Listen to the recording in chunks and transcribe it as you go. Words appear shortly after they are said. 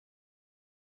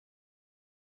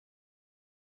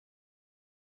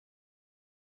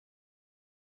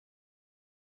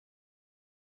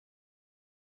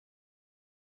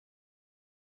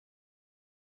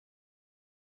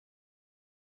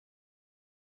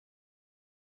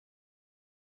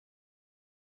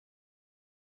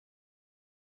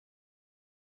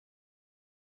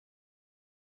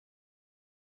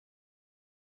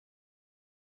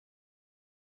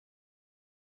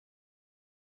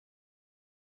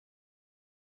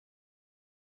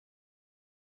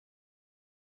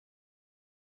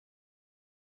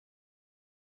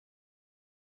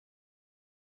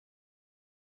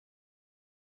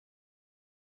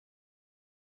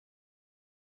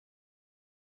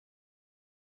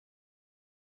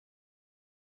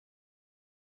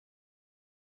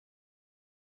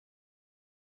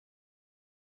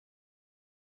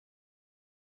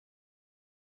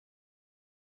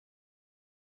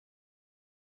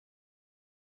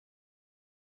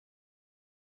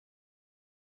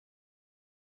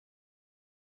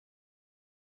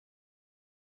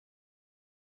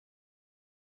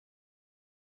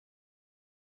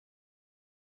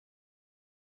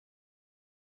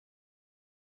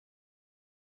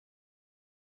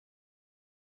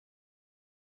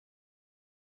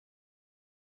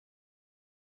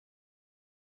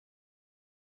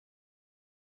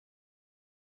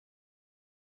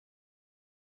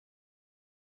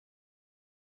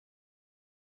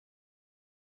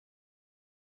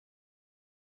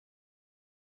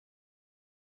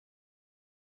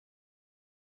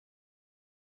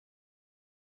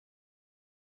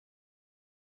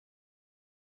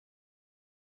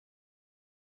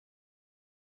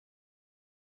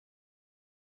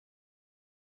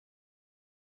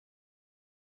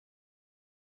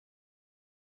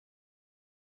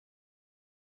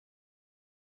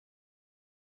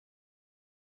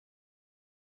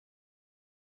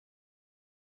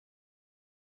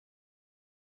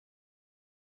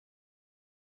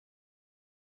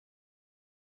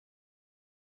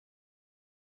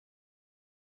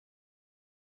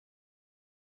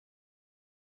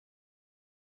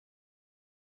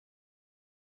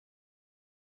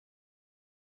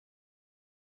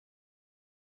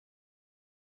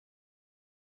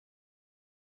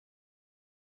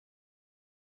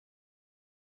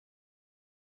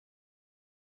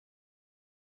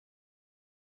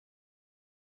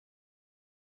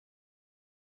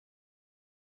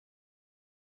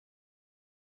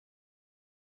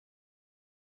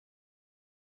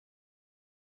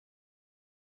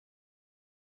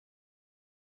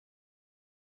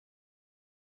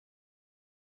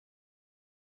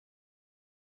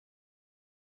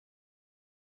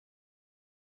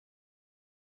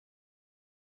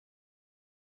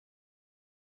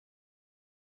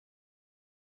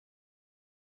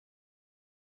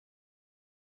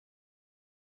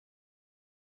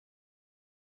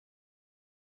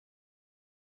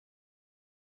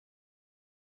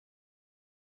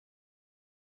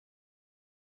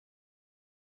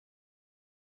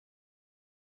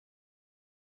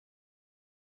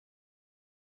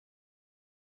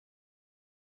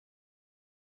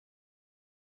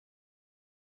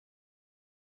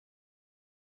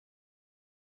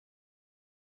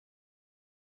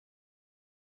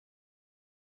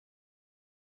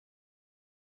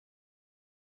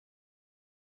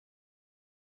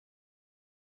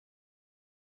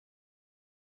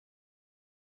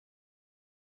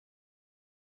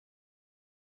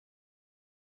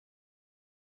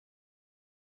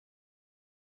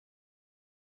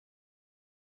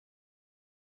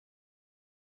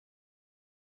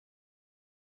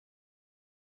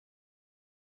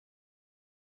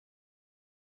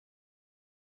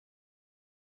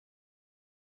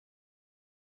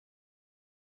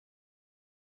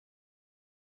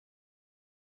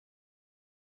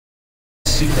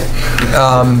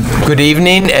Good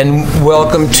evening and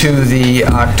welcome to the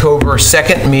October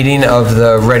 2nd meeting of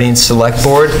the Reading Select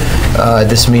Board.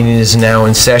 This meeting is now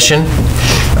in session.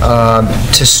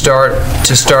 To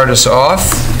start us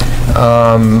off,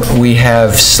 we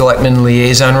have Selectmen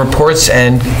Liaison Reports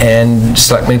and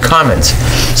Selectmen Comments.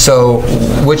 So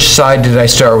which side did I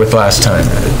start with last time?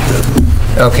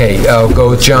 Okay, I'll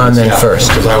go with John then first.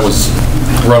 Because I was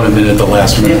running in at the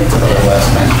last minute.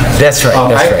 That's right.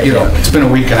 That's right. You know, it's been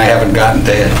a week and I haven't gotten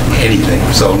to anything,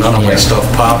 so none of my stuff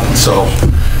popped. So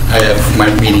I have my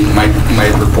meeting. My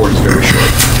report is very short.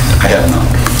 I have none.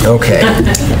 Okay.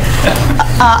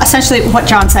 Essentially, what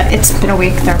John said. It's been a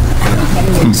week.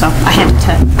 So I hand it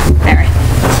to Barry.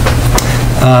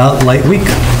 Light week.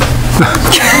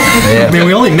 Yeah. I mean,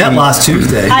 we only met last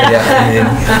Tuesday.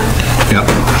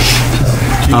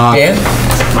 Dan?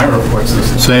 My report's the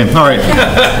same. All right.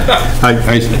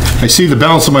 I see the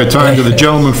balance of my time to the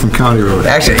gentleman from County Road.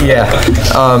 Actually, yeah.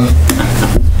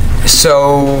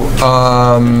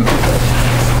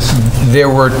 There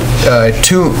were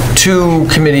two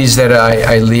committees that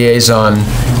I'm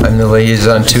the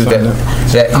liaison to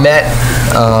that met.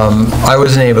 I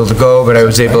wasn't able to go, but I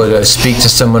was able to speak to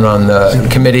someone on the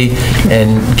committee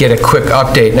and get a quick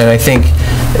update. And I think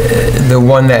the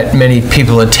one that many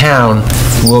people in town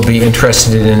will be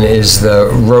interested in is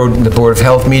the Board of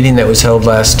Health meeting that was held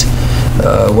last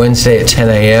Wednesday at 10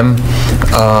 a.m.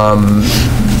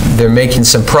 They're making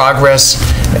some progress.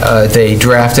 They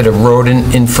drafted a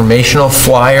rodent informational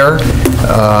flyer,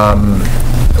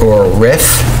 or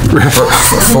RIF,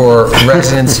 for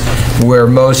residents where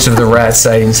most of the rat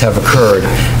sightings have occurred.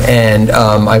 And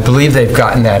I believe they've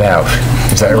gotten that out.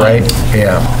 Is that right?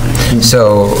 Yeah.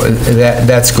 So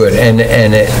that's good. And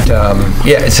it,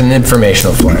 it's an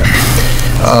informational flyer.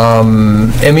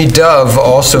 Emmy Dove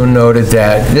also noted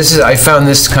that I found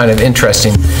this kind of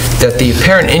interesting, that the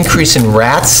apparent increase in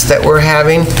rats that we're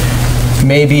having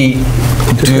may be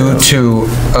due to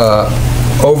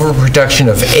overproduction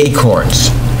of acorns.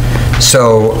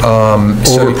 So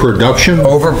overproduction?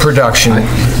 Overproduction.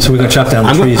 So we're going to chop down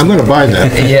the trees. I'm going to buy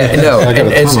that. Yeah, no.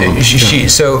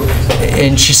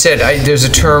 And she said there's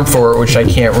a term for it which I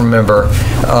can't remember.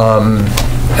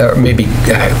 Or maybe,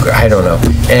 I don't know.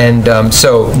 And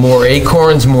so more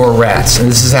acorns, more rats. And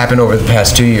this has happened over the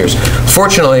past 2 years.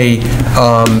 Fortunately,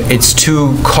 it's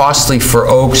too costly for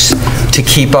oaks to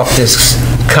keep up this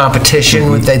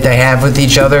competition that they have with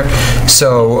each other.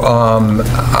 So,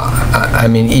 I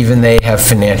mean, even they have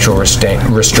financial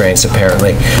restraints,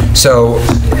 apparently. So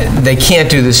they can't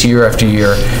do this year after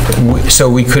year. So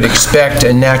we could expect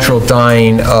a natural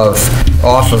dying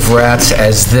off of rats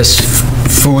as this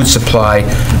food supply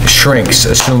shrinks,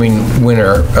 assuming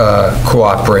winter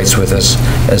cooperates with us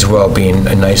as well, being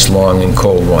a nice long and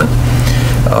cold one.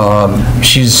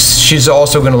 She's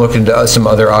also going to look into some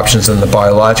other options on the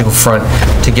biological front,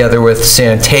 together with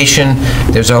sanitation.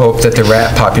 There's a hope that the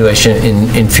rat population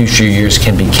in future years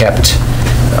can be kept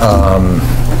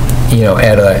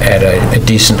at a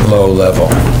decent low level.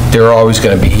 They're always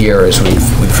going to be here, as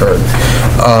we've heard.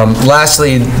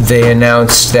 Lastly, they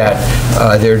announced that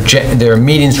their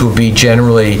meetings will be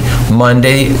generally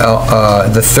Monday,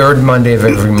 the third Monday of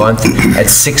every month at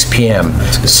 6 p.m.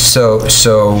 So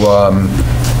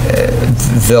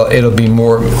it'll be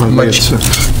much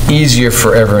easier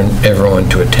for everyone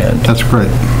to attend. That's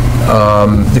great.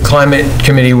 The Climate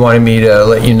Committee wanted me to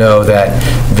let you know that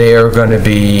they are going to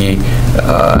be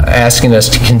asking us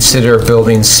to consider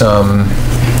building some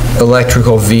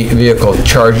electrical vehicle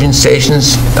charging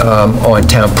stations on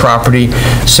town property,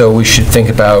 so we should think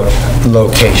about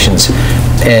locations.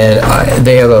 And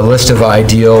they have a list of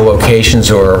ideal locations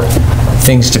or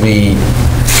things to be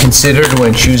considered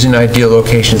when choosing ideal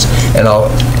locations, and I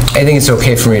think it's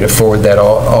okay for me to forward that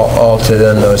all to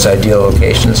them, those ideal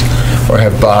locations, or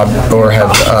have Bob, or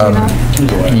have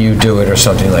you do it or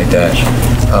something like that.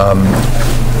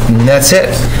 And that's it.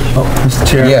 Oh, Mr.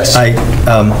 Chair? Yes.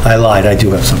 I lied. I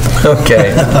do have something.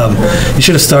 Okay. You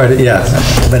should have started,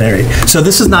 but anyway. So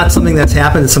this is not something that's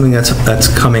happened. It's something that's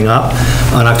coming up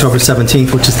on October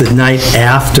 17th, which is the night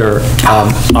after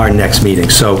our next meeting.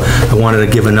 So I wanted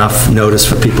to give enough notice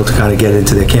for people to kind of get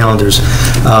into their calendars.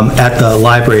 At the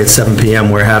library at 7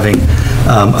 p.m., we're having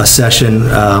a session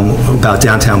about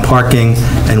downtown parking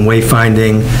and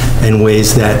wayfinding and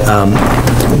ways that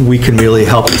we can really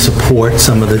help support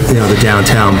some of the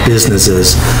downtown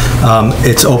businesses.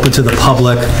 It's open to the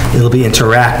public. It'll be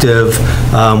interactive.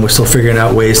 We're still figuring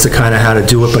out ways to kind of how to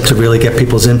do it, but to really get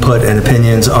people's input and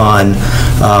opinions on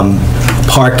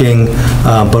parking,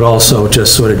 but also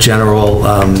just sort of general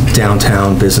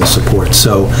downtown business support.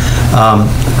 So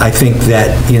I think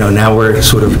that, now we're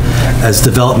sort of, as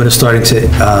development is starting to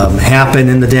happen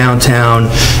in the downtown,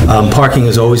 parking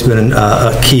has always been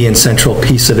a key and central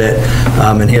piece of it,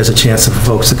 and here's a chance for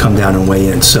folks to come down and weigh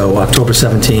in. So October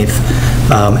 17th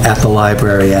at the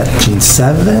library at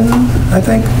 7, I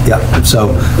think? Yeah,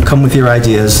 so come with your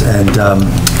ideas, and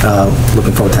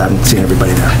looking forward to seeing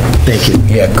everybody there. Thank you.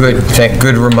 Yeah,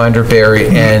 good reminder, Barry,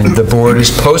 and the board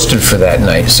is posted for that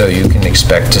night, so you can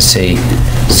expect to see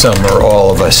some or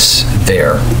all of us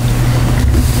there.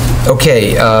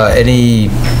 Okay, any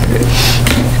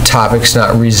topics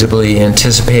not reasonably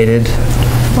anticipated?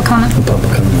 What comment?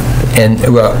 And,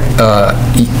 well,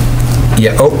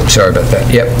 yeah, oh, sorry about that,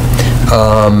 yep.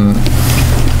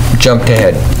 Jumped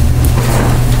ahead.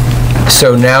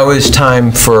 So now is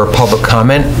time for public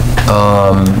comment.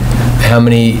 How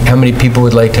many people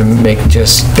would like to make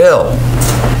just Bill?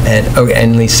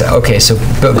 And Lisa. Okay, so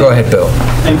Bill, go ahead, Bill.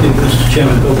 Thank you, Mr.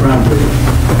 Chairman. Bill Brown,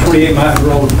 28 Martin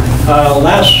Road.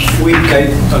 Last week,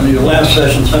 on the last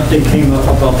session, something came up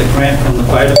about the grant from the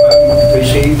fire department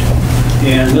received,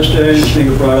 and Mr.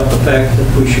 Ensminger brought up the fact that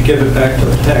we should give it back to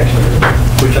the taxpayer,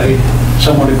 which I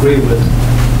somewhat agree with.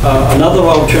 Another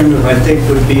alternative, I think,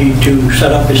 would be to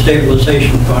set up a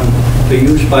stabilization fund for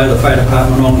use by the fire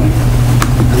department only.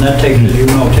 And that takes, as you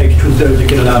know, takes 2/3 to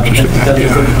get it out. That's a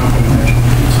good compromise.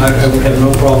 I would have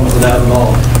no problem with that at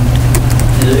all.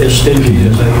 As stingy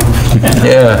as I am.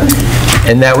 Yeah,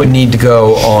 and that would need to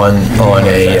go on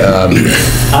a...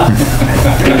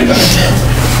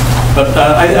 But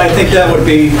I think that would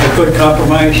be a good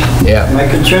compromise. Yeah. My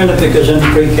concern, if it goes into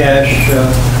free cash,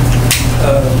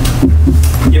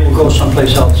 it will go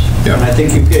someplace else. Yeah. And I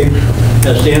think you gave,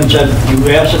 as Dan said, you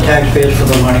asked the taxpayers for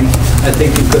the money. I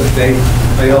think you could pay.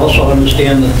 I also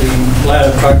understand that the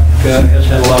ladder truck has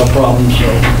had a lot of problems, so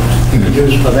you can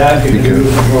use it for that, you can use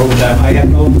it for overtime. I have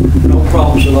no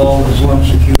problems at all as long as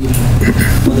it's used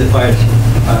for the fire.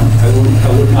 I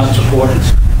would not support it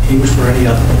used for any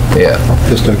other. Yeah.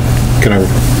 Can I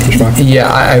respond?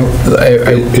 Yeah,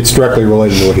 It's directly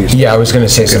related to what he said. yeah, I was going to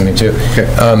say something too. Okay.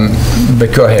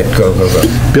 But go ahead, go.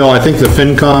 Bill, I think the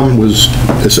FinCom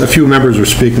a few members were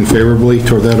speaking favorably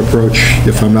toward that approach,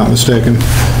 if I'm not mistaken.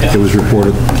 Yeah. It was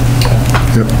reported.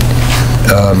 Yep.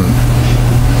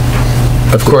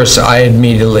 Of course, I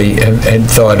immediately had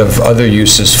thought of other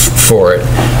uses for it.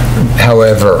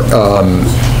 However,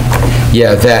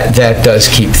 yeah, that does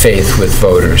keep faith with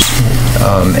voters,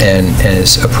 and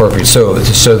is appropriate. So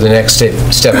the next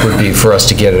step would be for us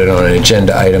to get it on an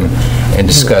agenda item and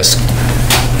discuss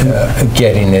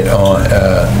getting it on.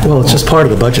 Well, it's just part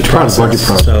of the budget process. Part of the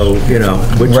budget process.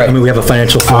 So, Right. I mean, we have a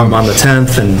financial forum on the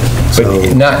 10th, and so...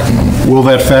 But not, Will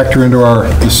that factor into our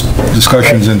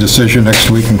discussions and decision next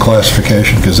week in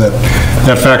classification? Because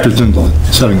that factors into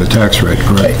setting the tax rate,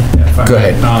 correct? go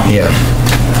ahead, yeah.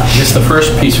 Just the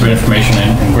first piece of information,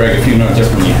 and Greg, if you know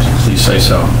differently, please say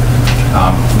so.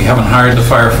 We haven't hired the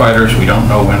firefighters. We don't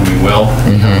know when we will.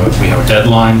 We have a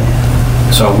deadline.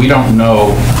 So we don't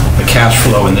know the cash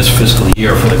flow in this fiscal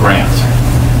year for the grant.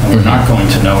 And we're not going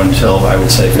to know until, I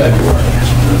would say, February.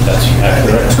 That's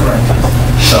correct.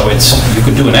 So you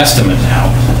could do an estimate now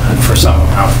for some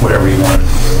amount, whatever you want.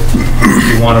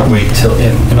 You want to wait till,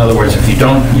 in other words, if you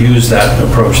don't use that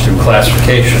approach through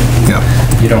classification,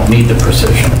 you don't need the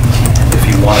precision. If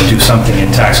you want to do something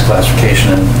in tax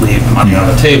classification and leave money on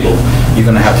the table, you're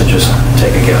going to have to just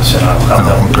take a guess, and I'll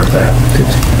help you with that.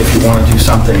 If you want to do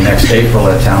something next April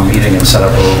at town meeting and set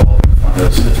up a revolving fund,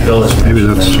 as Bill has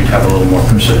mentioned, then we'd have a little more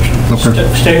precision.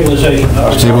 Stabilization.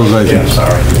 Stabilization. Yeah,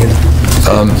 sorry.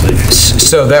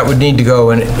 So that would need to go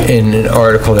in an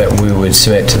article that we would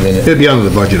submit to the... It'd be under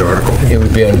the budget article. It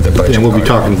would be under the budget. And we'll be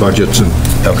article. talking budgets in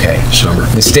summer.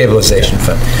 The stabilization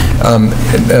fund.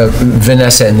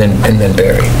 Vanessa and then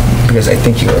Barry, because I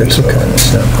think you already spoke on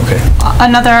this now. Okay.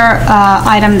 Another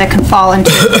item that can fall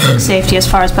into safety as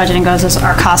far as budgeting goes is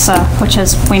our CASA, which,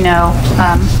 as we know,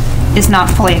 is not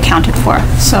fully accounted for,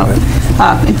 so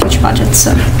in future budgets,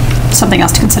 so something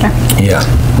else to consider. Yeah,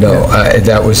 no,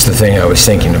 that was the thing I was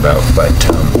thinking about, but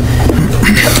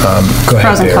go ahead,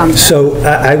 Pros and Barry. cons. So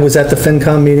I was at the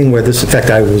FinCom meeting where this, in fact,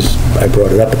 I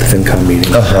brought it up at the FinCom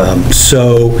meeting.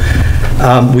 So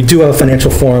we do have a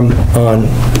financial forum on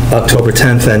October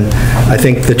 10th, and I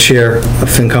think the chair of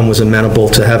FinCom was amenable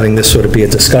to having this sort of be a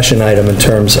discussion item in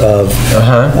terms of,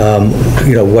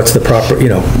 what's the proper,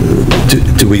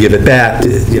 do we give it back?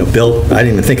 Bill, I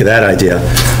didn't even think of that idea.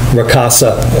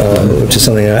 RCTV, which is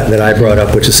something that I brought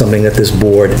up, which is something that this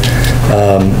board,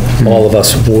 all of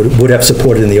us would have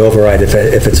supported in the override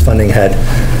if its funding had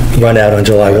run out on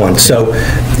July 1. So,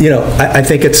 I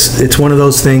think it's one of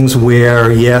those things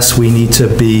where, yes, we need to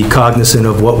be cognizant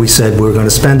of what we said we're going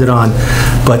to spend it on,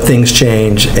 but things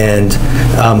change, and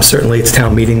certainly it's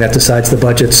town meeting that decides the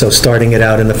budget, so starting it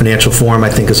out in the financial form, I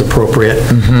think, is appropriate.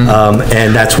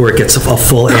 And that's where it gets a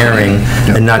full airing,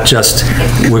 and not just,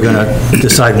 we're going to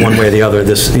decide one way or the other,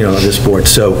 this board.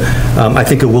 So I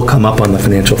think it will come up on the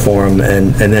financial forum,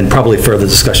 and then probably further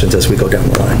discussions as we go down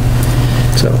the line.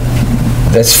 So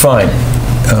that's fine.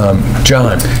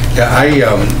 John?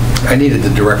 Yeah, I needed to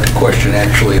direct a question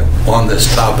actually on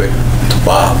this topic to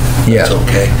Bob. Yeah. That's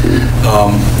okay.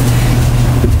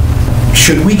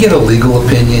 Should we get a legal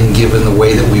opinion given the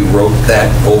way that we wrote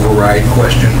that override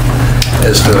question?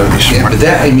 As to,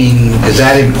 is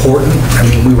that important? I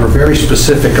mean, we were very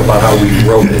specific about how we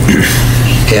wrote it.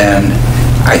 And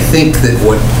I think that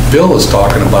what Bill is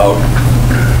talking about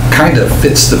kind of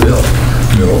fits the bill.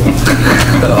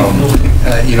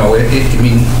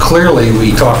 Clearly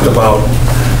we talked about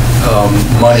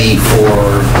money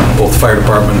for both the fire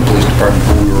department and police department,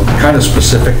 but we were kind of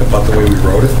specific about the way we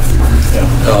wrote it.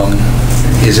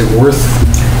 Is it worth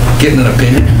getting an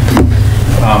opinion?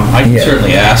 I can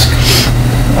certainly ask.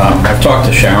 I've talked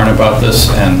to Sharon about this,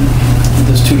 and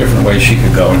there's two different ways she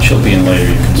could go, and she'll be in later.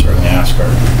 You can certainly ask her.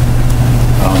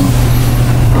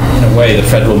 In a way, the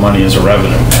federal money is a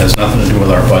revenue. It has nothing to do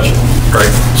with our budget. Right.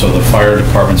 So the fire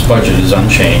department's budget is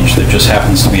unchanged. There just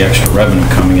happens to be extra revenue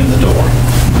coming in the door.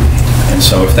 And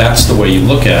so if that's the way you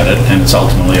look at it, and it's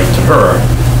ultimately up to her,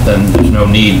 then there's no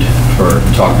need for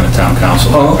talking to town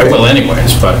council. Oh, okay. I will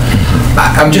anyways, but...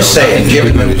 I'm just saying,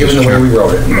 given the way we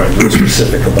wrote it, right, we were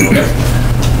specific about it.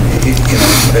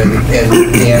 And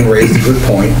Ann raised a good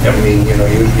point. I mean,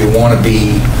 you want to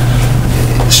be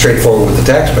straightforward with the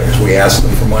taxpayers. We asked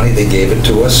them for money, they gave it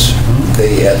to us.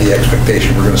 They had the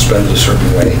expectation we're going to spend it a certain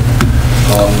way.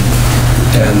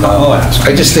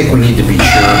 I just think we need to be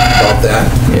sure about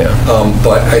that. Yeah.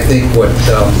 But I think what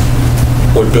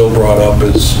Bill brought up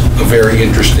is a very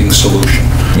interesting solution.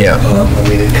 Yeah.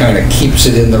 It kind of keeps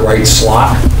it in the right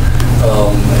slot,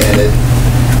 and it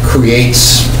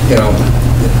creates,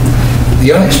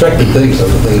 the unexpected things are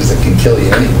the things that can kill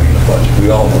you anyway in a budget.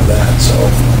 We all know that. So,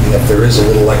 if there is a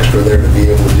little extra there to be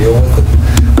able to deal with it,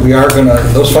 we are going to,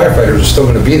 those firefighters are still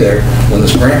going to be there when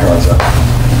this grant runs out.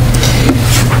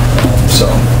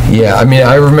 Yeah,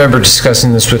 I remember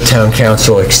discussing this with town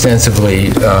council extensively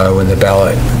when the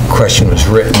ballot question was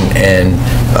written, and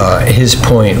his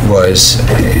point was,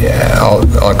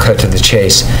 I'll cut to the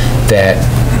chase, that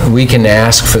we can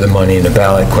ask for the money in the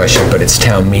ballot question, but it's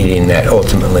town meeting that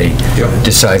ultimately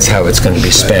decides how it's going to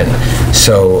be spent.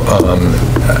 So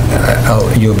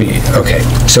you'll be, okay,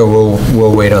 so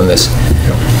we'll wait on this.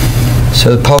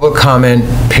 So the public comment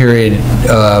period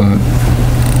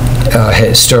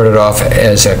had started off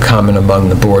as a comment among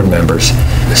the board members.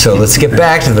 So let's get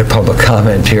back to the public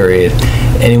comment period.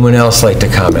 Anyone else like to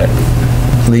comment?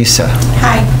 Lisa.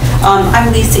 Hi,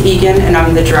 I'm Lisa Egan, and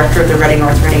I'm the director of the Reading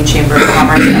North Reading Chamber of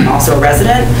Commerce, and I'm also a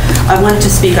resident. I wanted to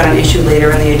speak on an issue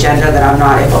later in the agenda that I'm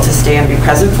not able to stay and be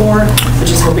present for,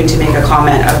 which is hoping to make a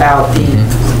comment about the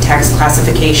tax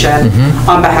classification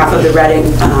on behalf of the Reading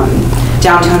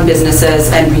downtown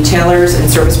businesses and retailers and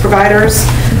service providers.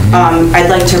 I'd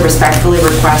like to respectfully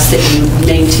request that you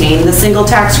maintain the single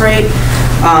tax rate.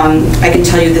 I can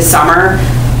tell you this summer,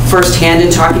 firsthand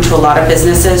in talking to a lot of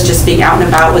businesses, just being out and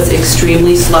about was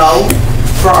extremely slow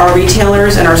for our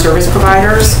retailers and our service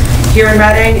providers here in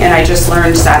Reading, and I just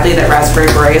learned sadly that Raspberry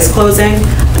Beret is closing,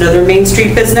 another Main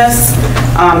Street business.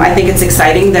 I think it's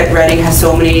exciting that Reading has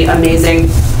so many amazing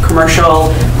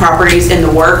commercial properties in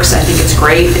the works. I think it's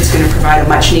great. It's going to provide a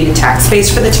much needed tax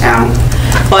base for the town.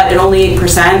 But at only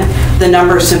 8%, the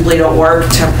numbers simply don't work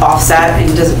to offset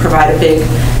and doesn't provide a big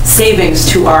savings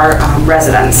to our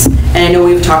residents. And I know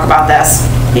we've talked about this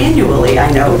annually,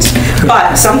 I note,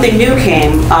 but something new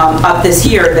came up this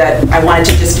year that I wanted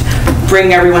to just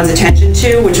bring everyone's attention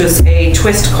to, which was a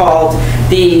twist called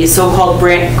the so-called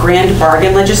grand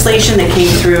bargain legislation that came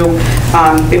through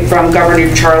from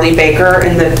Governor Charlie Baker,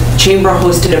 and the Chamber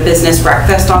hosted a business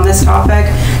breakfast on this topic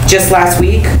just last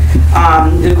week.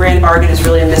 The grand bargain is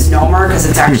really a misnomer because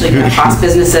it's actually going to cost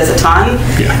businesses a ton.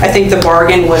 I think the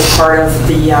bargain was part of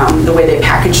the way they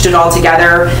packaged it all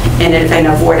together, and an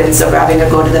avoidance of having to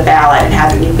go to the ballot and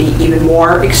having it be even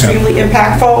more extremely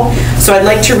impactful. So I'd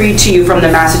like to read to you from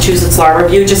the Massachusetts Law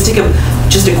Review just to give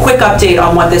just a quick update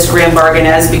on what this grand bargain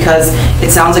is, because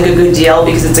it sounds like a good deal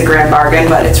because it's a grand bargain,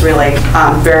 but it's really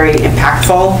very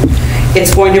impactful.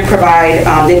 It's going to provide,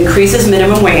 it increases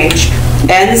minimum wage,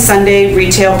 ends Sunday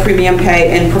retail premium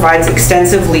pay, and provides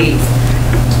extensive leave.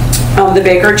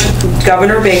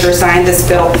 Governor Baker signed this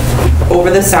bill over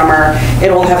the summer.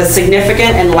 It will have a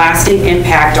significant and lasting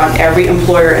impact on every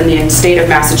employer in the state of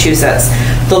Massachusetts.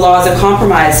 The law is a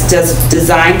compromise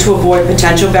designed to avoid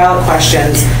potential ballot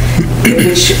questions,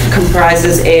 which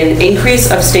comprises an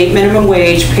increase of state minimum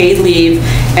wage, paid leave,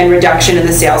 and reduction in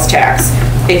the sales tax.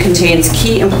 It contains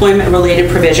key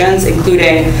employment-related provisions,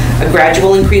 including a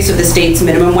gradual increase of the state's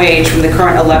minimum wage from the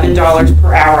current $11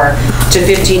 per hour to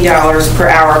 $15 per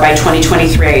hour by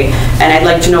 2023. And I'd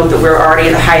like to note that we're already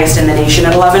the highest in the nation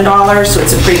at $11, so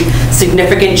it's a pretty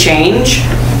significant change.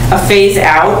 A phase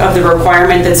out of the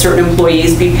requirement that certain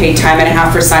employees be paid time and a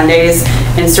half for Sundays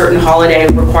and certain holiday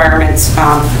requirements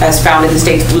as found in the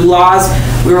state's blue laws.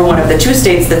 We were one of the 2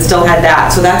 states that still had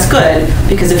that, so that's good,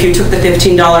 because if you took the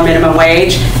 $15 minimum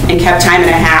wage and kept time and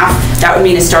a half, that would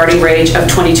mean a starting wage of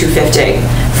 $22.50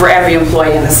 for every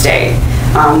employee in the state,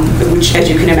 which, as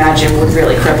you can imagine, would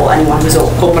really cripple anyone who's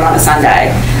open on a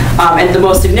Sunday. And the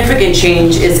most significant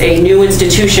change is a new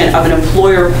institution of an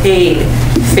employer-paid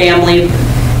family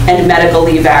and Medical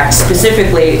Leave Act.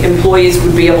 Specifically, employees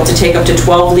would be able to take up to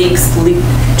 12 weeks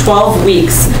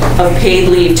of paid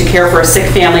leave to care for a sick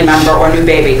family member or new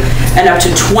baby, and up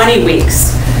to 20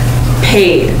 weeks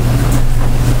paid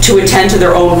to attend to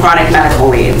their own chronic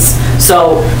medical needs.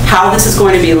 So how this is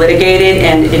going to be litigated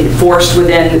and enforced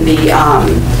within the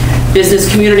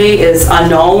business community is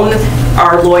unknown.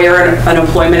 Our lawyer, an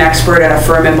employment expert at a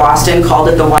firm in Boston, called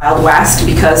it the Wild West,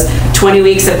 because 20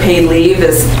 weeks of paid leave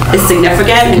is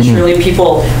significant, and surely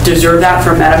people deserve that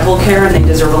for medical care, and they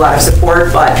deserve a lot of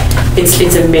support, but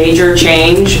it's a major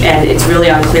change, and it's really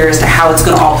unclear as to how it's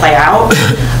going to all play out.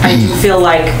 I do feel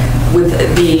like with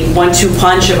the 1-2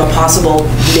 punch of a possible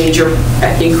major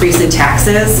increase in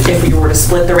taxes, if we were to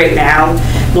split the rate now,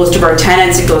 most of our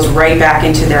tenants, it goes right back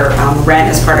into their rent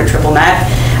as part of triple net.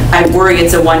 I worry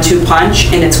it's a 1-2 punch,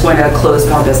 and it's going to close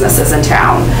more businesses in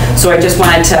town. So I just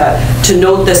wanted to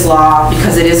note this law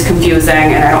because it is confusing,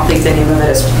 and I don't think any of it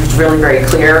is really very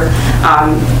clear.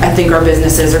 I think our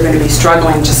businesses are going to be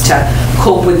struggling just to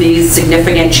cope with these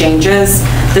significant changes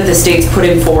that the state's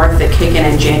putting forth that kick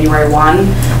in January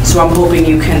 1. So I'm hoping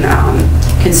you can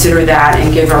consider that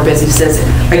and give our businesses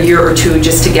a year or 2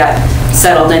 just to get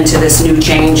settled into this new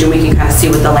change, and we can kind of see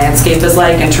what the landscape is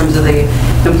like in terms of the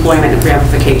employment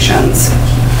ramifications.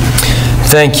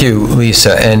 Thank you,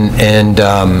 Lisa, and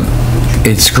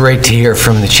it's great to hear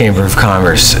from the Chamber of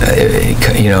Commerce.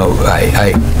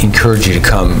 I encourage you to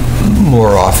come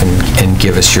more often and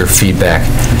give us your feedback.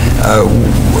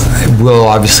 We'll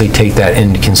obviously take that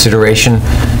into consideration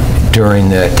during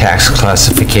the tax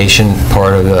classification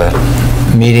part of the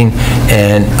meeting,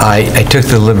 and I took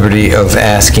the liberty of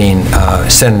asking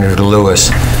Senator Lewis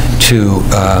to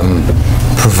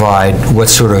provide what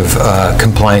sort of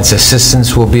compliance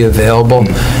assistance will be available,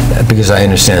 because I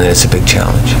understand that it's a big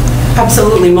challenge.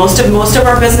 Absolutely. Most of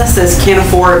our businesses can't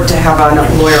afford to have a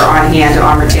lawyer on hand and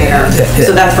on retainer,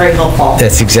 so that's very helpful.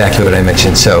 That's exactly what I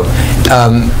mentioned. So,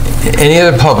 any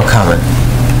other public comment?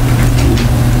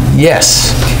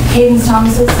 Yes. Hayden's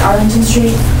Thomas's, Arlington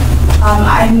Street.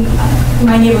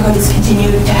 My neighborhood has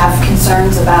continued to have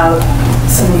concerns about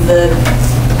some of the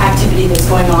activity that's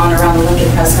going on around the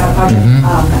Lincoln Prescott project,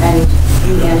 and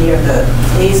you, Andy, are the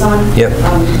liaison. Yep.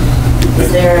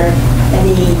 Is there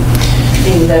anything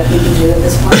that we can do at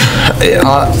this point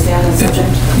to stay on the subject?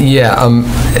 Yeah.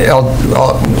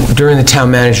 During the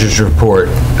town manager's report,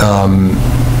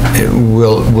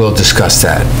 we'll discuss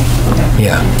that. Okay.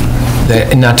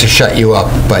 Yeah. Not to shut you up,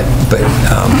 but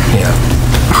yeah.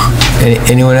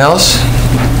 Anyone else?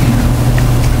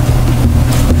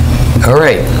 All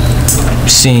right.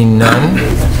 Seeing none,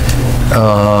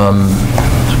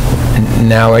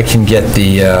 now I can get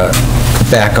the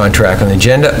back on track on the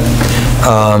agenda.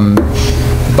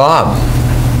 Bob.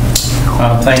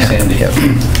 Thanks, Andy. Yep.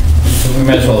 We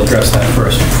might as well address that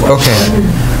first. Okay.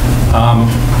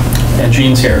 And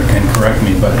Jean's here, can correct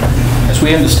me, but as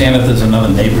we understand it, there's another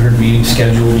neighborhood meeting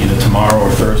scheduled either tomorrow or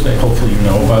Thursday. Hopefully you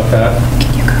know about that.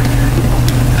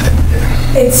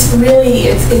 It's really,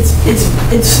 it's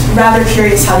rather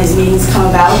curious how these meetings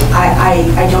come about. I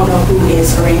don't know who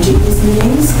is arranging these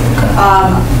meetings.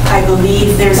 I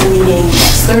believe there's a meeting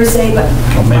next Thursday, but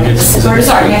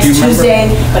next Tuesday,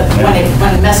 but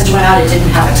when the message went out, it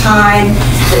didn't have a time.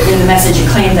 In the message, it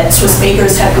claimed that Swiss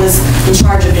Bakers was in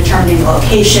charge of determining the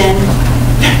location.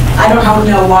 I don't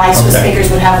know why Swiss Bakers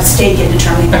would have a stake in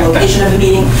determining the location of the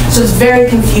meeting. So it's very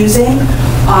confusing.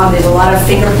 There's a lot of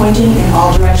finger pointing in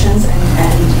all directions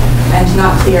and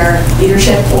not clear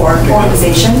leadership or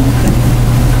organization.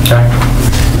 Okay.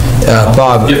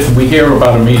 Bob. If we hear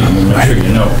about a meeting, we'll make sure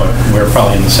you know, but we're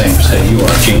probably in the same state you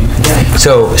are, Gene.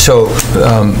 So,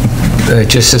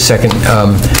 just a second,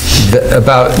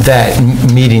 about that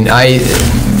meeting, I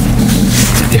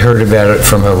heard about it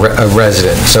from a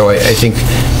resident, so I think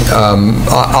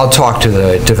I'll talk to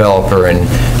the developer and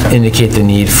indicate the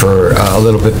need for a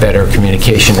little bit better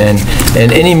communication, and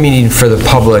any meeting for the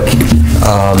public.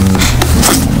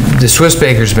 The Swiss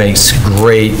Bakers makes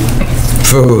great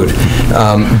food,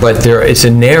 but it's a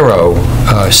narrow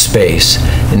space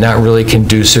and not really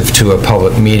conducive to a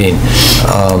public meeting.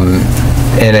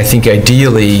 And I think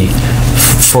ideally,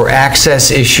 for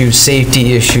access issues,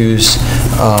 safety issues,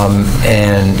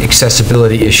 and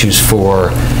accessibility issues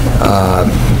for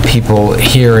people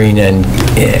hearing and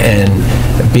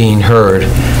being heard,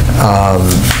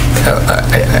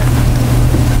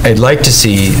 I'd like to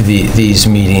see these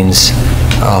meetings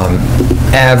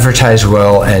advertised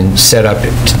well and set up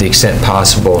to the extent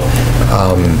possible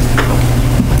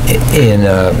in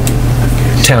a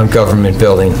town government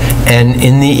building, and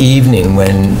in the evening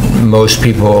when most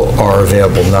people are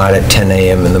available, not at 10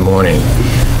 a.m. in the morning.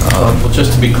 Well,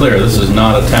 just to be clear, this is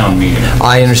not a town meeting.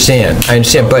 I understand,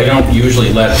 but... We don't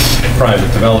usually let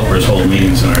private developers hold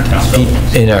meetings in our town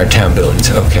buildings. In our town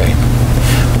buildings, okay.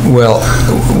 Well,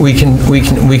 we can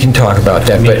talk about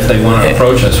that, but... If they want to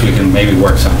approach us, we can maybe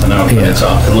work something out, but it's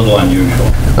a little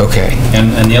unusual. Okay.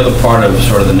 And the other part of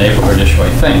sort of the neighborhood issue, I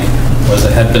think, was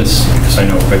there had been, because I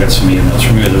know I got some emails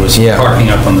from you, there was some parking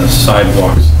up on the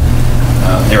sidewalks.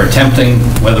 They're attempting,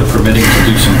 weather permitting, to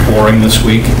do some pouring this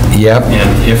week. Yep. And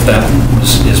if that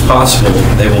is possible,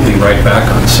 they will be right back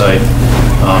on site.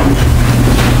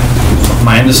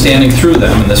 My understanding through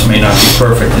them, and this may not be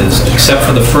perfect, is except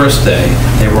for the first day,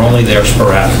 they were only there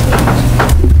sporadically.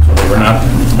 So they were not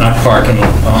parking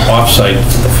off-site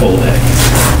for the full day.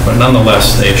 But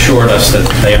nonetheless, they assured us that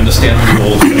they understand the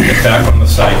rules, they'll get back on the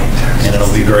site, and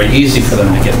it'll be very easy for them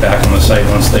to get back on the site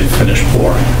once they've finished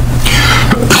pouring.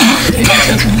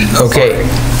 Okay.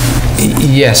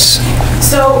 Yes.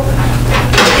 So,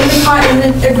 in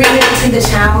the agreement between the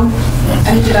town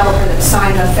and the developer that was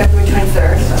signed on February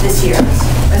 23rd of this year,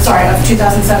 of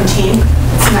 2017,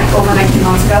 it's over 19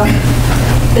 months ago,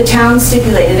 the town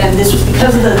stipulated, and this was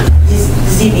because of the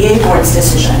ZBA board's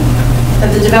decision,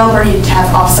 that the developer needed to have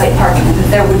off-site parking, and that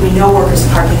there would be no workers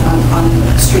parking on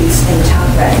streets in the town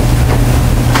of Reading.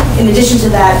 In addition to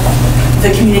that, the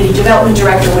community development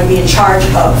director would be in charge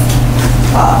of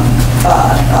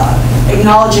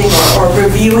acknowledging or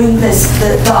reviewing the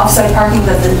off-site parking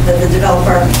that the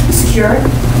developer secured,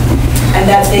 and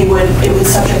that it would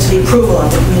subject to the approval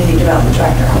of the community development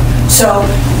director. So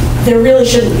there really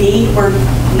shouldn't be, or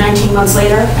 19 months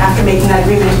later, after making that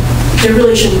agreement, there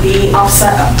really shouldn't be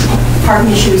off-site parking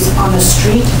issues on the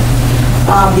street,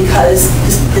 because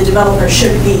the developer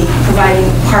should be providing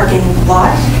parking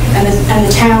lot, and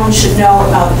the town should know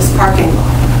about this parking lot.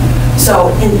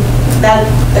 So that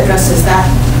addresses that.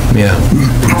 Yeah.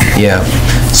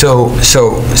 So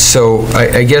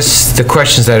I guess the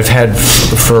questions that I've had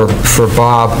for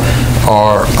Bob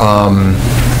are,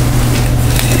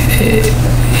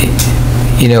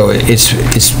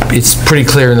 it's pretty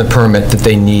clear in the permit that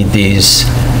they need these.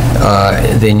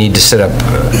 They need to set up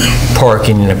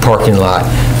parking in a parking lot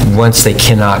once they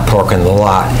cannot park on the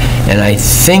lot. And I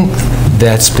think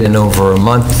that's been over a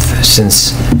month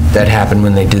since that happened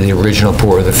when they did the original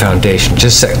pour of the foundation.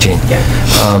 Just a sec, Gene.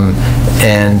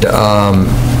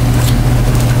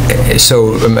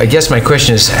 So I guess my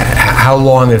question is, how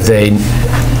long have they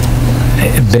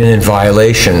been in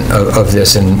violation of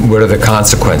this, and what are the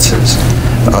consequences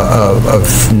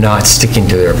of not sticking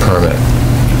to their permit?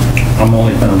 I've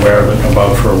only been aware of it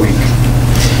about for a week.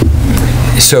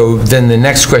 So then the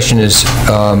next question is,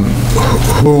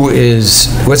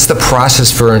 what's the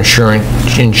process for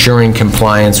ensuring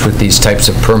compliance with these types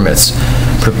of permits,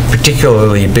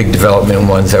 particularly big development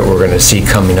ones that we're going to see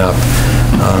coming up?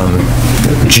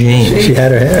 Jean. She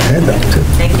had her hand up, too.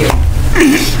 Thank you.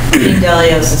 Jean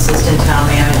Delios, Assistant Town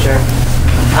Manager.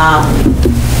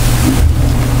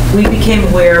 We became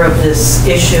aware of this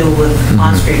issue with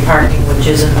on-street parking, which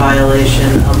is in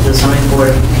violation of the Zoning Board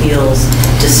of Appeals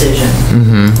decision.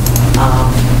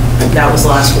 That was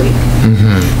last week.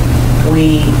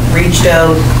 We reached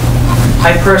out.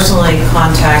 I personally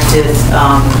contacted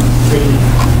the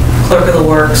clerk of the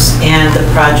works and the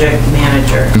project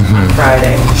manager on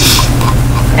Friday,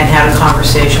 and had a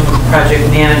conversation with the project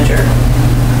manager,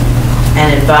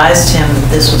 and advised him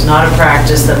that this was not a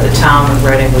practice that the town of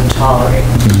Reading would tolerate.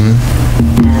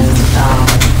 And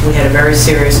we had a very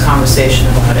serious conversation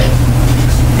about it.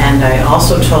 And I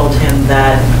also told him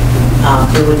that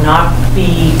it would not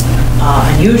be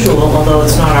unusual, although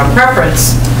it's not our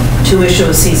preference, to issue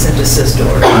a cease and desist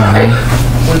order.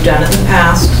 We've done it in the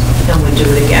past, and we do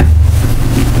it again.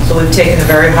 So we've taken a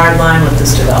very hard line with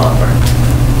this developer.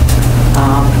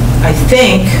 I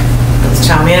think, as the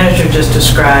town manager just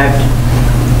described,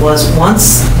 was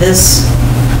once this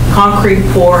concrete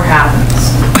pour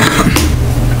happens,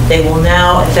 they will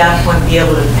now, at that point, be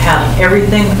able to have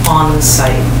everything on the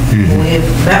site. We've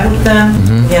met with them,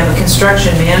 we have a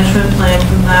construction management plan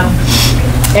from them.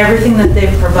 Everything that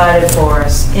they've provided for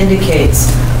us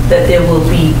indicates that there will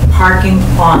be parking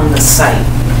on the site.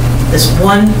 This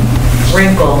one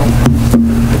wrinkle,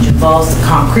 which involves the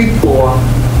concrete pour,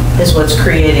 is what's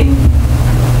creating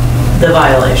the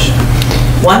violation.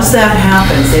 Once that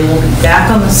happens, they will be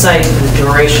back on the site for the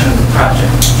duration of the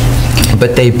project.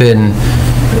 But they've been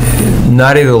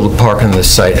not able to park on the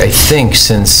site, I think,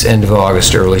 since end of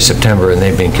August, early September, and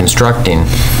they've been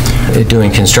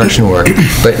doing construction work.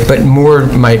 But more,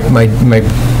 my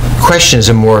question is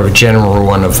a more of a general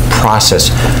one of process.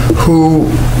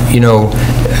 Who, you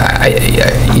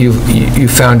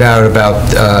found out about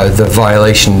the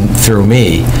violation through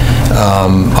me,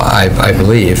 I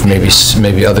believe,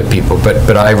 maybe other people,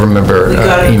 but I remember We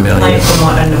got a emailing complaint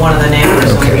from one of the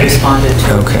neighbors, and we responded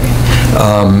to. Okay.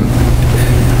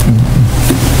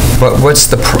 But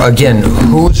what's again,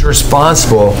 who's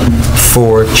responsible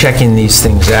for checking these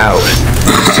things out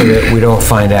so that we don't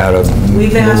find out of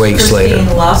We've the asked wakes later?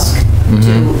 Christine Lusk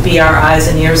to be our eyes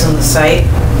and ears on the site,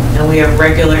 and we have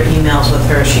regular emails with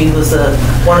her. She was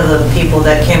one of the people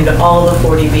that came to all the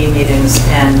 40B meetings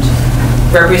and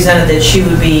represented that she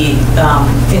would be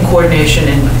in coordination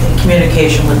and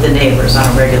communication with the neighbors on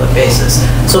a regular basis.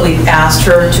 So we asked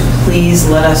her to please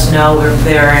let us know if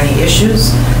there are any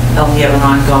issues, and we have an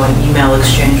ongoing email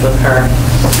exchange with her.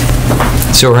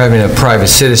 So we're having a private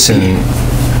citizen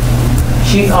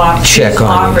She's check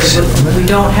on offered, these. we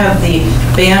don't have the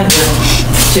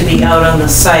bandwidth to be out on the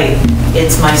site.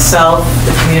 It's myself,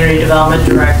 the community development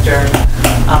director,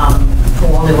 who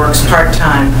only works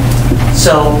part-time.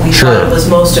 So we thought it was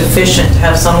most efficient to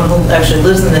have someone who actually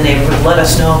lives in the neighborhood let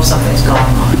us know if something's going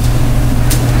on.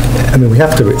 I mean, we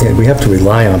have to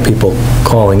rely on people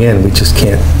calling in. We just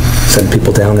can't send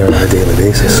people down there on a daily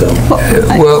basis, so.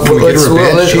 Well,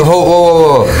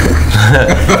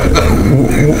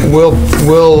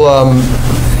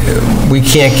 we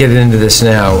can't get into this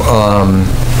now.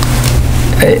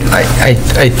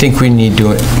 I think we need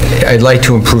to, I'd like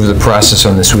to improve the process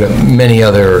on this. We have many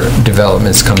other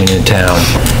developments coming in town,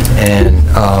 and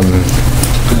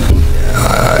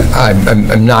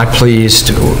I'm not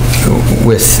pleased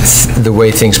with the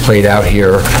way things played out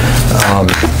here,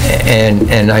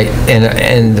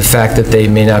 and the fact that they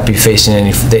may not be facing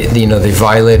any, they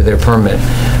violated their permit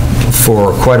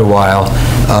for quite a while,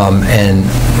 and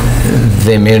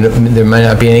there might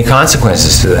not be any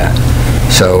consequences to that.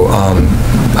 So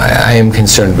I am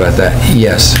concerned about that,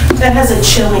 yes. That has a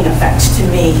chilling effect to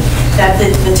me, that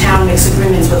the town makes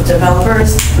agreements with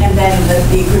developers, and then the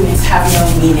agreements have no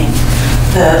meaning.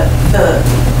 The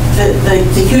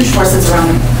huge forces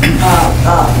around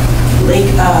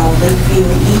Lakeview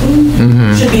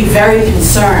Eden should be very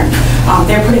concerned.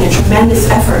 They're putting a tremendous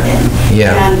effort in.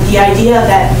 Yeah. And the idea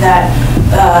that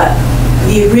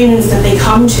the agreements that they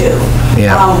come to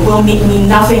will mean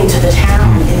nothing to the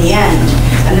town in the end,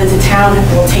 and that the town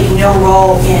will take no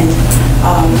role in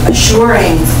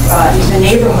assuring the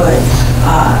neighborhood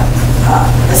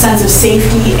a sense of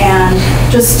safety and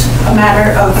just a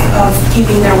matter of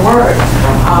keeping their word,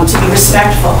 to be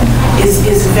respectful,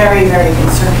 is very, very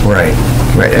concerning. Right.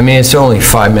 I mean, it's only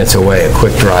 5 minutes away, a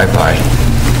quick drive-by.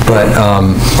 But, all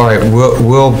right,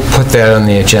 we'll put that on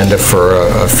the agenda for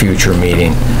a future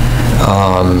meeting.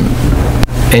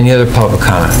 Any other public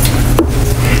comment?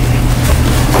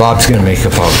 Bob's going to make a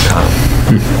public comment.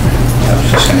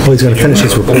 Well, he's going to finish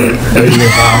his report.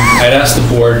 I'd ask the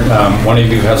board, one of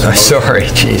you has a motion Sorry,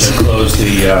 jeez. to close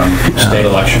the state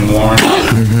election warrant,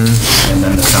 and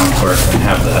then the town clerk can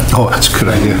have that. Oh, that's a good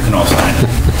idea. You can all sign it.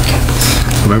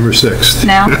 November 6th.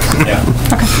 Now? Yeah.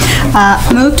 Okay.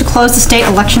 Move to close the state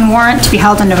election warrant to be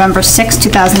held on November 6,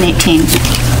 2018.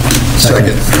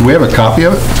 Second. Do we have a copy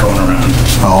of it? Going around.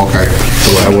 Oh, okay.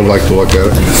 Well, I would like to look at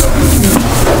it.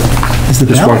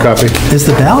 Just one copy? Is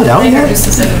the ballot out yet?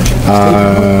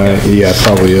 Yeah, it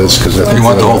probably is, because I think... You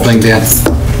want the whole thing, Dan?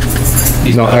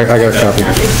 No, I got a copy.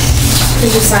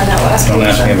 Did you sign that last Don't page?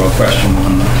 ask me about question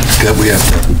one. Good, we have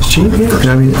Gee,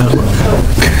 yeah, I mean,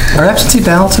 are absentee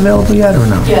ballots available yet, or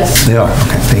no? Yes. They are,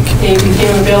 okay, thank you. They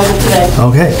became available today.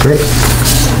 Okay, great.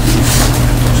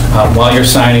 While you're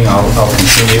signing, I'll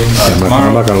continue.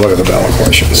 I'm not going to look at the ballot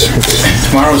questions.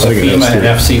 Tomorrow's a I think it FEMA has and to.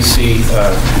 FCC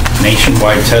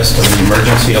nationwide test of the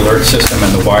emergency alert system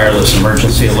and the wireless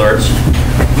emergency alert.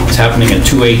 It's happening at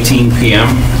 2:18 p.m.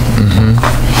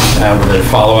 With a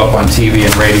follow-up on TV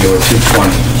and radio at 2:20.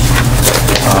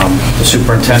 The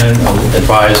superintendent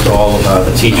advised all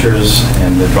the teachers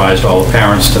and advised all the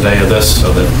parents today of this,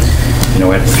 so that, you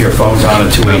know, if your phone's on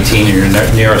at 2:18 and you're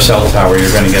near a cell tower,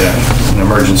 you're going to get an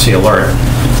emergency alert.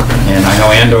 And I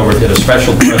know Andover did a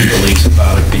special press release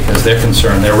about it because they're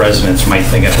concerned their residents might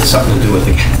think it has something to do with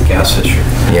the gas issue.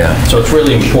 Yeah. So it's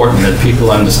really important that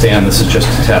people understand this is just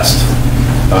a test.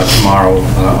 Tomorrow,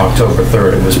 October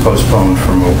 3rd, it was postponed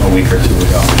from a week or two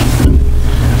ago.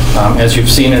 As you've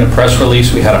seen in a press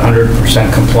release, we had 100%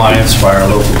 compliance by our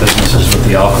local businesses with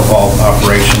the alcohol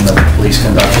operation that the police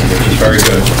conducted, which is very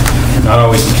good. Not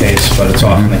always the case, but it's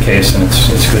often the case, and it's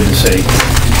good to see.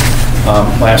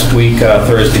 Last week,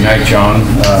 Thursday night, John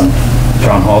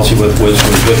Halsey was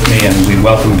with me, and we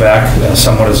welcomed back,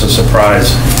 somewhat as a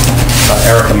surprise,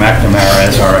 Erica McNamara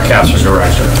as our CASA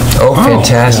director. Oh,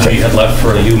 fantastic. She had left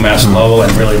for UMass Lowell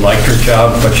and really liked her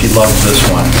job, but she loved this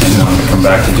one and wanted to come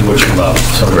back to do what she loved.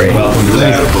 So we welcomed her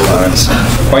back.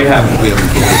 Quite happy. Do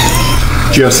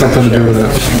you have something to do with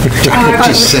that?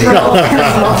 Just say.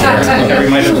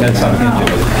 Every might have had something to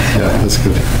do with it. Yeah, that's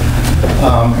good.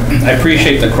 I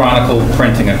appreciate the Chronicle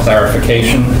printing a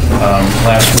clarification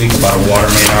last week about a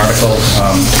water main article.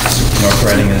 North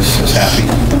Reading is happy.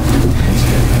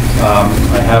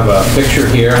 I have a picture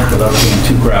here without being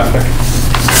too graphic.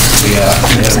 We had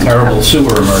a terrible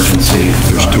sewer emergency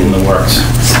in the works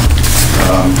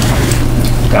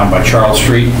down by Charles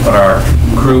Street, but our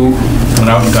crew went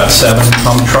out and got 7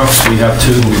 pump trucks. We have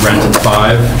 2, we rented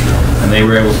 5, and they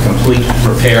were able to complete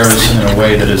repairs in a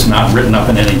way that is not written up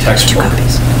in any textbook.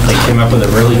 They came up with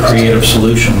a really creative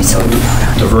solution of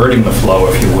diverting the flow,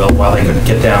 if you will, while they could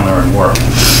get down there and work.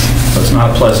 So it's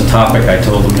not a pleasant topic. I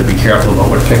told them to be careful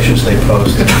about what pictures they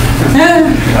posted.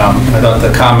 I thought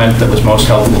the comment that was most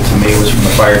helpful to me was from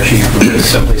the fire chief, who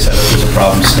just simply said if there's a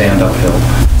problem, stand uphill.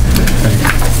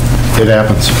 It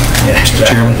happens. Yeah,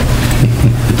 exactly.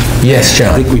 Yes,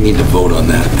 John. I think we need to vote on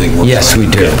that thing. Yes, we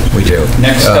do. We do.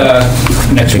 Next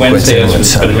Wednesday, as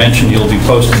has been mentioned, you'll be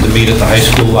posted to meet at the high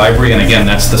school library, and again,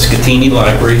 that's the Scatini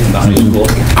Library in the high school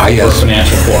for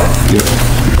financial forum.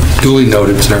 Duly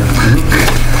noted, sir.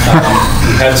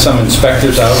 We had some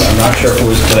inspectors out, I'm not sure if it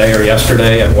was today or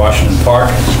yesterday, at Washington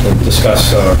Park to discuss,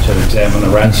 to examine the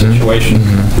rent situation.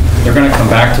 They're going to come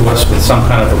back to us with some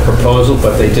kind of a proposal,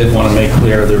 but they did want to make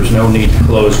clear there's no need to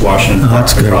close Washington Park.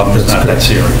 The problem is not that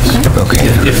serious. Okay.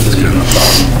 If there's even a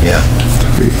problem. Yeah.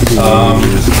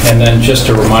 And then just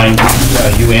to remind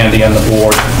you, Andy, and the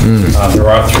board, there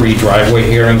are 3 driveway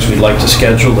hearings we'd like to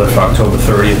schedule if October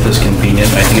 30th is convenient.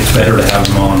 I think it's better to have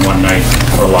them all in one night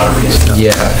for a lot of reasons.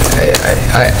 Yeah,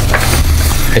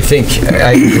 I think,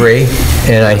 I agree,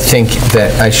 and I think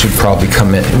that I should probably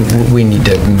come in, we need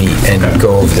to meet and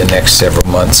go over the next several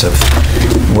months of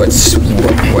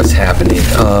what's happening.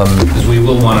 Because we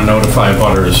will want to notify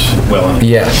butters well in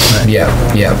advance. Yeah.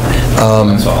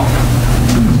 That's all.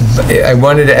 I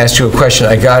wanted to ask you a question.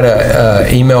 I got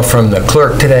an email from the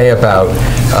clerk today about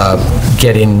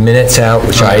getting minutes out,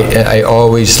 which I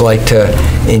always like to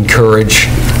encourage,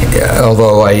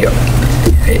 although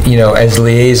as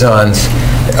liaisons,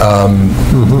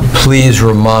 please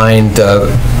remind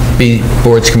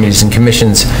boards, committees, and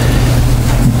commissions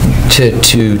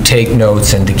to take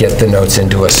notes and to get the notes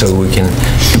into us so we can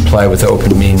comply with the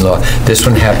open meeting law. This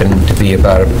one happened to be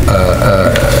about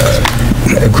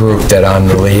a group that I'm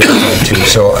the liaison to,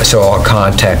 so I'll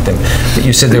contact them. But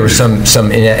you said there was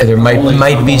there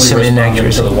might be some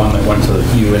inaccuracy. The one that went to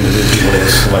you individually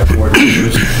as select board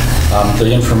members,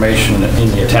 the information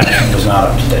in the attachment was not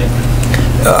up to date.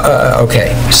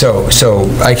 Okay, so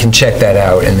I can check that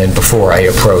out, and then before I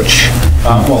approach.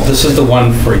 Well, this is the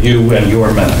one for you and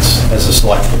your minutes as a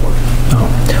select board.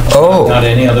 Oh. Not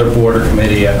any other board or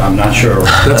committee, I'm not sure.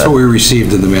 That's what we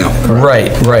received in the mail.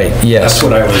 Right, yes. That's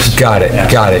what I was... Got it.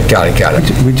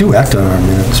 We do act on our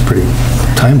minutes pretty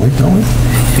timely, don't we?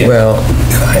 Yeah. Well,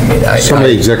 I mean, Some of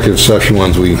the executive session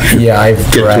ones we should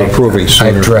get to approving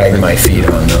sooner. I've dragged my feet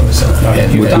on those.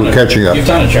 We're catching up. You've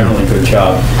done a generally good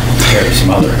job compared to some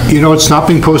other... It's not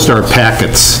being posted our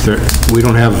packets. We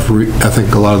don't have, I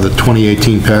think, a lot of the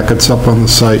 2018 packets up on the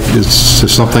site. Is there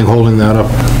something holding that up?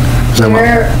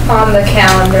 They're on the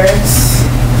calendars.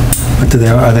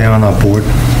 Are they on our board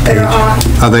page?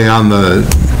 Are they on the,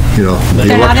 the They're not in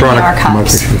the electronic?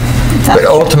 archives. But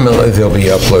ultimately, they'll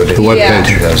be uploaded. The Yeah.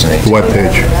 webpage. 2018. The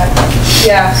webpage.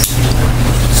 Yes.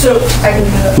 So I can do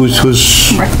that.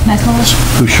 Whose Recognize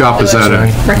more? shop is that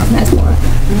in? Recognize more.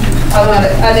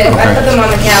 I put them on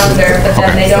the calendar, but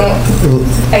then they don't,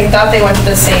 I thought they went to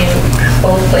the same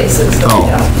both places, but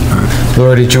they don't.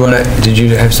 Laura, did you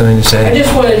have something to say? I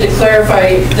just wanted to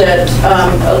clarify that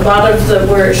a lot of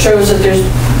where it shows that there's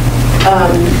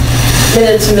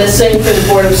minutes missing for the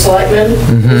Board of Selectmen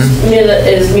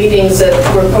is meetings that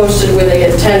were posted where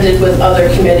they attended with other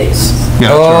committees. Yeah,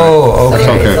 that's Oh, right.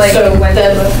 okay. Like, So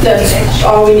that's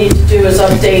all we need to do is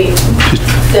update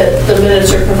that the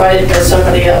minutes are provided by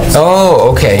somebody else.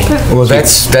 Oh, okay. Well,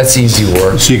 that's easy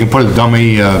work. So you can put a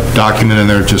dummy document in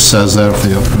there, it just says that if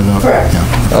they open it up? Correct.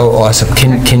 Yeah. Oh, awesome.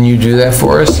 Can you do that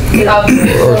for us?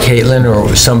 Or Caitlin,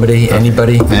 or somebody,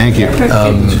 anybody? Thank you.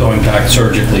 It's going back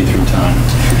surgically through time.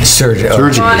 Surgery.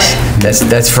 On it.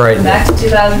 That's frightening. Back to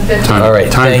 2015. All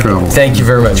right, Time travel. thank you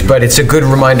very much. But it's a good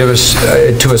reminder to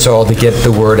us all to get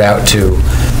the word out to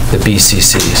the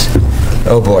BCCs.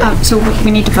 Oh, boy. So we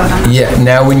need to vote on that. Yeah,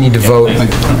 now we need to vote.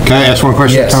 Can I ask one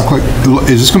question, Yes. Tom, quick?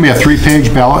 Is this going to be a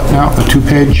 3-page ballot now, a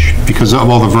 2-page, because of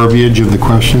all the verbiage of the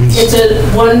questions? It's a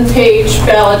one-page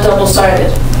ballot,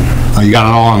 double-sided. Oh, you got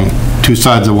it all on 2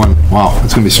 sides of one. Wow,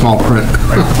 it's going to be small print.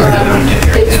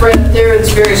 It's right there,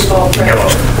 it's very small print.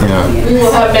 Yeah. We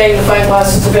will have magnifying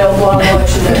glasses available on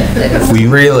election day.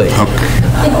 Really?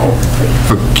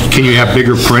 Can you have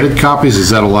bigger printed copies? Is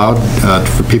that allowed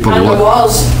for people to On the look?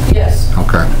 walls, yes.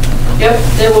 Okay, Yep,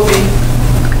 there will be.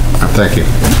 thank you.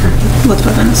 Let's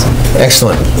vote on this.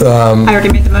 Excellent. I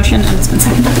already made the motion and it's been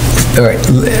seconded. All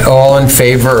right, all in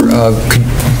favor of,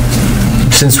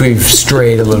 since we've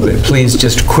strayed a little bit, please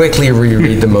just quickly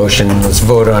reread the motion, and let's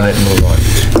vote on it and move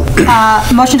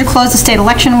on. Motion to close the state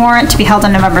election warrant to be held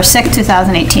on November 6,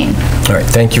 2018. All right,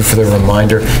 thank you for the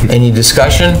reminder. Any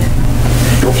discussion?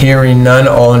 Hearing none,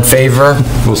 all in favor?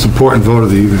 Most important vote of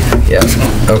the evening. Yes,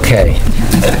 okay.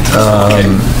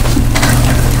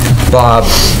 Bob,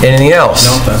 anything else?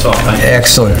 No, that's all. Thank you.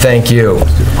 Excellent, thank you.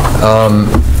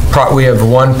 We have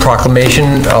one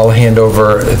proclamation. I'll hand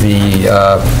over the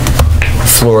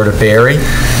floor to Barry.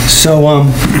 So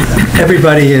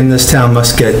everybody in this town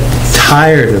must get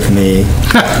tired of me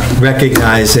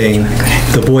recognizing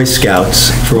the Boy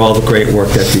Scouts for all the great work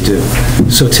that they do.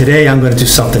 So today I'm going to do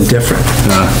something different,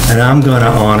 and I'm going to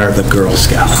honor the Girl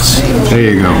Scouts. There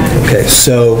you go. Okay,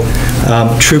 so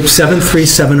Troop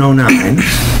 73709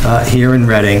 here in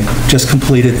Reading just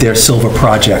completed their Silver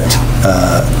Project,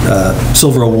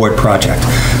 Silver Award Project,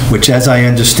 which, as I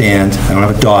understand, I don't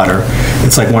have a daughter,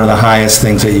 it's like one of the highest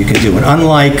things that you can do. And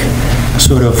unlike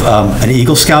sort of an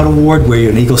Eagle Scout Award, where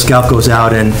an Eagle Scout goes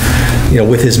out and,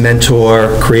 with his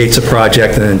mentor, creates a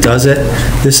project and then does it,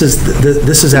 this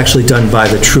is actually done by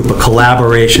the troop, a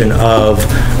collaboration of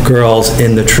girls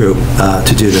in the troop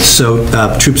to do this. So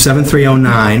Troop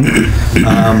 7309,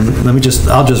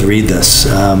 I'll just read this.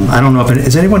 I don't know if,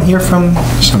 is anyone here from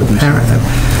the parent?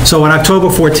 So on October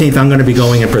 14th, I'm going to be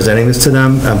going and presenting this to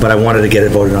them, but I wanted to get it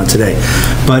voted on today.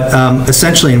 But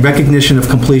essentially, in recognition of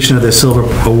completion of the Silver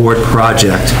Award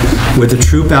project, where the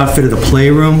troop outfitted a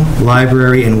playroom,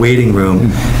 library, and waiting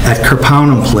room at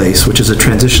Kirpownham Place, which is a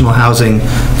transitional housing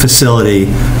facility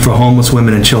for homeless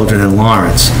women and children in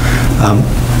Lawrence.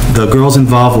 The girls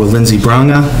involved were Lindsay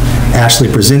Branga, Ashley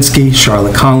Brzezinski,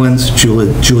 Charlotte Collins,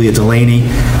 Julia Delaney,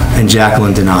 and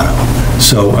Jacqueline Donato.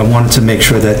 So I wanted to make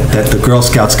sure that the Girl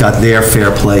Scouts got their fair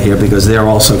play here, because they're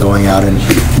also going out and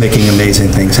making amazing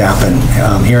things happen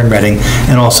here in Reading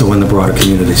and also in the broader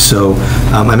community. So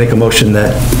I make a motion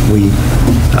that we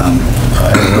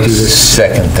I do this.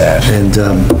 second that. And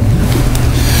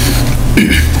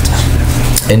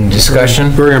Any discussion?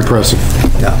 Very impressive.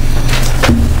 yeah.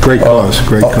 Great cause,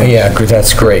 great cause. Yeah,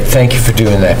 that's great. Thank you for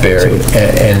doing that, Barry,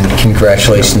 and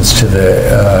congratulations to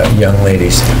the young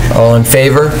ladies. All in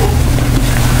favor?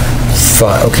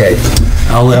 Okay.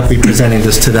 I'll be presenting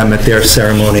this to them at their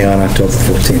ceremony on October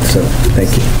 14th, so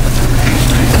thank you.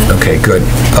 Okay, good.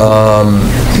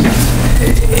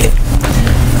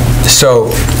 So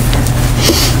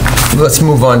let's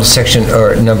move on to section,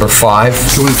 or number 5.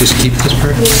 Do you want to just keep this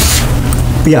part?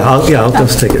 Yeah, I'll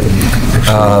just take it.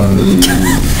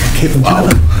 Keep them.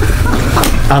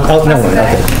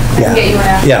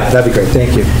 Yeah, that'd be great,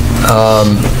 thank you.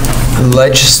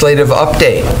 Legislative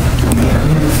update.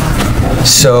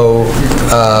 So,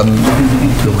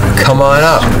 come on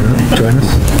up. Join us?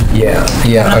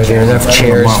 Yeah. Are there enough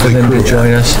chairs for them to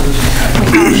join us?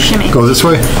 Shimmy. Go this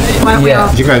way? Why don't we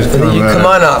all- You guys Come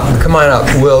on up.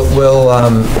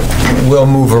 We'll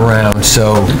move around,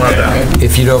 so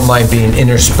if you don't mind being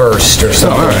interspersed or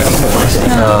something.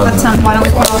 That's not, why don't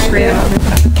we all three of them?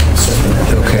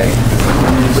 Okay.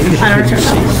 I don't know.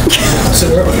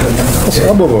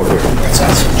 I'll move over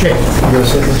here.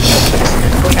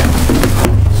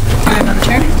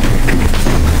 Chair.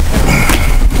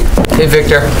 Hey,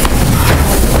 Victor.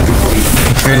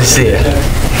 Good to see you.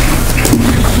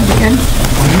 Good.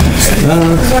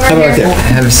 How about there?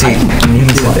 Have a seat. You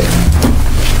can sit there.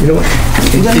 You know what?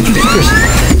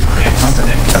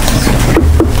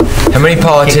 How many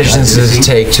politicians does it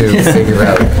take to figure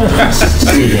out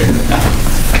seating?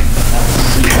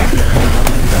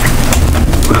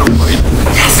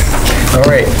 All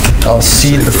right, I'll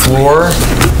cede the floor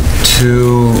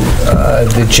to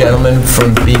the gentleman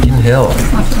from Beacon Hill.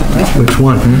 Which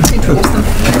one?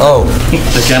 Oh,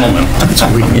 The gentleman.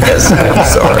 yes, I'm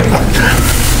sorry.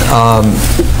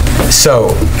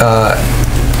 So,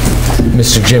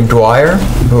 Mr. Jim Dwyer,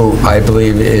 who I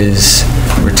believe is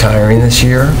retiring this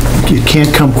year. You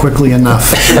can't come quickly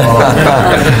enough.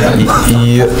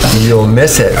 You'll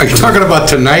miss it. Are you talking about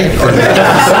tonight or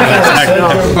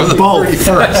Both.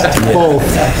 Both.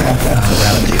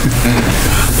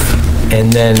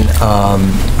 And then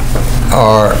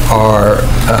our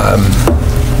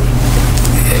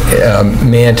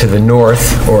man to the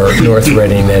north, or North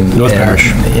Reading and North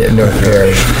Parish. North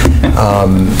Parish.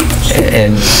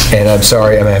 And I'm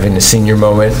sorry, I'm having a senior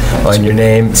moment on your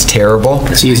name. It's terrible.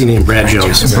 It's easy name, Brad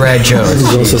Jones. Brad Jones.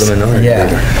 He's also the minority. Yeah.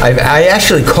 I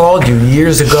actually called you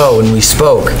years ago when we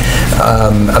spoke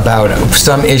about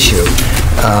some issue.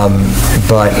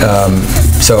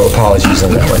 So apologies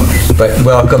on that one. But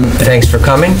welcome, thanks for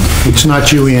coming. It's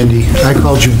not you, Andy. I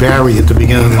called you Barry at the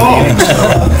beginning of the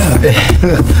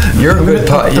meeting. You're good.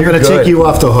 I'm going to take you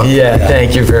off the hook. Yeah,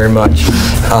 thank you very much.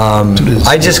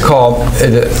 I just call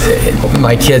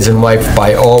my kids and wife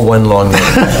by all one long name.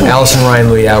 Allison, Ryan,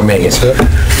 Louis, Al Megan.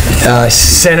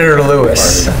 Senator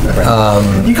Lewis.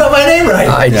 You got my name right.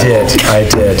 I did.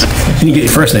 You can get your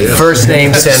first name. First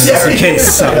name, Senator.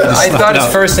 I I thought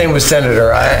his first name was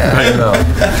Senator. I don't know.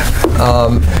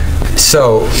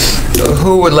 So,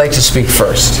 who would like to speak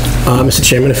first? Mr.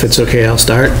 Chairman, if it's okay, I'll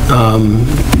start,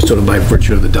 sort of by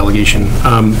virtue of the delegation.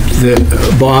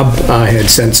 Bob had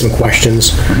sent some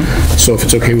questions, so if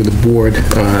it's okay with the board,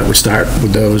 we'll start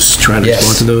with those, trying to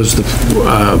respond to those.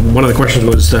 One of the questions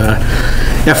was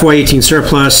FY18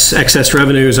 surplus, excess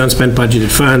revenues, unspent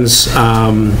budgeted funds,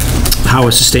 how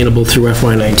is sustainable through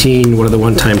FY19, what are the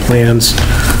one-time plans?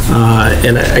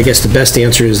 And I guess the best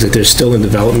answer is that they're still in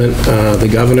development. The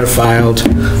governor filed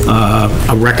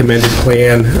a recommended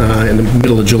plan in the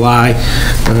middle of July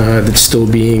that's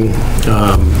still being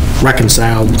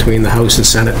reconciled between the House and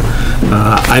Senate.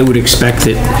 I would expect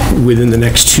that within the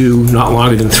next 2, not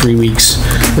longer than 3 weeks,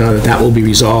 that will be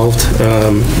resolved.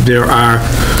 There are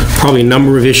probably a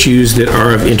number of issues that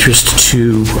are of interest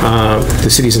to the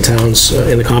cities and towns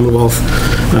in the Commonwealth.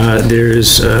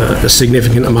 There's a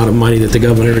significant amount of money that the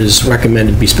governor has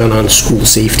recommended be spent on school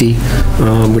safety,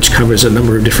 which covers a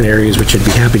number of different areas, which I'd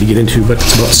be happy to get into, but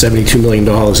it's about $72 million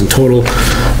in total.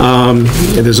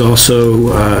 There's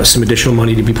also some additional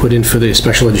money to be put in for the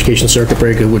special education circuit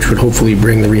breaker, which would hopefully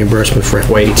bring the reimbursement for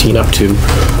FY18 up to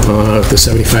the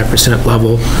 75%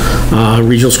 level.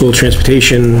 Regional school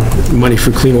transportation, money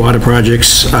for clean water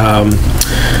projects,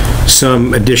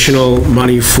 some additional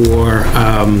money for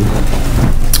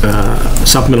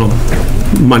supplemental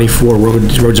money for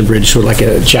roads and bridges, sort of like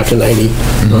a Chapter 90,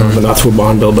 but not through a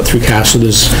bond bill, but through cash. So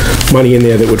there's money in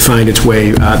there that would find its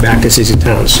way back to cities and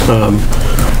towns.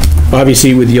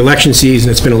 Obviously, with the election season,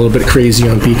 it's been a little bit crazy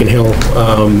on Beacon Hill.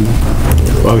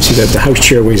 Obviously, the House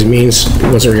Chair Ways and Means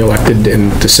wasn't re-elected,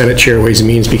 and the Senate Chair Ways and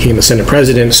Means became the Senate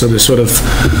President, so there's sort of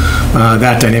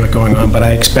that dynamic going on. But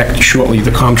I expect shortly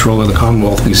the Comptroller of the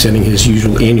Commonwealth will be sending his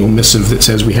usual annual missive that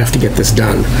says we have to get this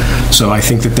done. So I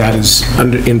think that is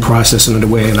in process and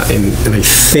underway, and I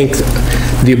think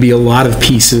there'll be a lot of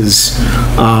pieces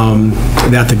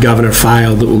that the governor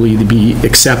filed that will either be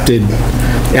accepted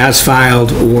as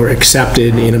filed or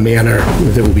accepted in a manner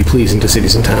that will be pleasing to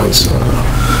cities and towns.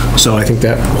 So I think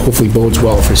that hopefully bodes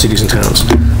well for cities and towns.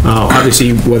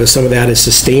 Obviously, whether some of that is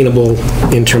sustainable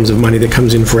in terms of money that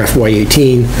comes in for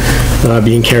FY18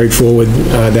 being carried forward,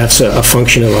 that's a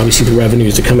function of obviously the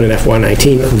revenues that come in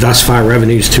FY19. Thus far,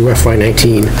 revenues through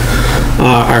FY19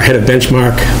 are ahead of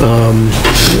benchmark,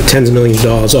 tens of millions of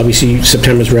dollars. Obviously,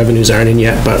 September's revenues aren't in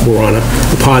yet, but we're on a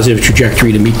positive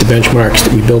trajectory to meet the benchmarks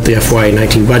that we built the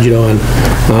FY19 budget on,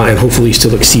 and hopefully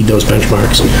still exceed those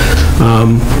benchmarks.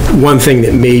 One thing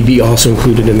that may be also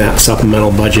included in that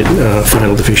supplemental budget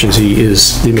final deficiency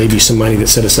is there may be some money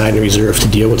that's set aside in reserve to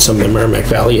deal with some of the Merrimack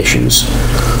Valley issues.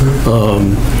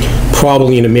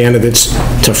 Probably in a manner that's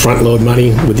to front load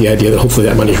money with the idea that hopefully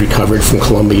that money is recovered from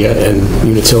Columbia and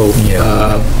Unitil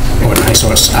or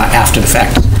NiSource after the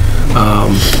fact.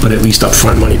 but at least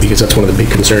upfront money, because that's one of the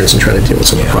big concerns in trying to deal with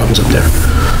some of the problems up there.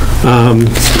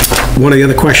 One of the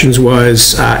other questions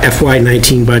was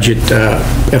FY19 budget.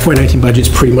 FY19 budget's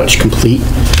pretty much complete.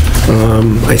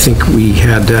 I think we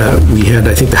had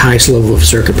I think the highest level of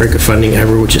circuit breaker funding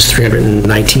ever, which is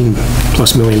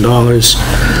 $319+ million.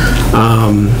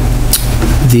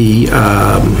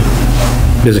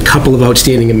 There's a couple of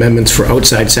outstanding amendments for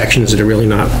outside sections that are really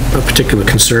not a particular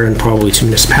concern, probably to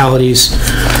municipalities.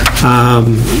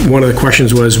 One of the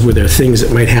questions was, were there things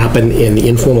that might happen in the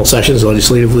informal sessions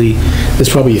legislatively? There's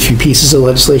probably a few pieces of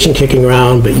legislation kicking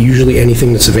around, but usually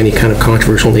anything that's of any kind of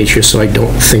controversial nature, so I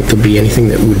don't think there'll be anything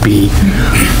that would be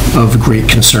of great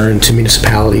concern to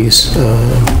municipalities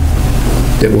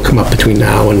that will come up between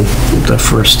now and the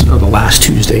first, or the last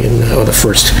Tuesday, or the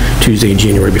first Tuesday in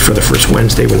January before the first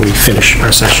Wednesday when we finish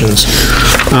our sessions.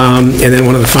 And then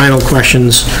one of the final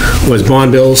questions was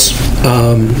bond bills.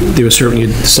 There was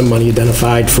certainly some money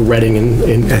identified for Reading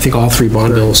and I think all 3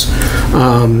 bond bills.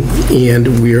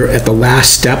 And we're at the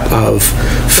last step of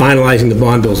finalizing the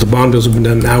bond bills. The bond bills have been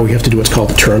done. Now we have to do what's called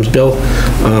the terms bill.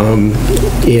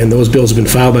 And those bills have been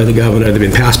filed by the governor. They've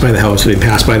been passed by the House. They've been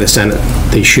passed by the Senate.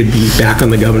 They should be back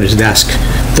on the governor's desk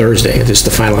Thursday. This is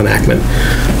the final enactment.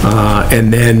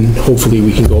 And then hopefully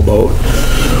we can go about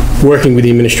working with the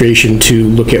administration to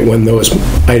look at when those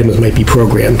items might be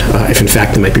programmed, if in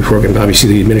fact they might be programmed. Obviously,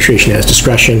 the administration has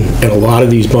discretion, and a lot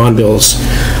of these bond bills,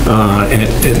 and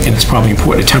it's probably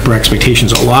important to temper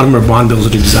expectations, a lot of them are bond bills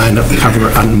that are designed to cover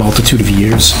a multitude of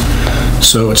years.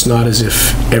 So it's not as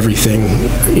if everything,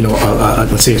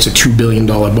 let's say it's a $2 billion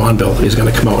bond bill is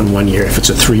going to come out in 1 year. If it's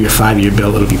a 3 or 5 year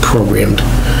bill, it'll be programmed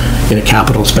in a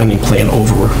capital spending plan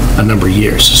over a number of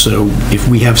years. So if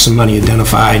we have some money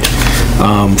identified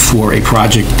for a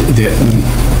project that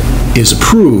is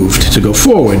approved to go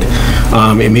forward,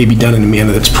 it may be done in a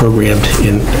manner that's programmed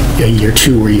in a year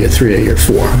 2 or year 3 or year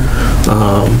 4.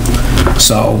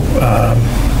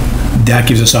 That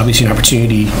gives us obviously an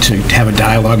opportunity to have a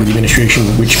dialogue with the administration,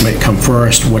 which might come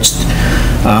first, what's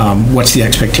the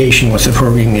expectation, what's the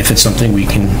programming, if it's something we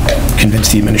can convince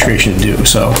the administration to do.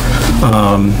 So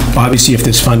obviously if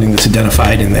there's funding that's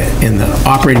identified in the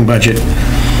operating budget,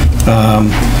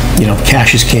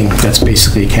 cash is king. That's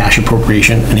basically a cash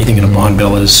appropriation. Anything in a bond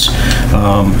bill is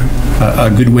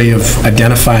a good way of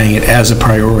identifying it as a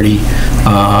priority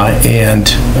and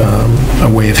a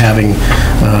way of having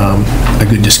a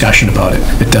good discussion about it.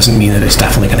 It doesn't mean that it's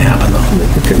definitely going to happen, though.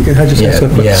 Can I just ask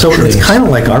one question? So it's kind of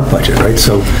like our budget, right?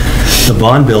 So the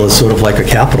bond bill is sort of like a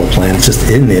capital plan. It's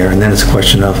just in there, and then it's a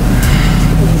question of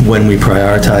when we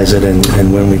prioritize it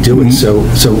and when we do it. So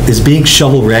is being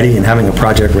shovel ready and having a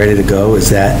project ready to go, is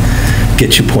that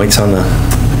get you points on the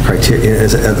criteria?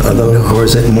 Or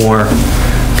is it more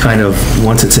kind of,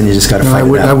 once it's in, you just got to fight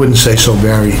it out? I wouldn't say so,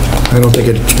 Barry. I don't think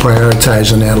it's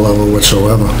prioritized on that level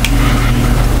whatsoever.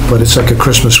 But it's like a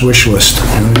Christmas wish list.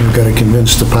 You've got to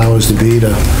convince the powers to be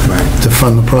to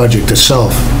fund the project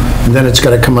itself. And then it's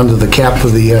got to come under the cap for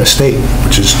the state,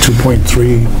 which is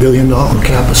 $2.3 billion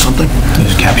cap or something.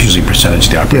 The cap is usually percentage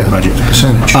of the operating budget.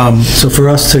 Percentage. So for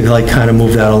us to kind of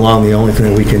move that along, the only thing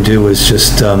that we can do is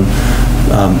just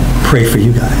pray for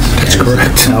you guys. That's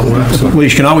correct. Well, you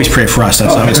can always pray for us.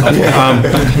 That's always helpful.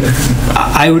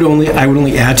 I would only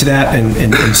add to that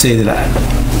and say that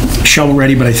shovel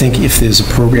ready, but I think if there's a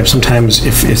program, sometimes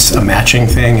if it's a matching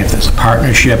thing, if there's a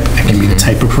partnership, it can be the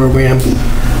type of program.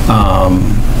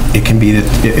 It can be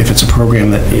that if it's a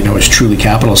program that is truly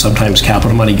capital, sometimes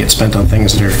capital money gets spent on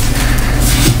things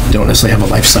that don't necessarily have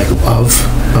a life cycle of.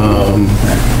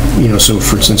 So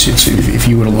for instance, if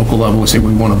you at a local level would say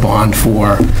we want a bond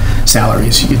for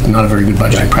salaries, it's not a very good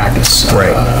budgeting practice.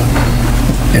 Right.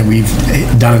 And we've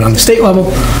done it on the state level.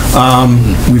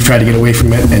 We've tried to get away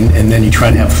from it, and then you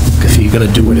try to have, if you're going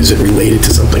to do it, is it related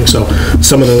to something? So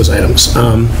some of those items.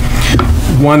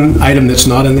 One item that's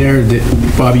not in there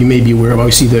that, Bob, you may be aware of,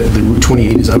 obviously the Route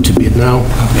 28 is out to bid now.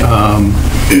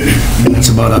 And that's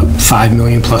about a $5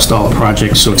 million+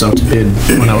 project, so it's out to bid.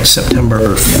 Went out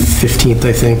September 15th,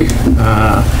 I think.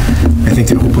 I think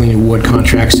they're hoping to award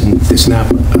contracts in this and that,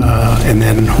 and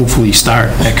then hopefully start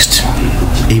next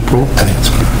April.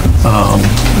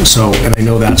 And I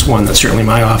know that's one that certainly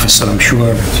my office, and I'm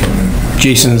sure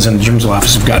Jason's and Jim's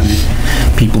office have gotten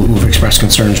people who have expressed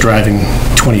concerns driving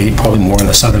 28, probably more in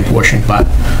the southern portion, but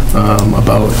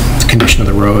about the condition of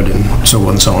the road and so on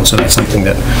and so on. So that's something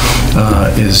that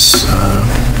is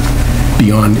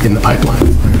beyond in the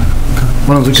pipeline.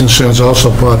 One of the concerns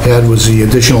also Bob had was the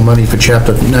additional money for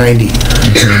Chapter 90.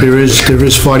 There is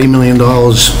 $40 million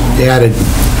added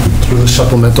through the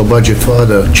supplemental budget for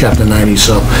the Chapter 90,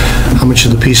 so how much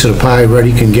of the piece of the pie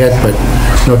Ready can get, but,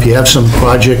 if you have some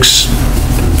projects,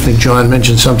 I think John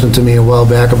mentioned something to me a while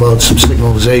back about some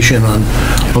signalization on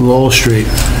Lowell Street,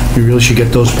 you really should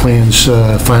get those plans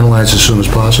finalized as soon as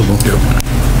possible.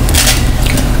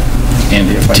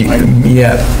 Andy, if I might.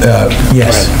 Yes.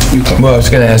 Well, I was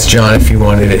going to ask John if he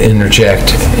wanted to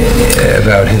interject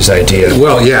about his idea.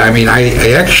 Well, yeah, I mean, I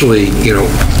actually,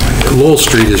 Lowell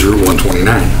Street is Route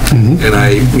 129. And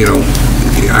I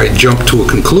jumped to a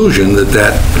conclusion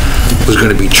that was going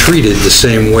to be treated the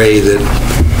same way that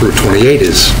Route 28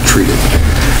 is treated.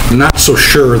 I'm not so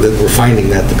sure that we're finding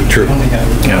that to be true.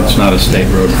 Yeah, it's not a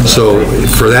state road. So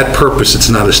for that purpose, it's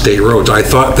not a state road. I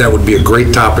thought that would be a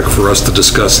great topic for us to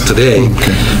discuss today,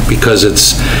 because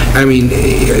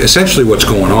essentially what's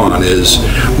going on is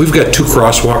we've got 2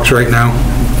 crosswalks right now,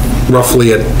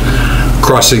 roughly at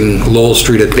crossing Lowell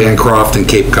Street at Bancroft and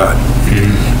Cape Cod.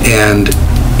 And,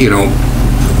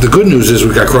 the good news is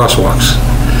we've got crosswalks.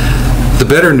 The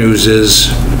better news is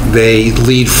they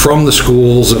lead from the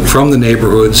schools and from the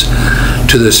neighborhoods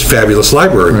to this fabulous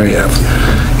library we have.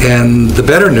 And the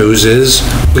better news is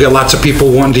we got lots of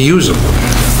people wanting to use them.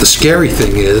 The scary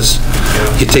thing is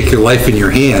you take your life in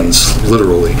your hands,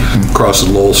 literally,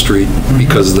 crossing Lowell Street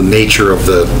because of the nature of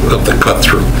the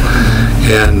cut-through.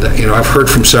 And, I've heard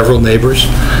from several neighbors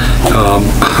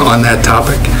on that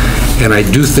topic. And I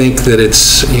do think that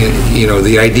it's,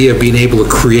 the idea of being able to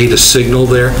create a signal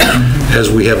there, as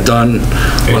we have done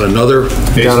on another...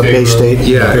 Down at Bay State?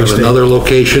 Yeah, on another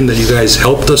location that you guys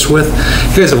helped us with.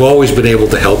 You guys have always been able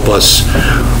to help us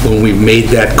when we've made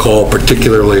that call,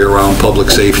 particularly around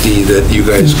public safety, that you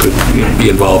guys could be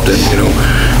involved in.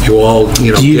 You all,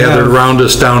 gathered around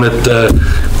us down at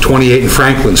 28 and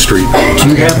Franklin Street. Do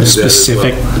you have a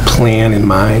specific plan in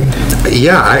mind?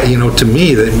 Yeah, to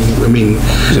me, the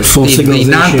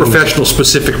non-professional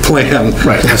specific plan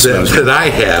that I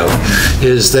have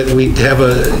is that we'd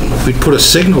put a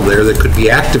signal there that could be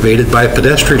activated by a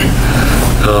pedestrian,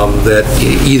 that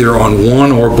either on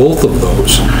one or both of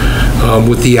those,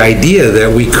 with the idea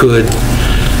that we could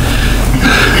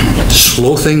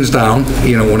slow things down,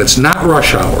 when it's not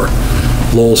rush hour.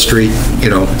 Lowell Street,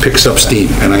 picks up steam,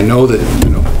 and I know that,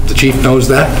 the chief knows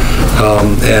that,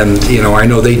 and, I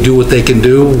know they do what they can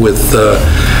do with,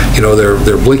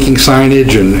 their blinking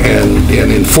signage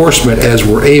and enforcement as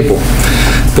we're able.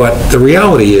 But the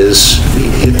reality is,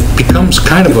 it becomes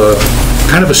kind of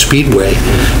a speedway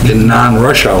in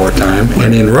non-rush hour time,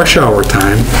 and in rush hour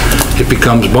time, it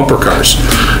becomes bumper cars.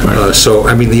 So,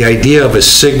 the idea of a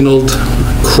signaled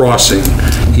crossing,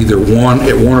 either at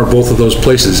one or both of those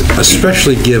places,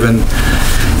 especially given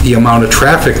the amount of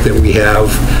traffic that we have,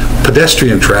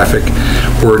 pedestrian traffic.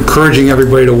 We're encouraging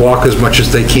everybody to walk as much as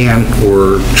they can.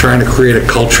 We're trying to create a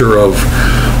culture of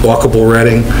walkable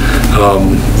Reading.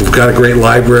 We've got a great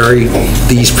library.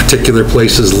 These particular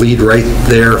places lead right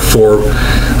there for,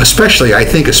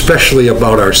 especially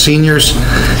about our seniors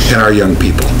and our young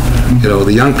people.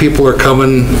 The young people are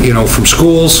coming, from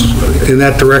schools in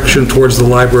that direction towards the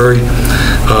library.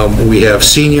 We have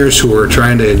seniors who are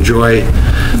trying to enjoy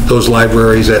those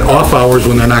libraries at off hours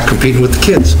when they're not competing with the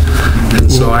kids. And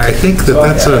so I think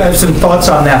that's I have some thoughts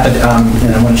on that, but I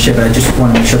want to share, but I just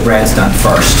want to make sure Brad's done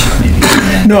first.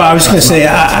 No, I was going to say,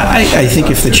 I think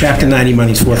if the Chapter 90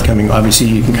 money's forthcoming, obviously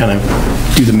you can kind of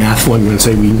do the math formula and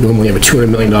say we normally have a $200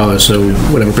 million, so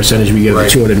whatever percentage we get of the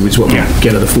 200 is what we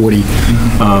get of the 40.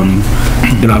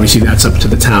 And obviously that's up to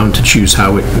the town to choose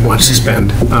how it wants to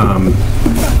spend.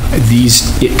 These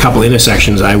couple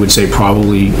intersections, I would say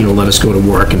probably, let us go to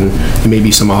work, and there may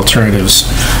be some alternatives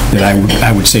that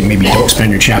I would say maybe don't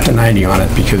spend your Chapter 90 on it,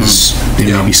 because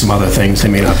there may be some other things that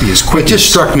may not be as quick. It just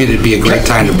struck me to be a great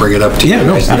time to bring it up to you. Yeah,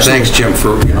 no, thanks, Jim,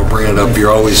 for bringing it up.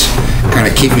 You're always kind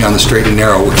of keep me on the straight and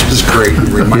narrow, which is great.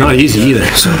 Not easy either.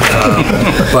 So.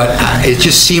 But it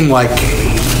just seemed like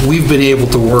we've been able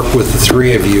to work with the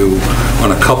three of you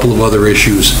on a couple of other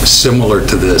issues similar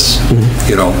to this,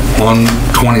 on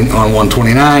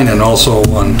 129 and also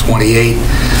on 28,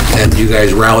 and you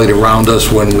guys rallied around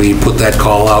us when we put that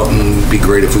call out, and it'd be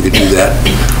great if we could do that,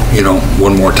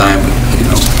 one more time,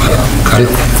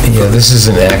 this is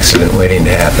an accident waiting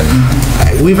to happen.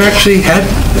 We've actually had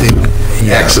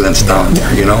accidents down there,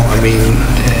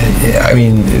 I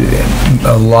mean,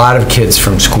 a lot of kids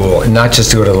from school, not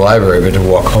just to go to the library, but to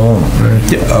walk home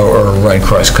or run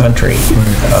cross country.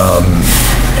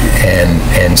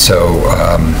 And so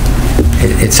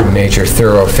it's a major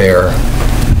thoroughfare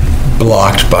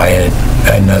blocked by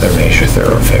another major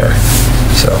thoroughfare.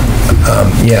 So,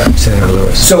 Senator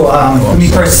Lewis. So let me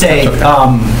first say,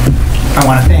 I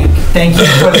want to thank you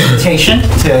for the invitation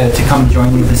to come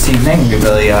join me this evening. We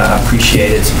really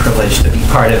appreciate it. It's a privilege to be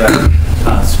part of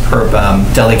a superb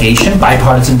delegation,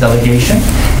 bipartisan delegation,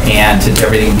 and to do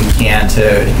everything we can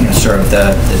to serve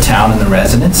the town and the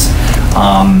residents.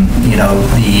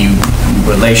 The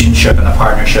relationship and the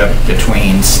partnership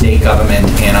between state government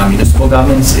and our municipal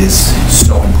governments is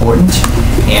so important,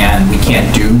 and we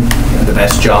can't do the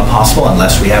best job possible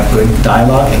unless we have good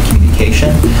dialogue and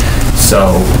communication.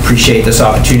 So appreciate this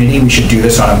opportunity. We should do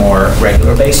this on a more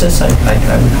regular basis, I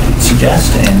would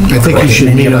suggest. And I think we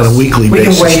should meet on a weekly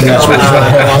basis. We can wait.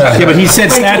 Yeah, but he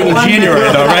said starting in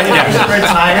January, though, right?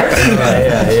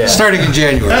 Retire. Starting in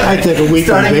January. I think a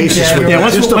weekly basis would be Yeah,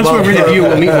 once just we're about review,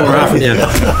 we'll meet more often.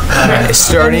 Yeah.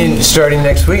 Starting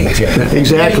next week, Jim.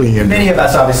 Exactly. Many of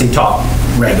us obviously talk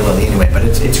regularly anyway, but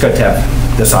it's good to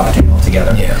have this opportunity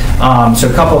altogether. Yeah. So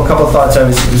a couple thoughts I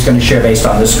was going to share based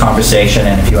on this conversation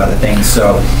and a few other things.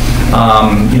 So,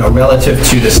 relative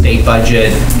to the state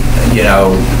budget,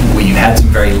 we've had some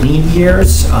very lean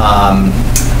years, and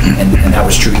that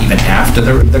was true even after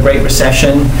the Great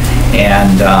Recession.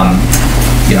 And,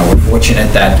 we're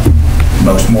fortunate that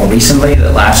more recently,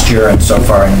 the last year and so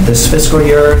far in this fiscal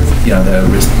year, the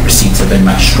receipts have been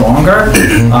much stronger.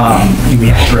 We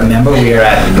have to remember we are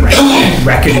at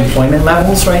record employment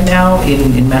levels right now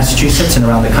in Massachusetts and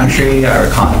around the country. Our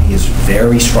economy is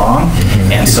very strong,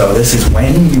 and so this is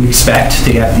when you expect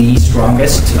to get the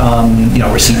strongest,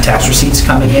 tax receipts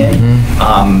coming in.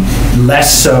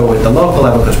 Less so at the local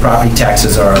level because property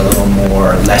taxes are a little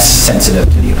more less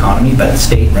sensitive to the economy, but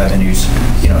state revenues,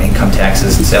 income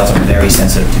taxes and sales are very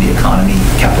sensitive to the economy.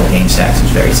 Capital gains tax is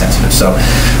very sensitive. So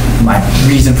my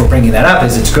reason for bringing that up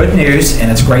is it's good news, and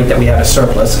it's great that we have a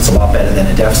surplus. It's a lot better than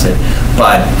a deficit.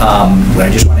 But I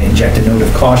just want to inject a note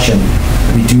of caution.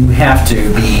 We do have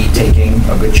to be taking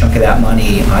a good chunk of that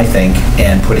money, I think,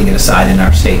 and putting it aside in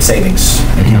our state savings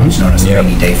account, known as the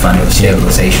rainy day fund or the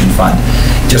stabilization fund.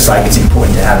 Just like it's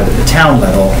important to have it at the town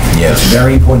level, it's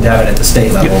very important to have it at the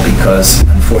state level because,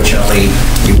 unfortunately,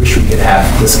 we wish we could have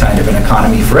this kind of an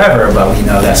economy forever, but we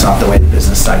know that's not the way the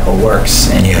business cycle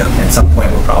works. And at some point,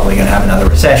 we're probably going to have another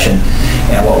recession.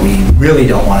 And what we really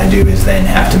don't want to do is then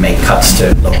have to make cuts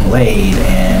to local aid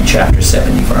and Chapter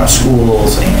 70 for our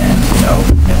schools and,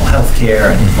 mental health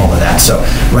care and all of that. So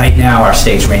right now, our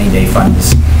state's rainy day fund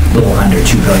is a little under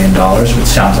 $2 billion, which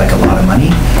sounds like a lot of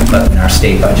money, but when our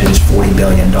state budget is $40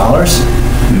 billion,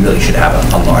 we really should have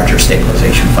a larger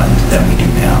stabilization fund than we do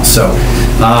now. So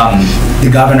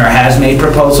the governor has made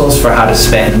proposals for how to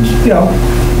spend,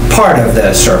 part of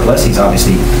the surplus. He's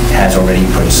obviously has already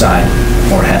put aside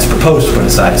or has proposed to put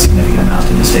aside a significant amount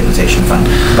in the stabilization fund,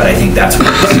 but I think that's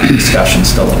what the discussion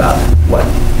still about what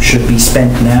should be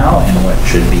spent now and what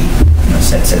should be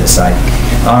set aside.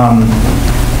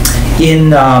 In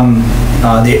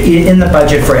the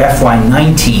budget for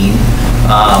FY19,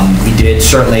 we did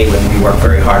certainly, when we worked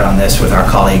very hard on this with our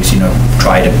colleagues,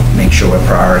 try to make sure we're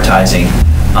prioritizing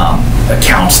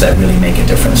accounts that really make a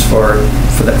difference for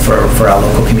our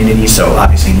local community. So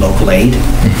obviously local aid,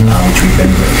 which we've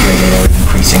been regularly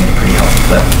increasing at a pretty healthy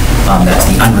clip. That's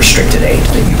the unrestricted aid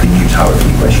that you can use however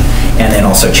you wish. And then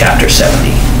also Chapter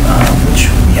 70, which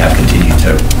we have continued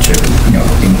to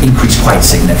increase quite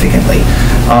significantly.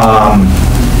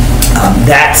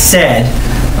 That said,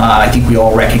 I think we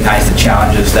all recognize the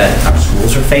challenges that our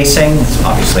schools are facing. It's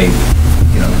obviously,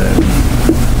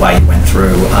 why you went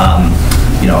through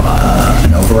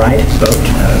an override vote.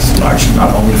 It's large,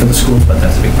 not only for the schools, but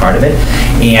that's a big part of it.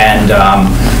 And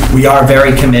we are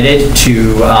very committed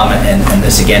to, and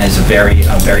this again is a very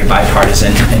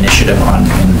bipartisan initiative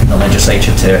in the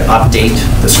legislature to update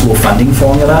the school funding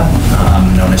formula,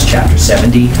 known as Chapter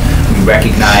 70. We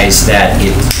recognize that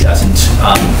it doesn't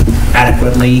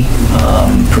adequately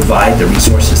provide the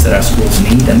resources that our schools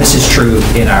need, and this is true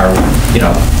in our,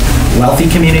 wealthy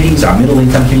communities, our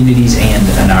middle-income communities, and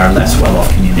in our less well-off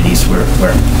communities. We're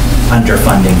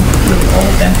underfunding really all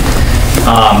of them.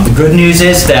 The good news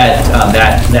is that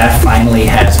that finally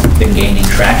has been gaining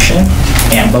traction,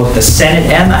 and both the Senate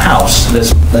and the House,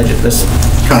 this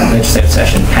current legislative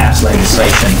session, passed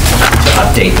legislation to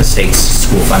update the state's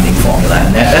school funding formula,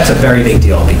 and that's a very big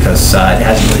deal because it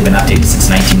hasn't really been updated since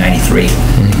 1993.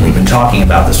 We've been talking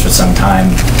about this for some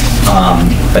time,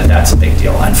 but that's a big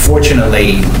deal.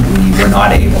 Unfortunately, we were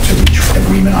not able to reach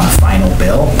agreement on a final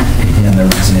bill, and the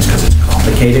reason is because it's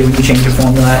complicated when you change the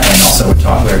formula, and also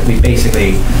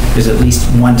there's at least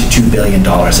 $1 to $2 billion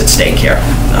at stake here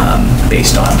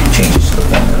based on changes to the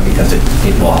formula, because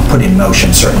it will put in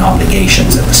motion certain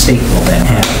obligations that the state will then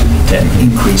have to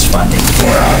increase funding for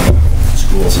our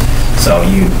schools. So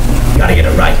you got to get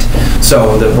it right.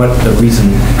 So the reason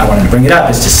I wanted to bring it up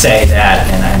is to say that,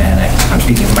 and I'm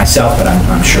speaking for myself, but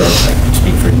I'm sure I can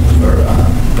speak for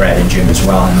Brad and Jim as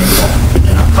well, and Mabel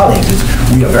and our colleagues, is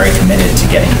we are very committed to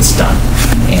getting this done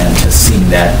and to seeing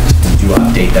that we do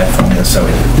update that formula so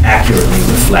it accurately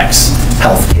reflects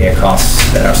healthcare costs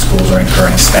that our schools are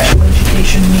incurring, special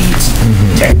education needs,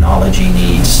 technology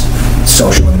needs,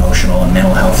 social, emotional, and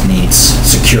mental health needs,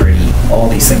 security,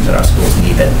 all these things that our schools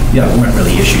need that, weren't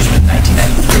really issues in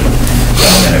 1993. So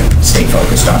we're going to stay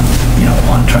focused on,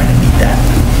 on trying to meet that.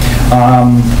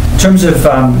 In terms of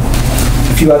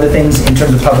a few other things, in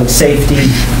terms of public safety,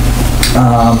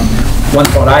 one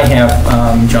thought I have,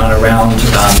 John, around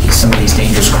some of these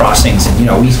dangerous crossings, and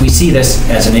we see this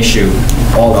as an issue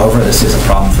all over. This is a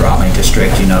problem throughout my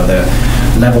district. The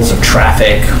levels of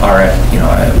traffic are at,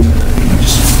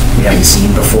 we haven't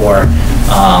seen before.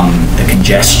 The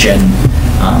congestion,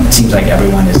 it seems like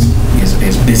everyone is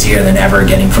busier than ever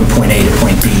getting from point A to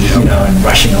point B, and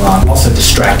rushing along. Also,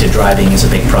 distracted driving is a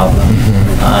big problem.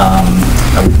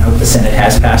 I would note the Senate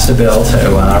has passed a bill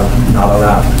to not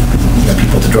allow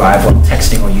people to drive while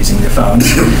texting or using their phones.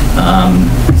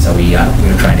 So we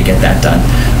were trying to get that done.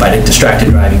 But distracted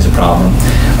driving is a problem.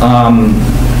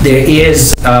 There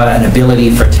is an ability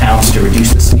for towns to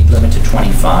reduce the speed limit to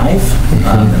 25.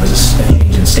 There was a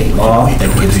change in state law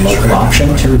that gives local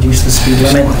option to reduce the speed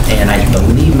limit, and I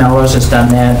believe Melrose has done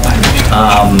that.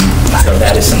 So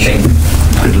that is something you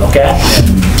could look at,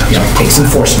 and it takes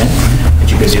enforcement,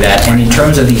 but you could do that. And in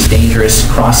terms of these dangerous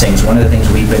crossings, one of the things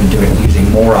we've been using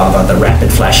more of are the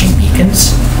rapid flashing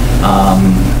beacons.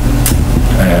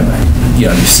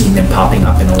 You've seen them popping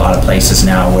up in a lot of places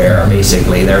now where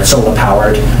basically they're solar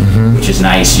powered, which is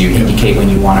nice. You indicate when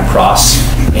you want to cross,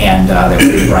 and they're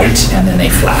really bright, and then they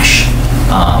flash.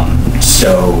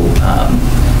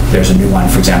 There's a new one,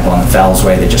 for example, on the Fells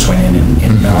Way that just went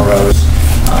in Melrose.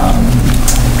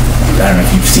 I don't know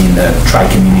if you've seen the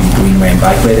Tri-Community Greenway and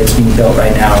Bikeway that's being built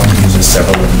right now. It uses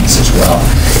several of these as well.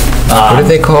 What are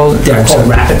they called? They're called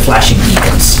rapid flashing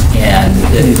beacons. And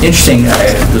interesting,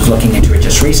 I was looking into it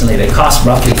just recently, they cost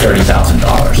roughly $30,000 to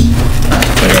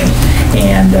put in.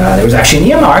 And there was actually an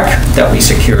earmark that we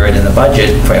secured in the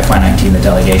budget for FY19, the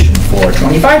delegation, for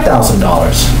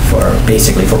 $25,000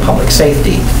 basically for public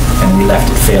safety. And we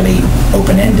left it fairly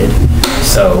open-ended.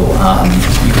 So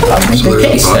you could probably make the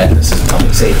case that this is a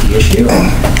public safety issue,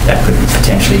 and that could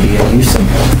potentially be of use, and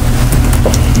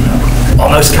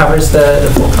almost covers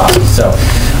the full cost. So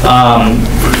I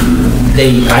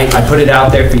put it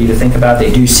out there for you to think about. They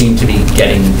do seem to be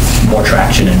getting more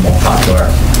traction and more popular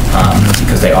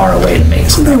because they are a way to make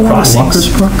crossings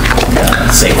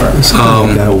safer.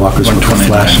 Walker's Brook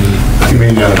flashing. You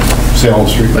mean Salem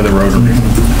Street by the rotary?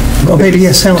 Oh, maybe,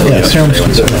 yeah, Salem Street.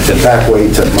 The back way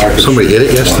to Market. Somebody hit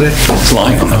it yesterday? It's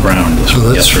lying on the ground.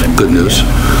 So that's good news.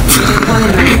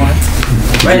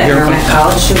 Right at Merrimack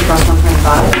College, shoot across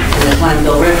 125, and there's one in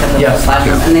Bill Rick, and those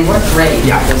flashes, and they work great,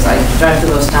 because I drive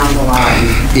through those towns a lot.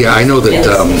 Yeah, I know that.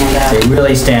 They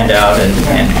really stand out, and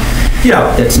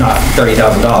it's not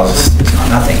 $30,000, it's not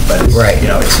nothing, but it's,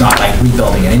 it's not like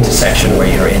rebuilding an intersection where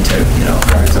you're into,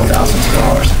 hundreds of thousands of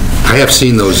dollars. I have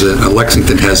seen those,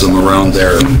 Lexington has them around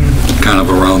their, kind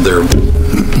of around their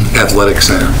athletic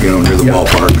center, near the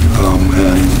ballpark,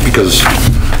 and because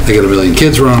they got a million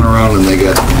kids running around and they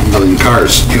got a million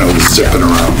cars, zipping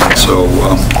around. So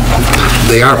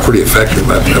they are pretty effective.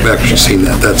 I've actually seen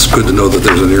that. That's good to know that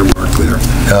there's an earmark there.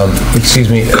 Excuse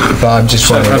me, Bob, just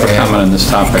I wanted have to a comment on this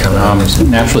topic.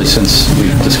 Naturally, since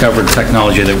we've discovered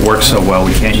technology that works so well,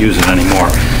 we can't use it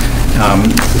anymore.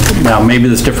 Now, maybe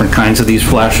there's different kinds of these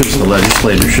flashes. The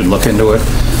legislature should look into it.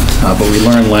 But we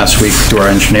learned last week through our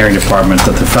engineering department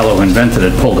that the fellow who invented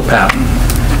it pulled a patent.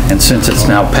 And since it's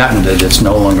now patented, it's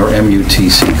no longer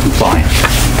MUTC compliant.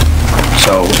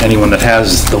 So anyone that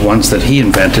has the ones that he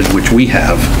invented, which we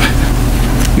have,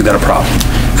 you got a problem.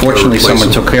 Fortunately,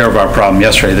 someone took care of our problem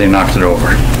yesterday. They knocked it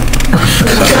over.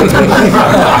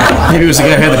 Maybe it was the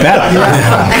guy who had the patent.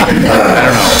 I don't know.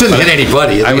 It didn't hit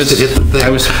anybody. I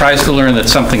was surprised to learn that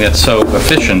something that's so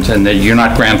efficient and that you're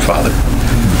not grandfathered.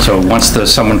 So once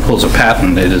someone pulls a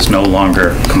patent, it is no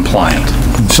longer compliant.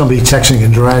 Somebody texting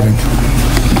and driving.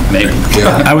 Maybe.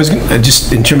 Yeah. I was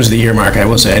just in terms of the earmark, I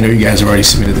will say I know you guys have already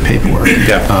submitted the paperwork.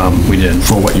 Yeah, we did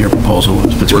for what your proposal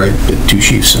was, but it's 2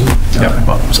 sheets and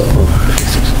so.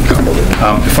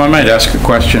 If I might ask a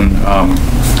question,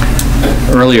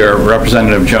 earlier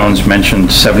Representative Jones mentioned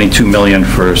 $72 million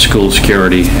for school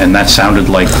security, and that sounded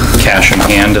like cash in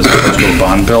hand as opposed to a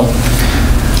bond bill.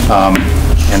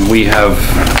 And we have,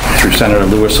 through Senator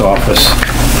Lewis' office,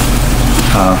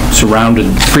 surrounded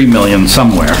 3 million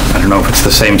somewhere. I don't know if it's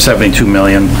the same 72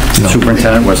 million.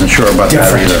 Superintendent wasn't sure about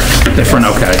that either. Different,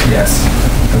 okay. Yes,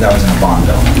 that was in a bond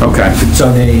bill. Okay.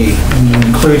 So we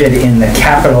included in the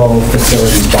capital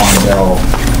facilities bond bill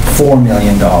 $4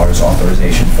 million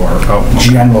authorization for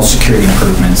general security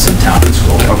improvements in town and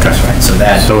school. Okay. Right. So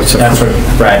that's what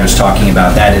Brad was talking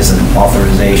about. That is an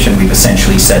authorization. We've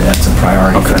essentially said that's a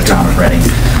priority for the town of Reading,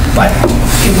 but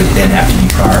it would then have to be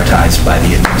prioritized by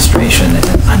the administration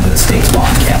under the state's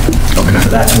bond cap. Okay. So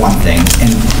that's one thing.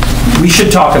 And we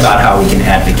should talk about how we can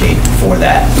advocate for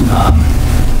that.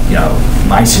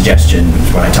 My suggestion,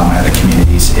 what I tell my other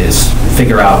communities, is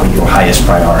figure out what your highest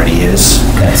priority is.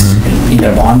 That's in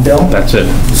a bond bill. That's it.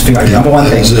 Just figure out your number one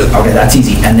thing. Okay, that's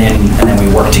easy. And then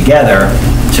we work together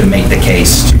to make the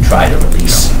case to try to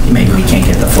release. Maybe we can't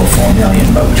get the full 4 million,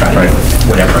 but we try to get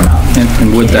whatever amount.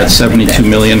 And would that 72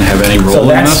 million have any role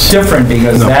in this? So that's different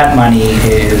because that money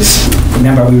is,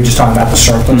 remember we were just talking about the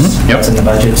surplus that's in the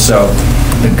budget. So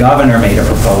the governor made a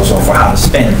proposal for how to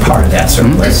spend part of that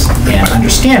surplus, and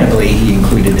understandably, he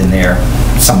included in there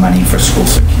some money for school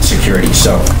security.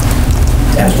 So,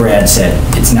 as Brad said,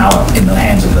 it's now in the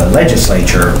hands of the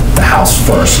legislature, the House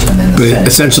first, and then the Senate.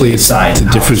 Essentially, it's the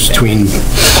difference between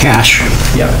cash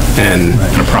and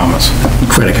a promise.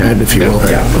 Credit card, if you will.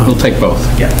 Yeah. We'll take both.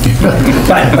 Yeah.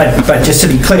 But just to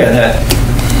be clear, that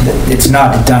it's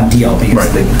not a done deal,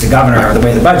 because the governor, the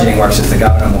way the budgeting works is the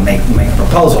governor will make a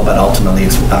proposal, but ultimately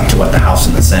it's up to what the House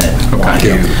and the Senate want to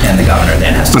do, and the governor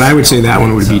then has to. But I would say that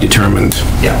one would be determined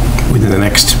within the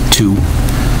next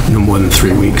no more than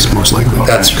 3 weeks, most likely.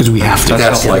 Because we have to.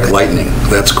 That's like lightning.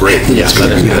 That's great.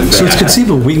 So it's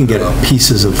conceivable we can get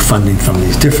pieces of funding from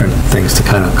these different things to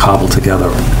kind of cobble together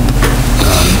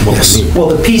what we need. Well,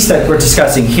 the piece that we're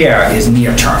discussing here is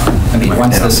near term. I mean,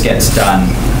 once this gets done,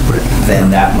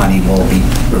 then that money will be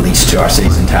released to our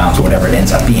cities and towns, whatever it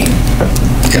ends up being.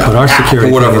 But our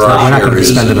security, we're not going to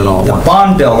spend it at all. The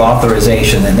bond bill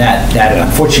authorization, and that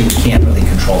unfortunately we can't really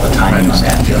control the timing on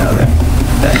that.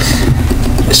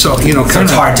 So,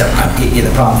 it's hard to,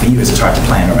 the problem for you is it's hard to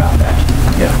plan around that.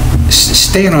 Yeah.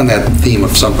 Staying on that theme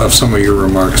of some of your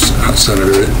remarks,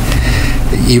 Senator,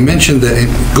 you mentioned that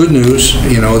good news,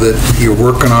 that you're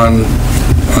working on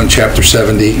Chapter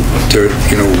 70 to,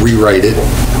 rewrite it.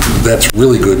 That's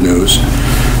really good news.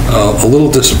 A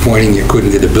little disappointing you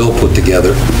couldn't get a bill put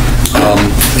together.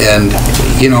 And,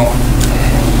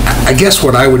 I guess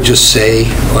what I would just say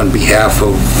on behalf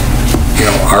of,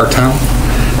 our town,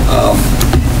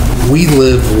 we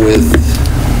live with,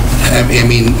 I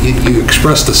mean, you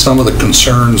expressed that some of the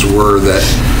concerns were that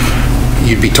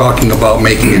you'd be talking about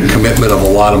making a commitment of a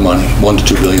lot of money, $1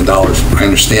 to $2 billion. I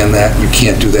understand that. You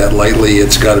can't do that lightly.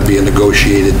 It's got to be a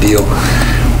negotiated deal.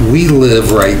 We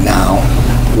live right now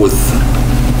with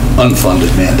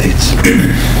unfunded mandates.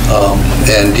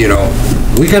 And,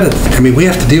 we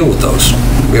have to deal with those.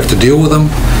 We have to deal with them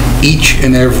each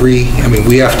and every,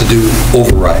 we have to do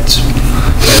overrides.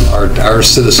 Our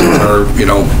citizens are,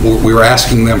 we were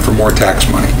asking them for more tax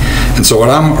money. And so what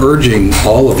I'm urging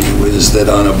all of you is that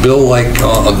on a bill like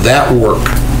of that work,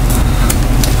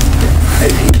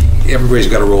 everybody's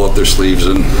got to roll up their sleeves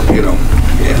and,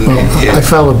 I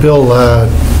filed a bill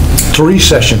 3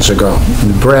 sessions ago.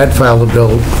 Brad filed a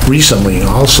bill recently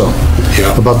also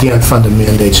about the unfunded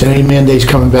mandates. Any mandates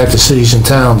coming back to cities and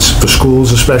towns, for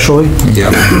schools especially,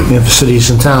 and for cities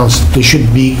and towns, they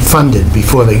should be funded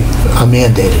before they are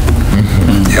mandated.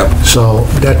 So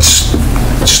that's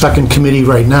stuck in committee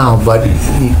right now, but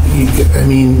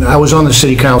I was on the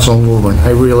city council in Woburn.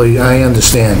 I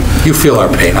understand. You feel our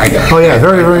pain. I get it. Oh yeah,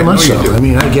 very, very much so.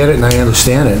 I get it and I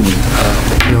understand it. And,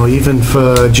 even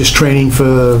for just training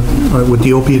for with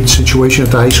the opiate situation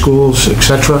at the high schools,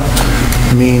 etc.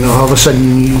 All of a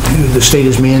sudden the state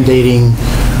is mandating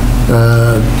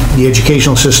the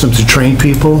educational system to train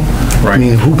people.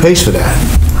 Who pays for that?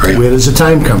 Where does the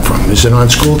time come from? Is it on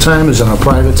school time? Is it on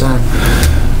private time?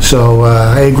 So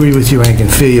I agree with you, and I can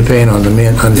feel your pain on the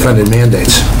unfunded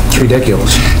mandates. It's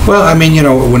ridiculous. Well,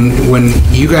 when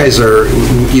you guys are,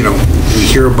 we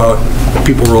hear about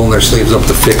people rolling their sleeves up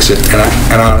to fix it,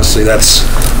 and honestly, that's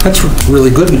really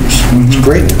good news. It's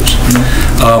great news.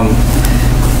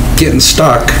 Getting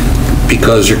stuck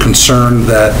because you're concerned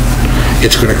that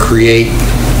it's going to create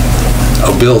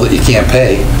a bill that you can't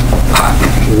pay.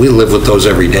 We live with those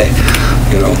every day.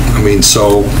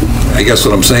 So I guess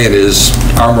what I'm saying is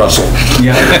arm wrestle.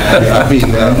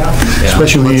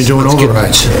 Especially when you're doing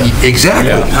overrides.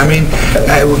 Exactly.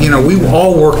 We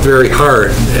all worked very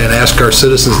hard and asked our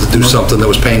citizens to do something that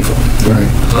was painful.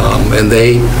 And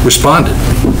they responded.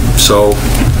 So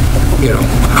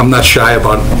I'm not shy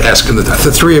about asking the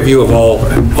three of you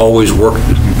have always worked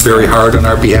very hard on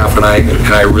our behalf, and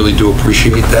I really do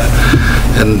appreciate that.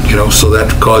 And, so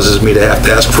that causes me to have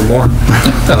to ask for more.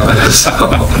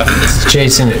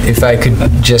 Jason, if I could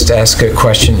just ask a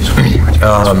question.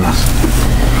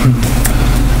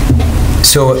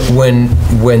 So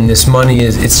when this money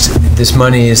is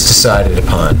decided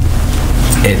upon,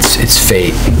 its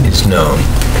fate is known.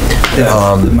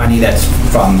 The money that's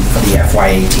from the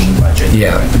FY18 budget.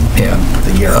 Yeah.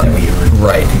 The year that we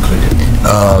concluded.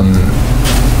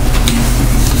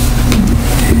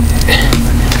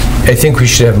 I think we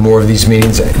should have more of these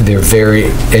meetings. They're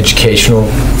very educational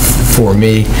for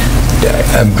me.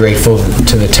 I'm grateful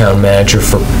to the town manager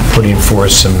for putting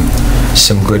forth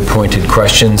some good pointed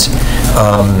questions.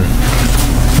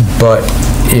 But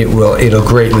it'll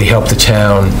greatly help the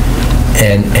town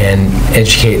and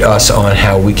educate us on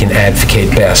how we can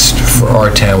advocate best for our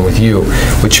town with you,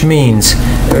 which means,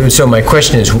 so my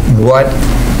question is, what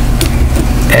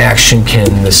action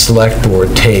can the select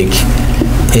board take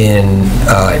in,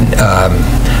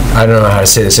 I don't know how to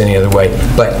say this any other way,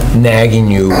 but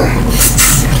nagging you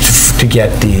to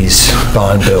get these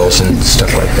bond bills and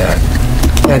stuff like that?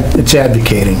 It's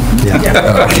advocating.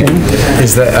 Okay.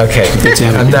 Is that, okay.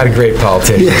 I'm not a great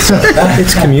politician.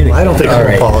 It's communicating. I don't think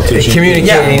I'm a politician.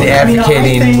 Communicating,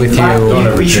 advocating with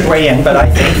you. We should weigh in, but I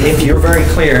think if you're very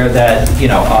clear that,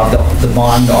 of the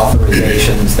bond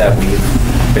authorizations that we've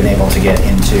been able to get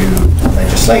into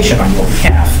legislation on your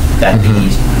behalf, that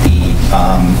the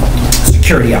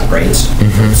security upgrades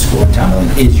for the school and town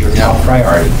building is your top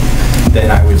priority, then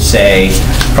I would say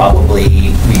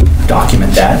probably we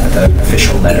document that with an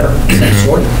official letter of some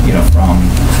sort, from,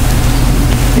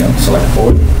 select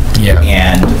board. Yeah.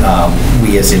 And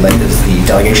we as the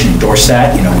delegation endorse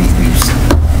that, we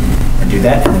do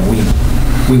that, and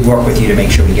we work with you to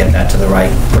make sure we get that to the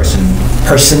right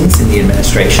persons in the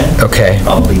administration. Okay.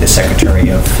 Probably the Secretary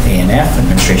of A&F,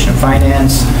 Administration of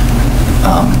Finance,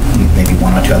 maybe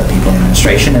one or two other people in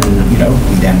administration, and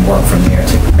we then work from there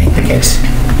to make the case.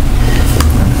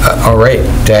 All right,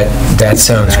 that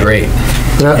sounds great.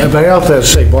 But I have to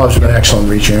say, Bob's been excellent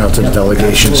reaching out to the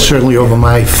delegation. Certainly over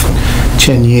my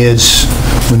 10 years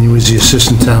when he was the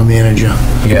assistant town manager.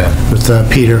 Yeah. With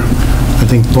Peter. I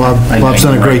think Bob's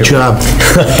done a great job.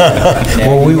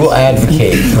 Well, we will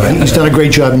advocate. He's done a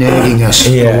great job nagging us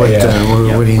for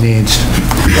what he needs.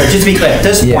 But just to be clear, at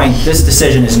this point, this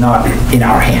decision is not in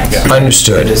our hands.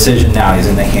 Understood. The decision now is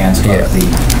in the hands of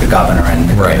the governor and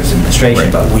the governor's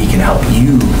administration, but we can help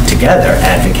you together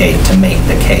advocate to make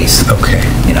the case. Okay.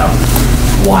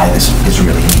 Why this is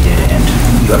really needed, and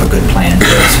you have a good plan to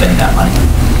spend that money.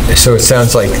 So it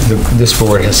sounds like this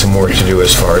board has some work to do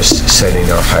as far as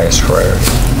setting our highest priority.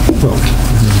 Well,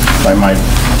 if I might,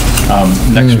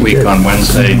 next week on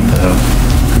Wednesday, the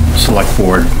Select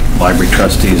Board, Library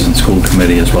Trustees, and School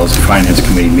Committee, as well as the Finance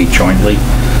Committee, meet jointly.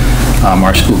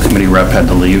 Our school committee rep had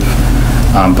to leave,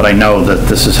 but I know that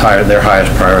this is their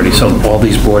highest priority, so all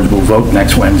these boards will vote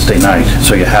next Wednesday night,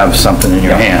 so you have something in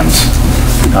your hands.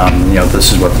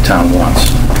 This is what the town wants.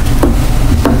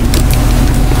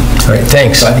 All right,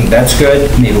 thanks. So I think that's good.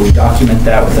 Maybe we document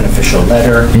that with an official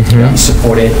letter. We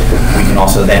support it. We can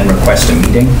also then request a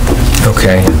meeting.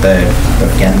 Okay. With the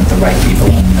right people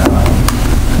in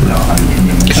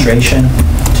the administration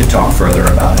to talk further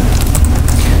about it.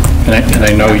 And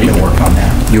I know you work on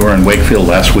that. You were in Wakefield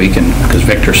last week, and because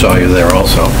Victor saw you there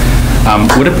also.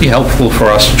 Would it be helpful for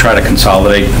us to try to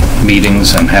consolidate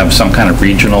meetings and have some kind of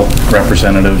regional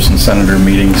representatives and senator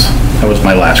meetings? That was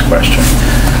my last question.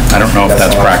 I don't know if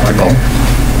that's practical.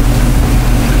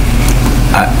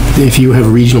 If you have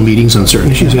regional meetings on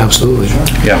certain issues, absolutely.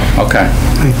 Yeah, okay.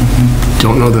 I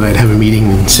don't know that I'd have a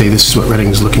meeting and say this is what Reading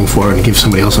is looking for and give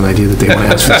somebody else an idea that they want to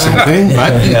ask for the same thing,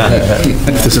 but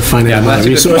if there's a finite amount of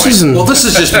resources. Well, this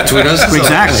is just between us. This is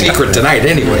like a secret tonight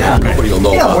anyway. Nobody will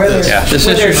know about this.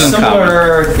 There's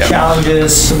similar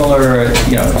challenges, similar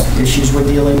issues we're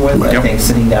dealing with. I think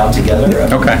sitting down together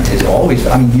is always.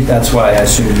 That's why I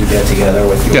assume you get together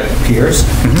with your peers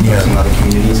from other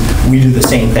communities. We do the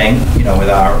same thing, with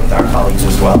our colleagues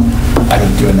as well. I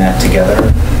think doing that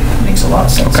together makes a lot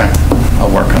of sense. Okay,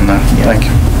 I'll work on that. Thank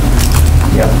you.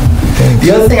 Yeah. The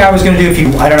other thing I was going to do,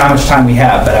 I don't know how much time we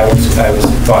have, but I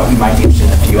thought we might be interested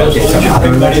in a few updates on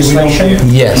other legislation.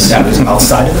 Yes. That was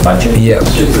outside of the budget. Yeah.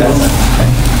 Is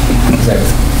that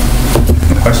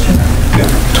a question?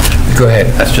 Go Go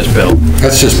ahead. That's just Bill.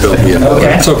 That's just Bill, yeah.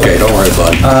 Okay. It's okay, don't worry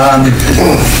about it.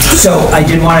 So I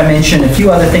did want to mention a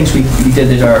few other things we did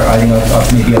that are, I think,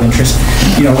 maybe of interest.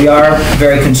 We are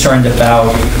very concerned about,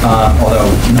 although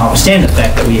notwithstanding the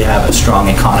fact that we have a strong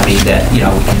economy, that, we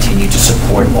continue to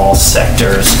support all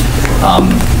sectors,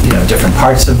 different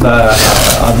parts of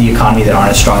the economy that aren't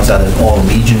as strong as others, all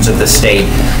regions of the state.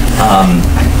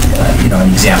 An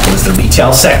example is the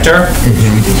retail sector, which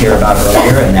we did hear about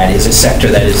earlier, and that is a sector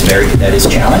that is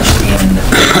challenged, and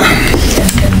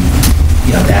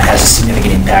that has a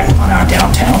significant impact on our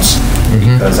downtowns,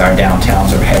 because our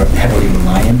downtowns are heavily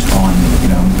reliant on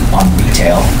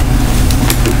retail,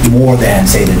 more than,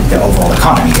 say, the overall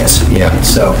economy is. Yeah.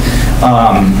 So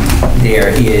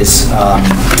there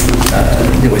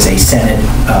was a Senate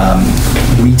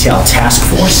retail task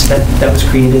force that was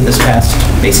created this past,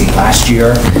 basically last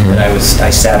year, that I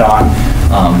sat on.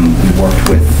 We worked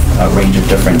with a range of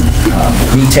different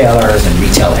retailers and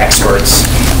retail experts,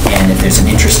 and if there's an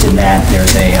interest in that,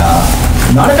 there's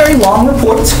not a very long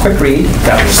report, it's a quick read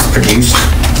that was produced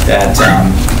that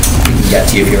we can get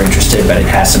to you if you're interested, but it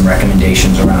has some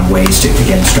recommendations around ways to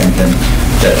again strengthen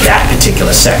that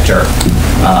particular sector.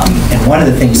 And one of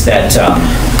the things that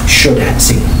should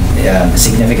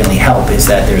significantly help is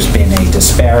that there's been a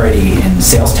disparity in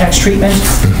sales tax treatment,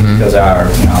 because our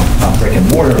brick and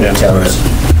mortar retailers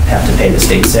have to pay the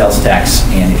state sales tax,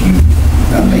 and if you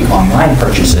make online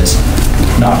purchases,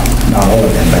 not all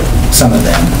of them, but some of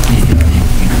them,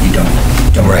 you don't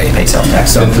pay sales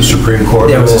tax. So the Supreme Court?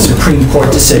 There was a Supreme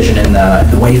Court decision in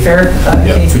the Wayfair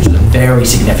case, which is a very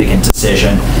significant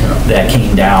decision that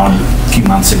came down a few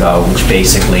months ago, which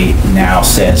basically now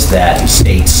says that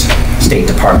state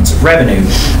departments of revenue,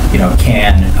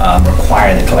 can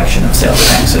require the collection of sales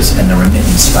taxes and the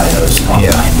remittance by those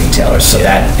online retailers. So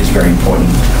that is very important.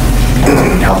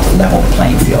 It would help to level the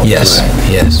playing field. Yes, right?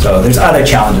 yes. So there's other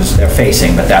challenges they're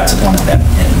facing, but that's one of them,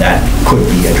 and that could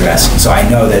be addressed. So I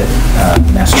know that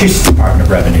Massachusetts Department of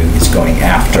Revenue is going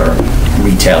after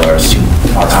retailers who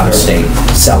are out of state,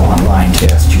 sell online to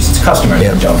Massachusetts customers,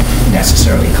 and don't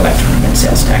necessarily collect and remit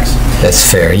sales tax. That's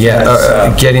fair.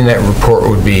 Yeah, getting that report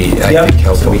would be, I think,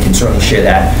 helpful. So we can certainly share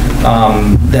that.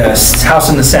 The House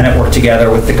and the Senate worked together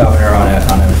with the governor on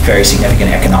a very significant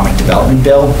economic development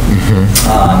bill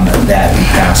that we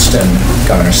passed and the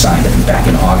governor signed, I think, back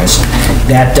in August.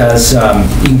 That does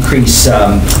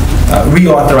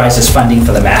reauthorizes funding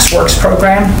for the MassWorks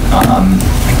program.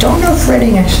 I don't know if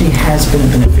Reading actually has been a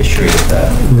beneficiary of the...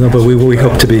 No, but we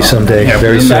hope to be someday,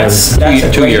 very soon. That's a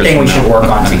great thing we should work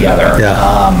on together.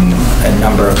 Yeah. A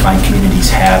number of my communities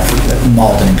have,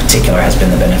 Malden in particular has been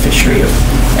the beneficiary of,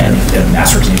 and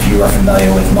MassWorks, if you are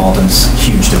familiar with Malden's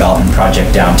huge development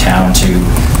project downtown to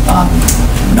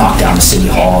knock down the city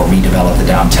hall, redevelop the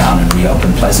downtown, and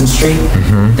reopen Pleasant Street,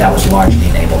 that was largely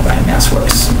enabled by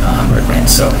MassWorks. And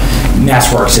so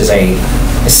MassWorks is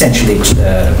essentially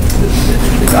the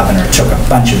governor took a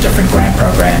bunch of different grant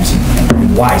programs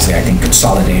and wisely, I think,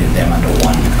 consolidated them under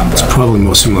one umbrella. It's probably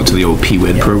more similar to the old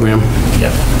PWID program.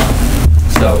 Yep.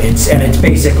 So it's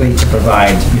basically to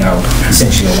provide,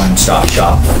 essentially a one-stop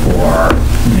shop for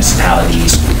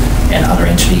municipalities and other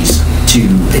entities to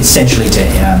essentially to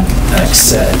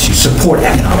support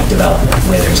economic development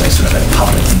where there's a sort of a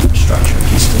public infrastructure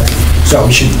piece to that. So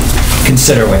we should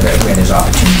consider where there's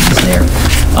opportunities there.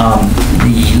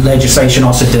 The legislation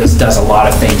also does a lot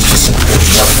of things to support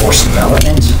workforce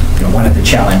development. One of the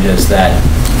challenges that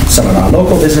some of our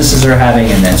local businesses are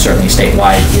having, and then certainly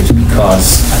statewide, is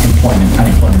because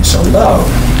unemployment is so low,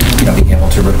 being able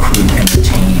to recruit and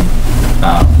retain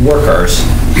workers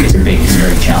is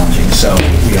very challenging. So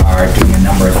we are doing a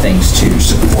number of things to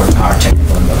support our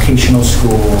technical and vocational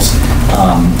schools,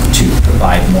 to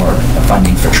provide more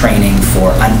funding for training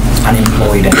for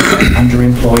unemployed and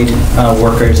underemployed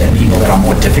workers and people that are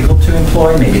more difficult to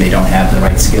employ. Maybe they don't have the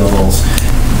right skills.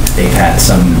 They've had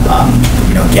some,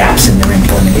 gaps in their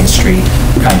employment history,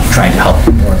 trying to help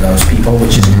more of those people,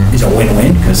 which is a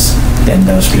win-win, because then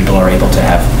those people are able to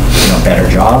have, better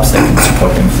jobs that can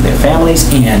support them for their families,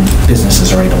 and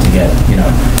businesses are able to get,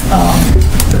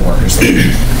 the workers they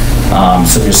need.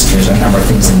 So there's a number of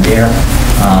things in there.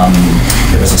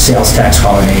 There was a sales tax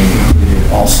holiday included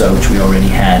also, which we already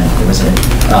had. There was a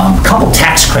couple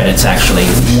tax credits, actually.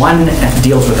 One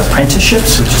deals with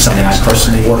apprenticeships, which is something I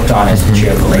personally worked on as the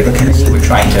chair of the Labor Committee. We're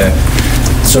trying to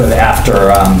sort of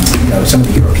after, some of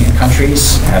the European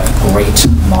countries have great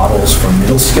models for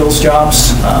middle skills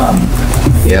jobs.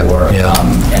 And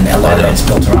a lot of it's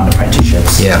built around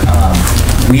apprenticeships.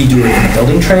 We do it in the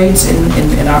building trades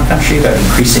in our country, but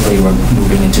increasingly we're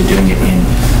moving into doing it in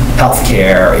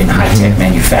healthcare, in high-tech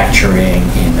manufacturing,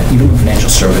 in even financial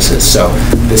services. So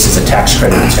this is a tax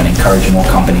credit that's going to encourage more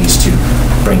companies to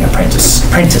bring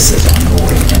apprentices on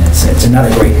board, and it's another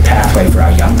great pathway for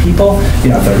our young people.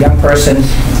 You know, if they're a young person,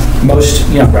 most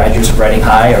graduates of Reading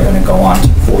High are going to go on to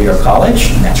four-year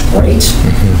college, and that's great.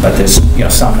 But there's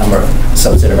some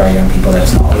subset of our young people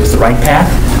that's not always the right path.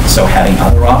 So having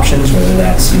other options, whether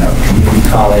that's community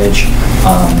college,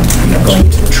 going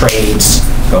into the trades,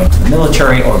 going to the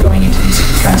military, or going into these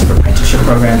kinds of apprenticeship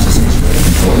programs is really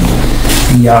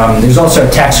important. There's also a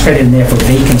tax credit in there for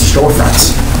vacant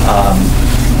storefronts,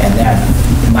 and that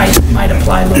might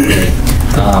apply locally.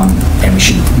 And we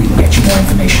can get you more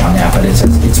information on that, but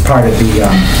it's part of the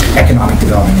Economic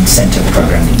Development Incentive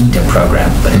Program, the EDIP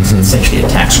program, but it's essentially a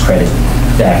tax credit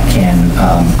that can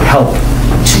help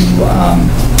to,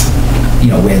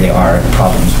 where there are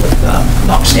problems with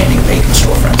long-standing vacant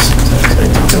storefronts. So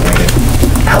it's a way to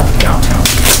help downtown.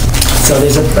 So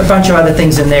there's a bunch of other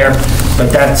things in there, but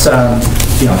that's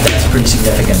that's pretty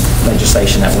significant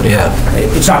legislation that would help.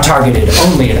 It's not targeted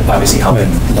only at obviously helping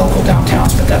local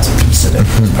downtowns, but that's a piece of it.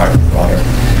 It's part of the broader.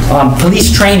 Police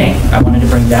training, I wanted to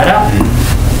bring that up.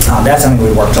 That's something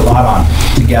we worked a lot on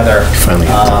together.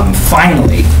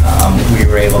 Finally, we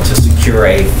were able to secure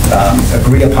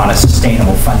agree upon a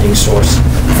sustainable funding source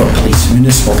for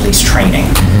municipal police training.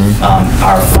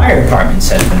 Our fire departments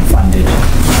have been funded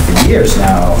for years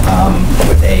now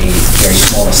with a very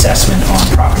small assessment on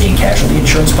property and casualty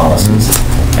insurance policies,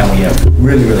 and we have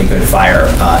really, really good fire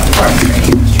department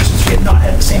training in Massachusetts. We have not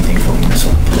had the same thing for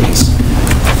municipal police.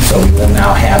 So we will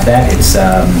now have that. It's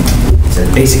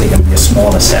basically going to be a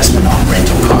small assessment on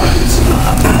rental cars.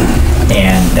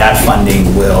 And that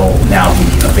funding will now be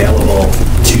available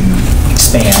to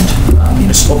expand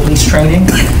municipal police training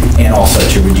and also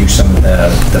to reduce some of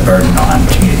the burden on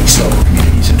local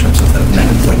communities in terms of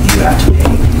what you have to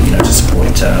pay to support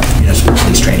municipal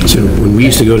police training. So when we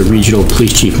used to go to regional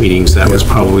police chief meetings, that was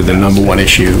probably the #1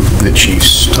 issue the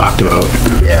chiefs talked about.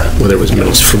 Yeah. Whether it was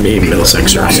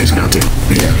Middlesex or Essex County.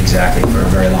 Yeah, exactly, for a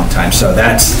very long time. So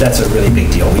that's a really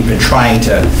big deal. We've been trying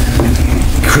to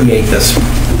create this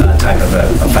type of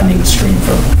a funding stream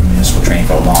for municipal training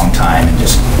for a long time, and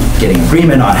just getting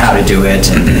agreement on how to do it,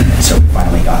 and so we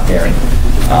finally got there, and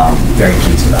very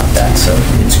pleased about that. So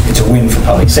it's a win for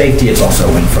public safety. It's also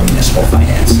a win for municipal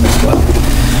finance as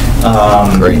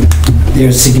well. Great.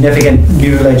 There's significant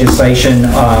new legislation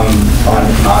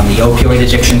on the opioid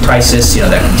addiction crisis,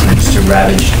 that continues to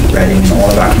ravage Reading and all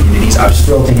of our communities. I was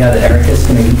thrilled to hear that Erica's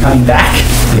going to be coming back.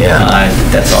 Yeah.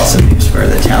 That's awesome news for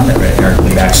the town that Erica will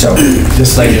be back. So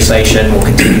this legislation will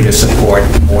continue to support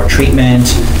more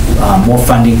treatment, more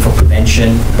funding for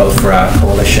prevention, both for our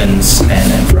coalitions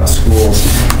and for our schools,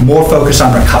 more focus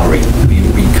on recovery.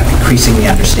 We increasingly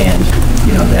understand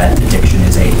that addiction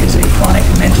is a chronic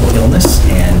mental illness,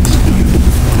 and you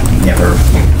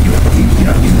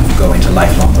go into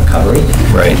lifelong recovery.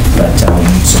 Right. But we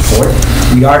need support.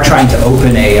 We are trying to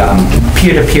open a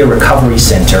peer-to-peer recovery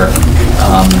center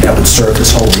that would serve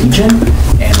this whole region,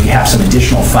 and we have some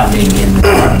additional funding in the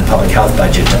Department of Public Health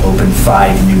budget to open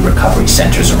 5 new recovery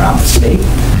centers around the state.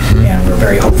 And we're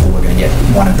very hopeful we're going to get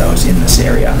one of those in this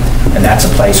area. And that's a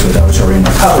place where those who are in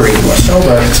recovery, who are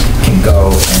sober, can go,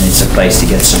 and it's a place to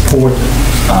get support,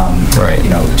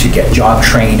 to get job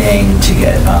training, to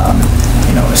get,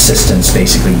 assistance,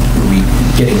 basically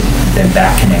getting them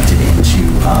back connected into,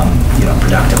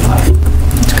 productive life.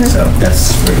 So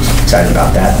we're excited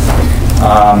about that.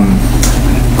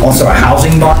 Also, a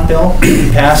housing bond bill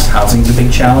passed. Housing's a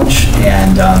big challenge,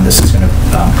 and this is going to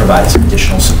provide some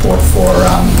additional support for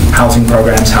housing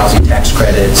programs, housing tax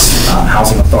credits,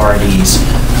 housing authorities,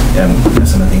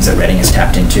 some of the things that Reading has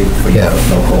tapped into for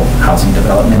local housing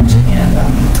development, and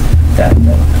that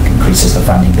increases the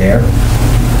funding there.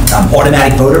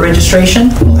 Automatic voter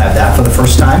registration, we'll have that for the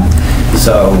first time.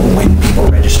 So when people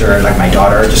register, like my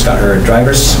daughter just got her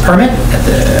driver's permit at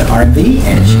the RMV,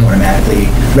 and she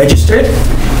automatically registered.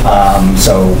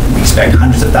 So we expect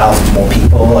hundreds of thousands more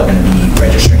people are going to be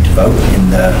registering to vote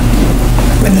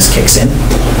when this kicks in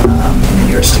the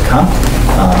years to come.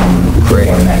 Great.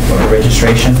 Automatic voter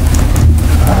registration.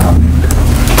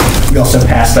 We also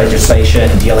passed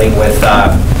legislation dealing with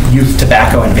youth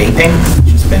tobacco and vaping,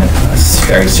 which has been a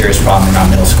very serious problem in our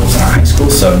middle schools and our high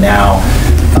schools. So now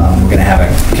we're going to have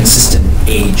a consistent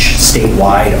age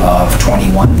statewide of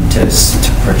 21 to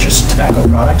purchase tobacco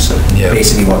products. So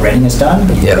basically what Reading has done,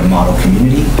 you have a model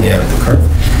community at the curve.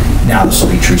 Now this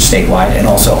will be true statewide, and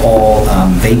also all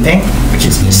vaping, which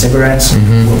packages, e-cigarettes,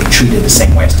 will be treated the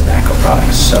same way as tobacco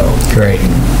products. So in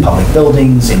public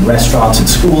buildings, in restaurants, in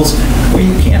schools, where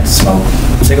you can't smoke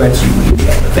cigarettes, you wouldn't be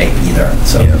able to vape either.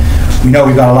 So we know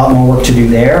we've got a lot more work to do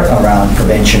there around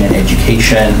prevention and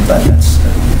education, but that's,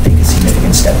 I think, a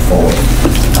significant step forward.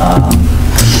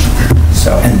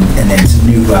 So, and then some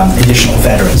new additional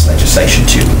veterans legislation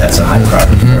too. That's a high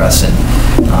priority for us. And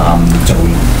so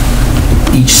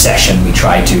each session we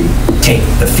try to take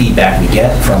the feedback we get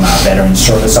from our veteran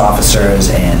service officers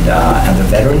and other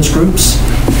veterans groups,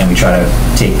 and we try to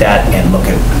take that and look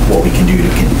at what we can do to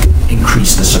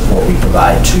increase the support we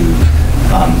provide to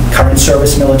current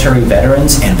service military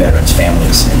veterans and veterans'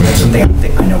 families. And that's something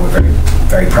I know we're very,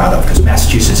 very proud of, because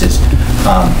Massachusetts is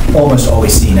almost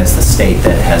always seen as the state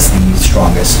that has the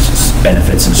strongest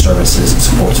benefits and services and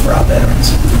supports for our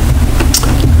veterans.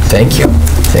 Thank you.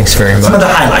 Thanks very much. Some of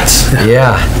the highlights.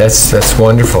 Yeah, that's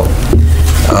wonderful.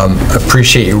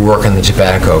 Appreciate your work on the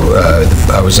tobacco.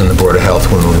 I was on the Board of Health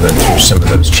when we went through some of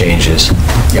those changes.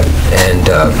 Yep.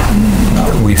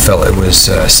 And we felt it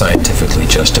was scientifically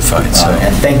justified. So.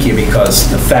 And thank you, because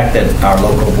the fact that our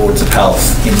local boards of health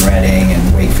in Reading and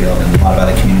Wakefield and a lot of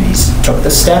other communities took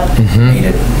this step made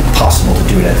it possible to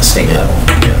do it at the state level.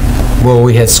 Yeah. Well,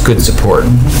 we had good support.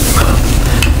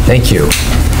 Thank you.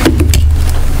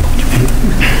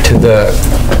 To the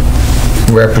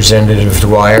Representative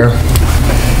Dwyer,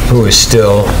 who is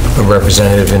still a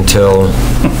representative until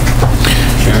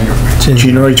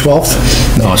January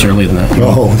 12th? No, it's earlier than that.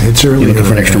 Oh, it's early. You're looking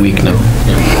for an extra week now.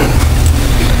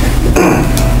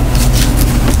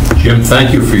 Jim,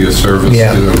 thank you for your service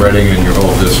to Reading and your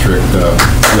whole district.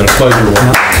 It's been a pleasure working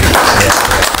with you.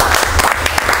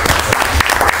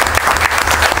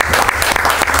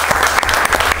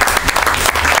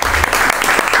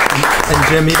 And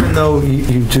Jim, even though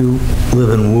you do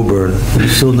live in Woburn, you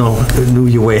still knew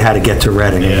your way how to get to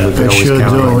Reading. And we can I always sure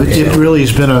count do. on you. It really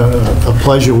has been a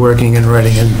pleasure working in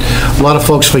Reading, and a lot of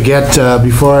folks forget,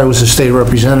 before I was a state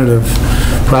representative,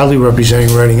 proudly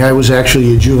representing Reading, I was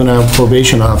actually a juvenile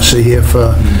probation officer here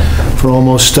for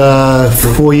almost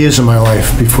 4 years of my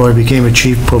life before I became a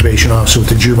chief probation officer with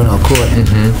the juvenile court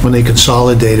when they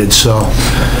consolidated. So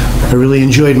I really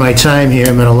enjoyed my time here.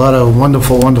 I met a lot of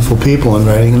wonderful, wonderful people in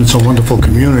Reading, and it's a wonderful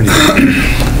community.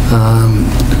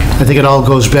 I think it all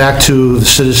goes back to the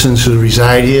citizens who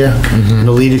reside here and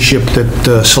the leadership that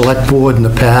the Select Board in the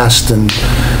past and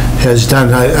has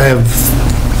done. I have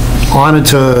honored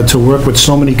to work with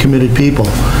so many committed people.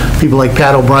 People like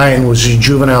Pat O'Brien was a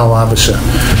juvenile officer.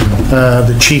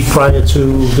 The chief prior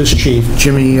to this chief,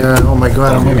 Jimmy, oh my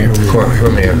God,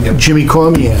 Jimmy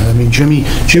Cormier. I mean,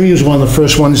 Jimmy was one of the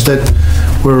first ones that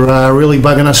were really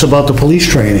bugging us about the police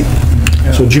training.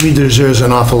 So Jimmy deserves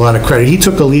an awful lot of credit. He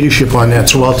took the leadership on that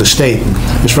throughout the state,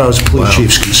 as far as the police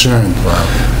chief's concerned.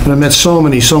 And I met so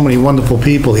many wonderful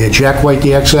people here. Jack White,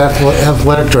 the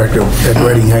ex-athletic director at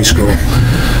Reading High School.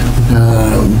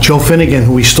 Joe Finnegan,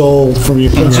 who we stole from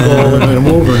your principal in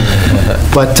Woburn.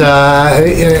 But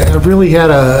I really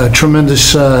had a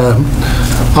tremendous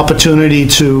opportunity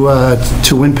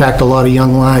to impact a lot of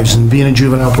young lives, and being a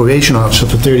juvenile probation officer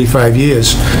for 35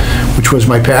 years, which was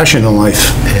my passion in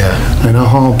life. I know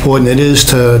how important it is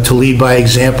to lead by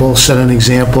example, set an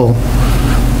example,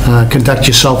 conduct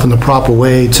yourself in the proper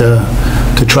way to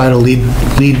try to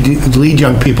lead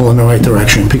young people in the right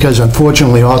direction. Because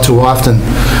unfortunately, all too often,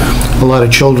 a lot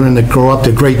of children that grow up,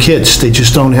 they're great kids. They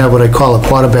just don't have what I call a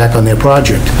quarterback on their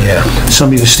project.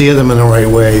 Somebody to steer them in the right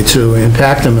way, to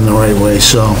impact them in the right way.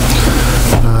 So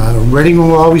Reading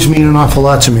will always mean an awful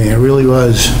lot to me. It really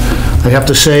was. I have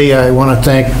to say, I want to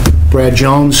thank Brad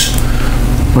Jones.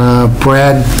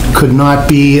 Brad could not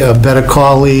be a better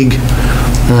colleague.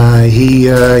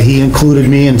 He included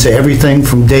me into everything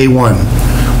from day one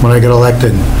when I got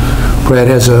elected. Brad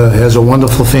has a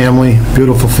wonderful family,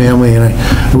 beautiful family, and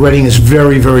Reading is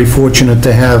very, very fortunate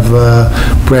to have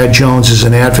Brad Jones as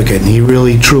an advocate. And he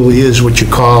really, truly is what you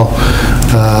call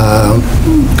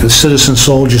a citizen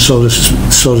soldier, so to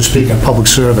speak, in public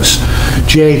service.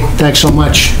 Jay, thanks so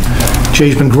much.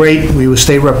 Jay's been great. We were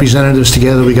state representatives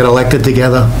together. We got elected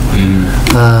together.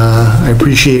 I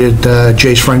appreciated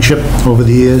Jay's friendship over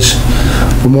the years.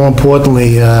 But more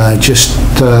importantly, just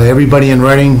everybody in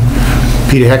Reading,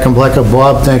 Peter Heckenblecker,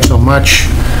 Bob, thanks so much.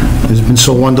 It's been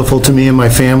so wonderful to me and my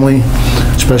family,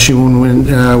 especially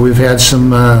when we've had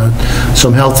some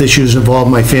health issues involve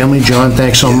my family. John,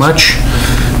 thanks so much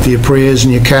for your prayers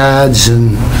and your cards,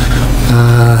 and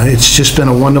it's just been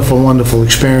a wonderful, wonderful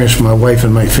experience for my wife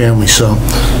and my family. So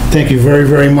thank you very,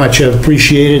 very much. I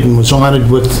appreciate it and was honored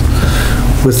with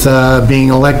being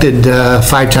elected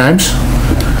 5 times.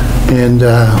 and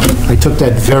I took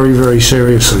that very, very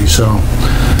seriously. So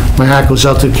my heart goes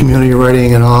out to the community of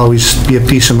Reading, and I'll always be a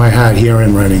piece of my heart here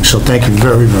in Reading. So thank you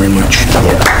very, very much.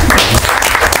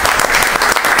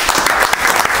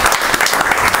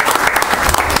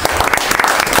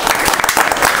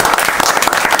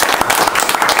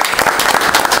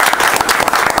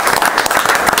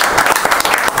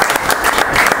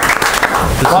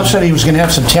 Bob said he was going to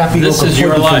have some tapioca This is pudding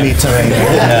your for life. me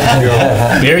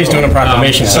tonight. Mary's doing a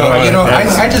proclamation.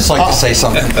 I'd just like to say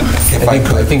something, if I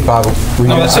could. I think Bob...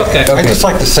 No, that's okay. I'd just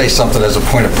like to say something as a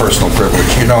point of personal privilege.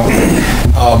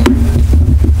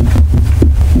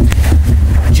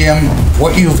 Jim,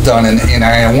 what you've done, and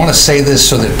I want to say this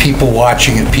so that people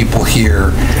watching and people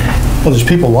here... Well, there's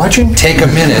people watching? Take a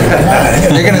minute.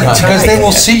 Because they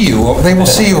will see you. They will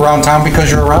see you around town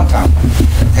because you're around town.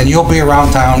 And you'll be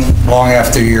around town long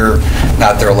after you're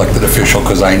not their elected official,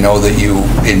 because I know that you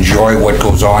enjoy what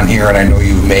goes on here, and I know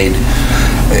you've made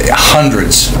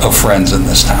hundreds of friends in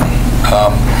this town.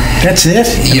 That's it?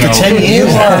 You know, 10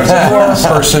 years? you are a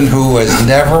person who has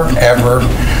never, ever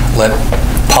let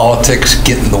politics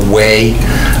get in the way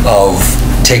of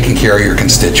taking care of your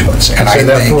constituents. And I say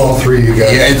that think, for all three of you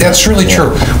guys. Yeah, that's really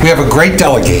true. We have a great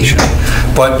delegation,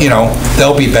 but,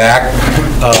 they'll be back.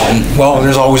 Well,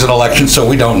 there's always an election, so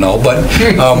we don't know, but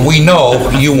we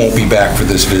know you won't be back for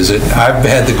this visit. I've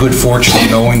had the good fortune of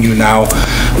knowing you now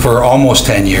for almost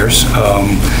 10 years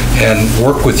and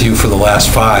worked with you for the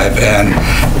last 5. And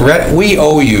we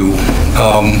owe you,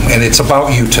 and it's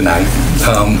about you tonight,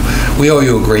 we owe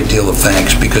you a great deal of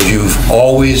thanks because you've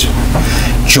always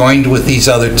joined with these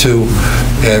other two,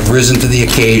 risen to the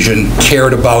occasion,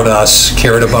 cared about us,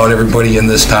 cared about everybody in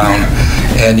this town,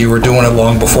 and you were doing it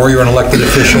long before you were an elected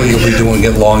official. You'll be doing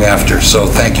it long after. So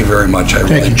thank you very much.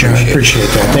 Thank you, John. I appreciate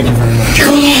that. Thank you very much.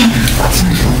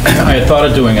 I had thought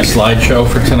of doing a slideshow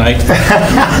for tonight.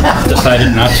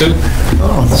 Decided not to.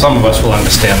 Some of us will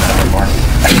understand that more.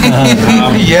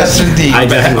 Yes, indeed. On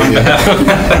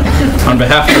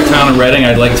behalf of the town of Reading,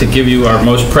 I'd like to give you our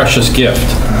most precious gift,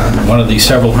 one of the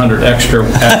several hundred extra.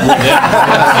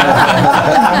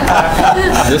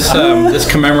 This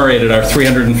commemorated our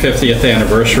 350th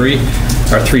anniversary.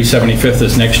 Our 375th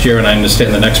is next year, and I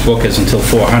understand the next book is until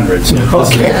 400, so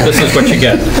this is what you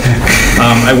get.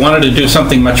 I wanted to do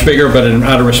something much bigger, but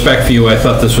out of respect for you, I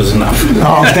thought this was enough.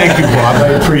 Oh, thank you, Bob.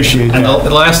 I appreciate that. And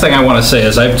the last thing I want to say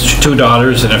is I have 2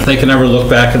 daughters, and if they can ever look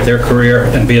back at their career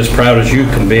and be as proud as you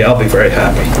can be, I'll be very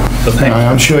happy. So thank you.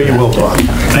 I'm sure you will, Bob.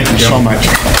 Thank you so much.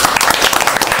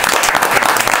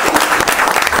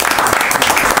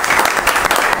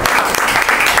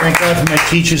 Thank God for my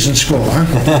teachers in school, huh?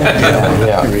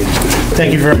 Yeah.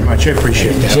 Thank you very much. I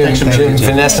appreciate that. Jim,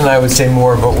 Vanessa and I would say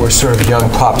more, but we're sort of young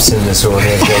pups in this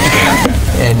organization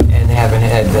and haven't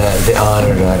had the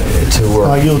honor to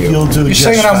work with you. You'll do just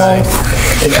fine. You're saying I'm old?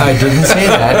 I didn't say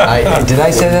that. Did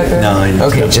I say that, Barry? No, I didn't.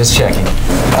 Okay, just checking.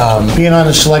 Being on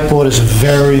the select board is a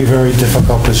very, very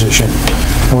difficult position.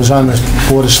 I was on the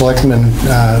Board of Selectmen,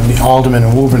 Alderman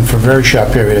and Woburn for a very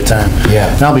short period of time.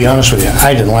 Yeah. And I'll be honest with you,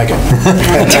 I didn't like it.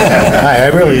 I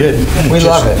really did. We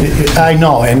love it. I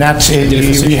know, and that's it.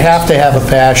 You have to have a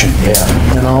passion. Yeah.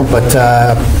 But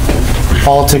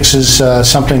politics is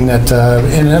something that,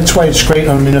 and that's why it's great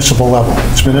on a municipal level.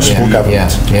 It's municipal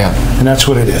government. Yeah. And that's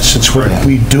what it is. It's what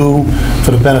we do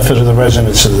for the benefit of the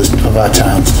residents of our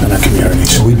towns and our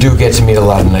communities. We do get to meet a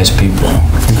lot of nice people.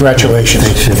 Congratulations.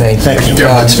 Thank you.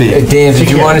 Dan, did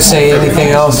you want to say anything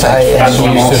else? Thanks for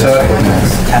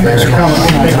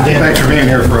being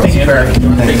here for us.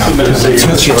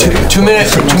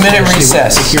 2-minute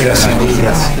recess. Yes.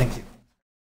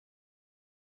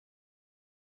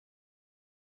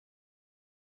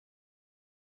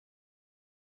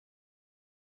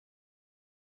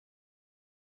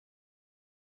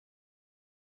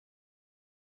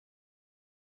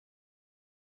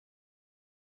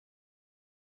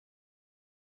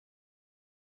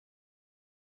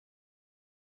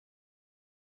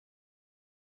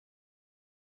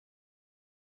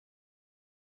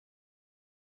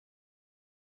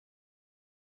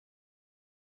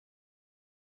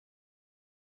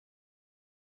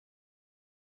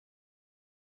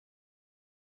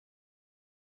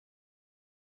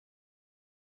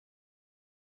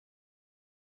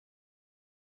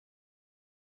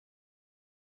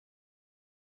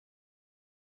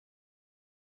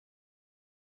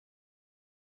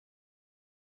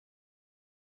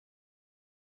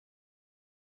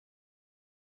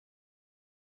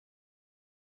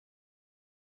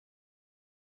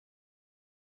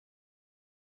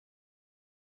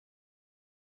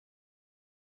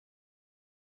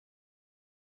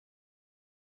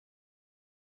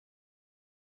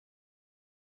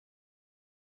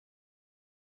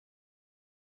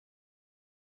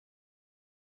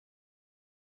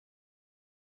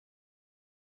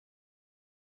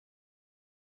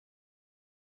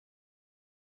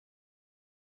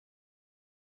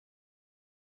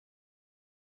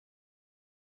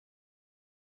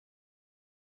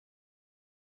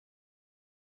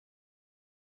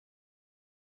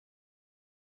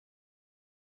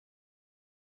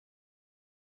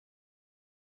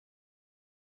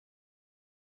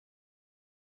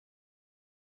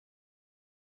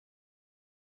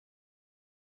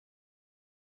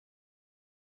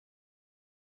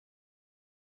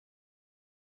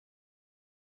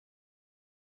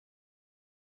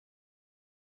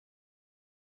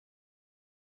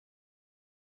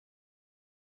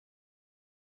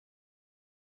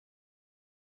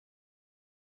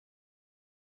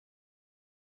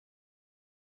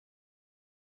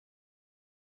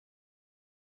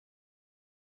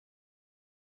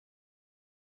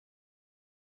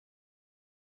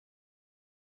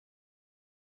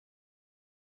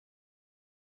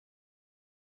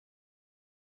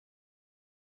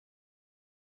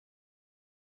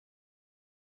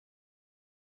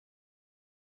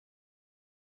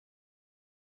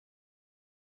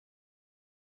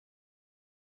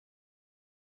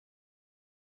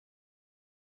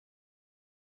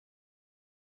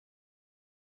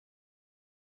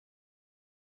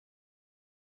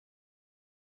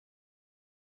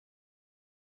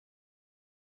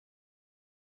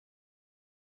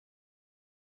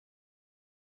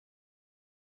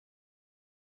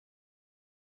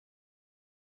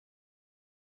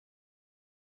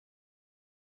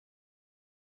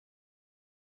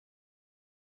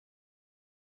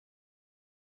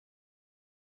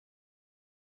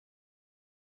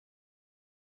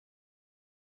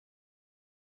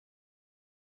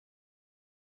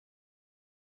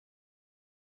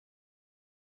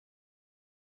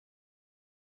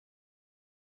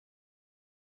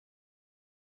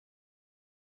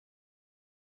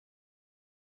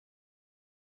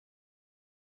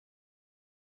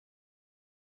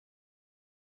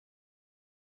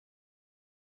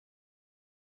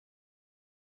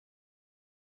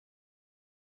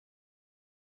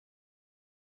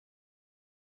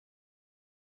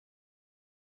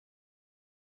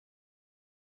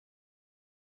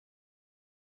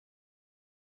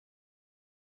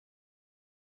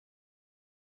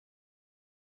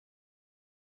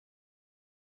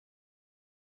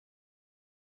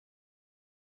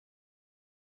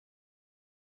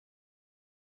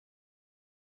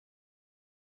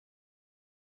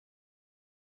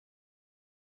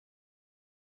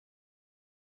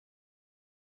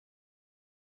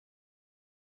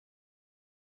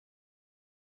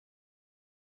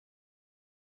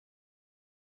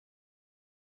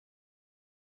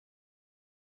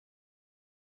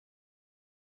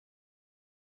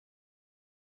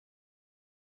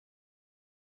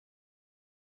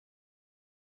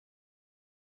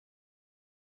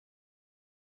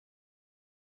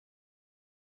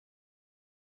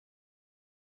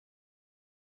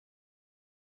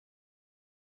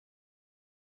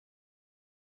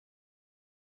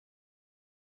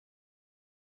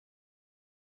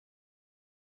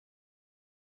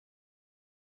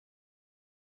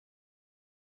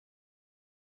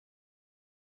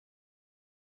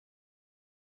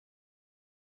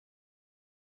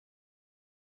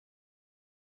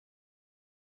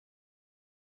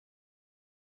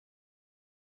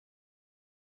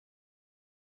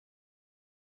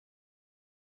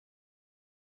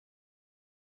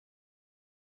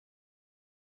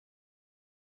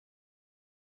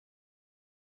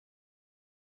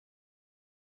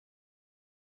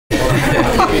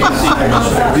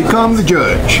 come the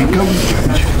judge. Here come the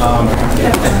judge.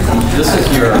 This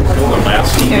is your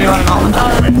last email.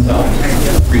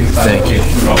 Thank you.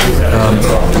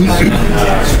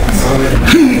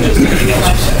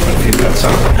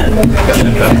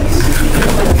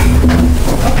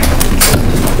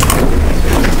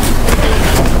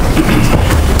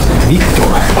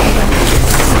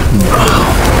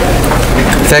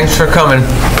 Thanks for coming.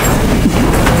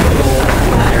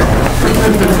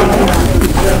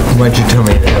 Why'd you tell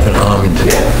me to have an almond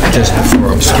just before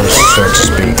I'm supposed to start to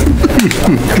speak?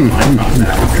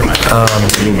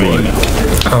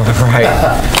 All right.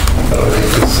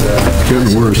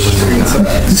 Getting worse.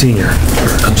 Senior.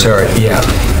 I'm sorry, yeah.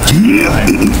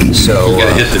 So. You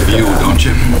gotta hit the view, don't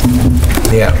you?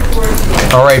 Yeah.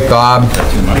 All right, Bob.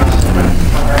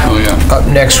 Oh, yeah. Up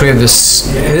next, we have this.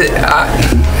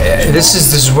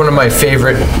 This is one of my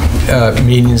favorite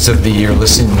meetings of the year,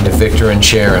 listening to Victor and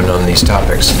Sharon on these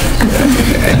topics.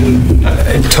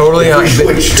 Totally honest.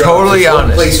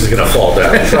 Place is gonna fall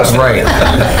down. Trust me. Right.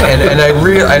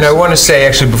 And I want to say,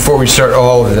 actually, before we start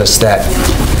all of this, that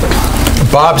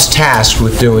Bob's tasked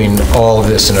with doing all of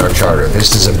this in our charter.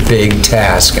 This is a big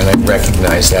task, and I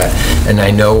recognize that. And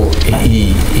I know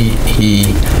he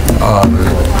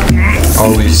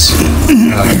always,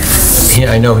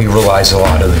 I know he relies a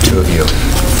lot on the two of you.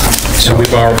 So we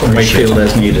borrow from Wakefield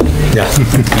as needed. Yeah.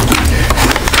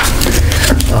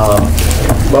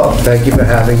 Well, thank you for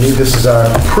having me. This is our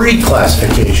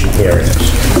pre-classification hearing.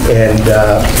 And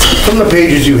from the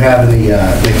pages you have in the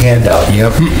handout,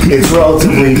 it's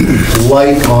relatively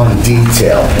light on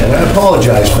detail. And I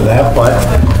apologize for that, but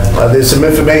there's some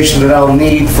information that I'll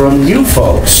need from you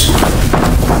folks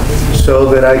so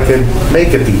that I could make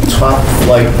it the top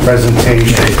flight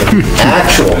presentation,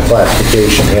 actual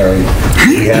classification hearing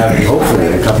we have hopefully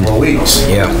in a couple of weeks.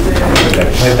 Yeah. Did I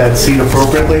plant that seed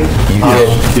appropriately? You did.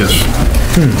 Yes.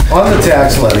 On the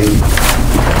tax levy,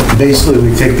 basically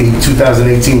we take the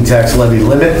 2018 tax levy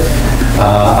limit.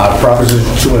 Our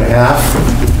proposition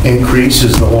 2.5 increase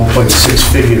is the 1.6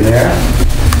 figure there.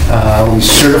 We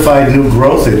certified new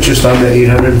growth at just under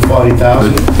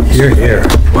 840,000. Here.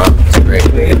 Wow, that's great.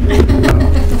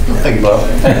 Thank you, Bob.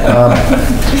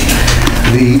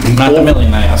 Not the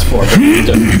million I asked for. I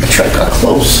got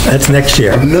close. That's next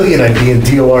year. $1 million, I'd be in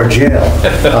DOR jail.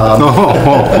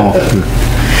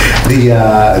 The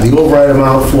override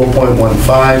amount,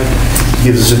 4.15,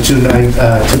 gives us a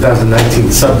 2019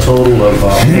 subtotal of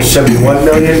 71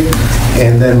 million.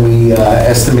 And then we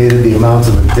estimated the amount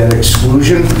of the debt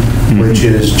exclusion, which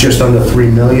is just under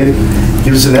 3 million.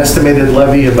 Gives an estimated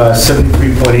levy of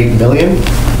 73.8 million.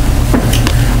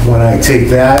 When I take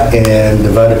that and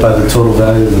divide it by the total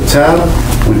value of the town,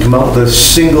 we come out with a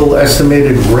single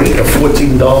estimated rate of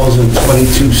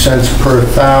 $14.22 per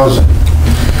thousand.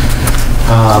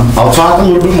 I'll talk a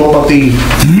little bit more about the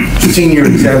senior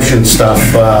exemption stuff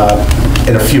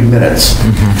in a few minutes,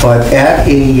 but at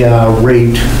a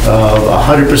rate of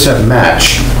 100%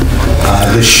 match,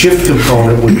 the shift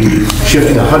component would be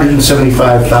shifting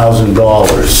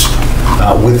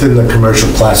 $175,000 within the commercial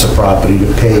class of property to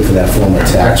pay for that form of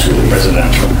tax relief.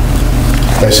 Residential.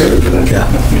 Did I say residential? Yeah.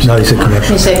 No, you said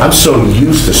commercial. I'm so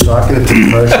used to talking to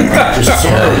commercial, I'm just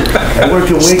sorry. I work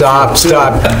in Wakefield.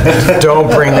 Stop. Don't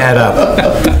bring that up.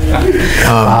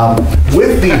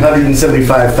 With the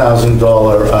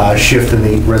 $175,000 shift in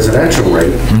the residential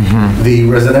rate, the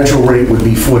residential rate would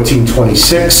be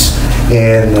 $14.26,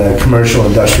 and the commercial,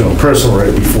 industrial, and personal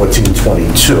rate would be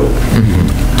 $14.22.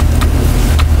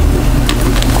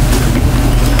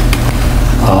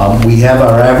 We have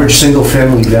our average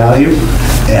single-family value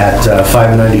at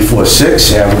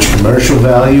 $594,600, average commercial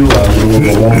value a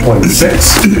little over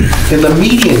 $1.6, and the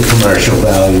median commercial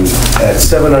value at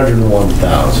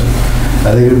 $701,000. I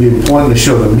think it would be important to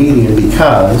show the median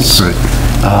because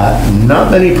not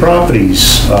many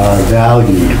properties are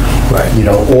valued,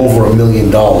 over $1 million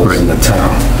in the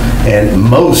town, and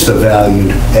most are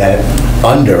valued at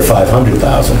under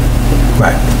 $500,000.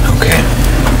 Right. Okay.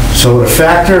 So a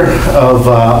factor of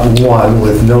 1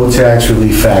 with no tax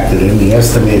relief factored in, the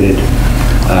estimated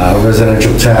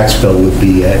residential tax bill would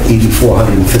be at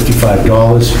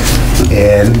 $8,455,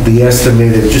 and the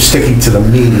estimated, just sticking to the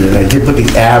median, I did put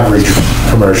the average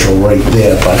commercial right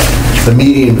there, but the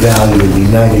median value would be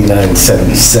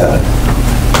 $99.77.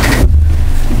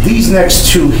 These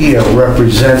next two here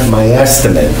represent my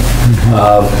estimate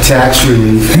of tax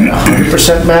relief at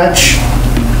 100% match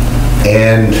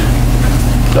and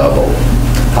double.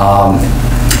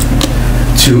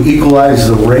 To equalize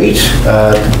the rate,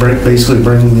 basically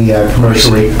bringing the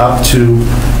commercial rate up to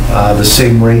the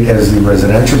same rate as the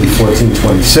residential, be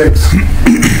 $14.26.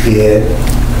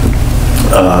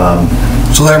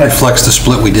 So So that reflects the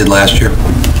split we did last year?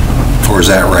 Or is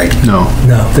that right? No.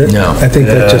 No. I think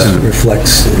that just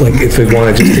reflects, like, if we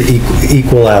wanted just to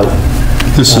equal out.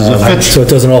 This is a fit. So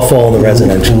it doesn't all fall in the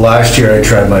residential. Last year, I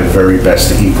tried my very best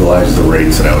to equalize the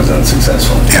rates, and I was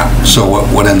unsuccessful. Yeah, so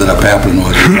what ended up happening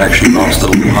was we actually lost a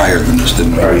little higher than this,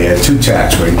 didn't we? We had two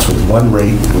tax rates, with one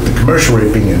rate, with the commercial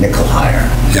rate being a nickel higher.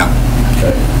 Yeah.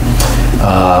 Okay.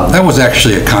 That was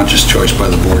actually a conscious choice by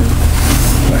the board.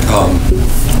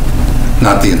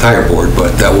 Not the entire board,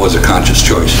 but that was a conscious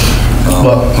choice.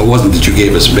 It wasn't that you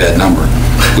gave us a bad number.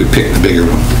 We picked the bigger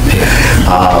one.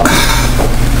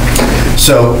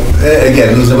 So,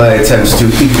 again, these are my attempts to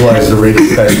equalize the rate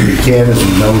as best we can. As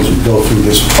we know, as we go through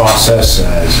this process,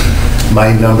 as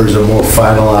my numbers are more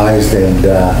finalized and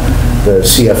the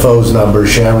CFO's numbers,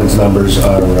 Sharon's numbers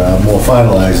are more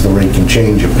finalized, the rate can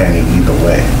change a penny either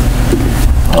way.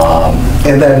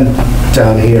 And then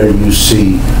down here, you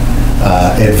see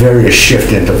at various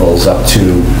shift intervals up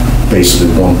to basically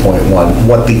 1.1,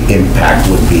 what the impact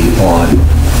would be on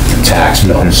tax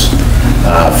bills.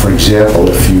 For example,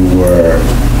 if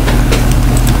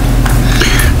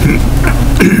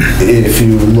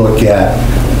you look at,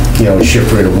 a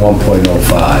shift rate of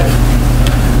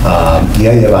 1.05, you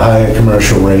have a higher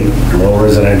commercial rate, lower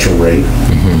residential rate.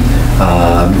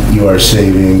 You are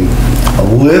saving a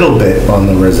little bit on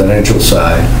the residential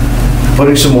side,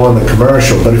 putting some more on the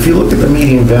commercial, but if you look at the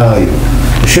median value,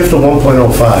 the shift of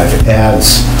 1.05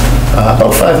 adds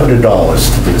about $500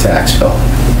 to the tax bill.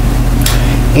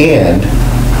 And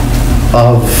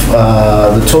of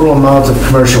the total amount of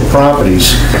commercial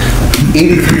properties,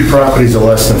 83 properties are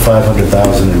less than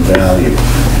 $500,000 in value.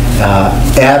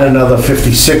 Add another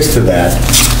 56 to that,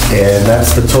 and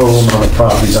that's the total amount of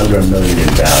properties under $1 million in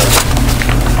value.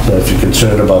 So if you're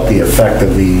concerned about the effect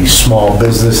of the small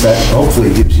business, that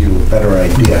hopefully gives you a better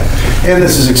idea. And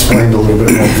this is explained a little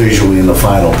bit more visually in the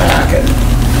final packet.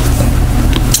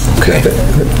 Okay.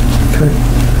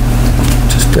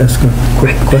 Just ask a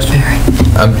quick question.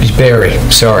 Barry,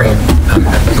 sorry.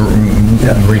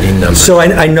 I'm reading numbers. So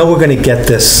I know we're going to get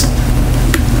this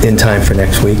in time for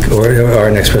next week or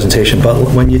our next presentation, but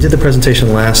when you did the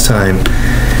presentation last time,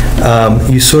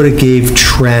 you sort of gave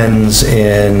trends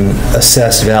in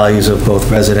assessed values of both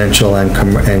residential and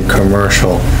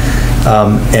commercial.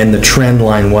 And the trend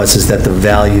line is that the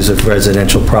values of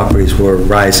residential properties were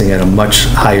rising at a much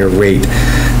higher rate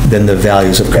than the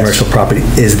values of commercial property.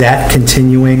 Is that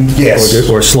continuing? Yes.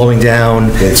 Or slowing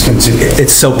down? It's continuing.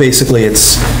 So basically,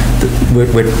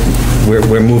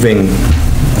 we're moving.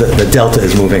 The delta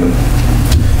is moving.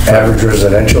 Average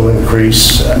residential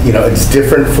increase, it's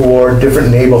different for different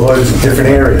neighborhoods and different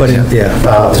areas. But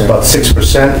it's about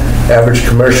 6%. Average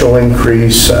commercial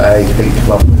increase, I think,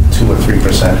 about 2 or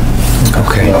 3%.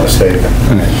 Okay. If I'm not mistaken.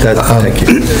 Thank you.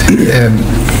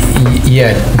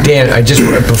 Yeah, Dan,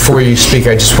 before you speak,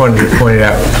 I just wanted to point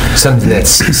out something that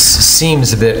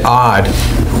seems a bit odd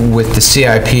with the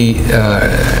CIP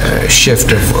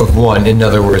shift of one, in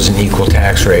other words, an equal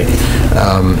tax rate.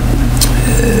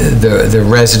 The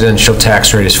residential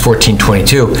tax rate is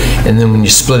 14.22, and then when you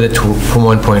split it from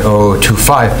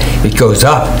 1.0025, it goes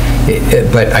up.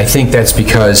 But I think that's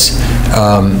because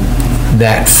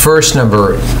that first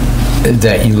number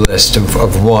that you list of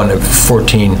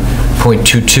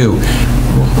 14.22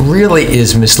 really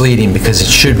is misleading, because it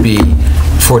should be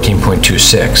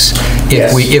 14.26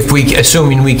 if we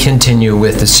assuming we continue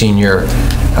with the senior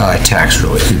tax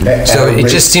relief. So it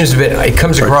just seems it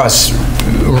comes across,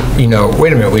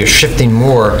 wait a minute, we're shifting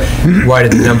more. Why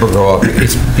did the number go up?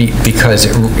 It's because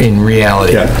in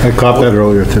reality. Yeah, I caught that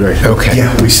earlier today. Okay.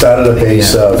 Yeah, we started a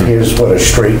base of here's what a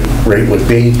straight rate would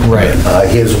be. Right.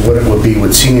 Here's what it would be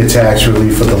with senior tax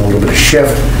relief with a little bit of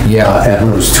shift. Yeah.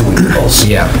 And those two equals.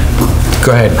 Yeah.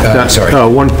 Go ahead. Sorry.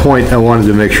 One point I wanted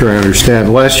to make sure I understand.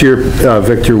 Last year,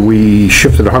 Victor, we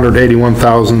shifted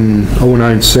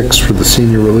 $181,096 for the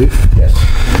senior relief. Yes.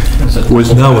 It was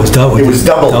double. It was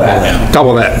double that.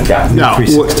 Double that. Yeah. Now,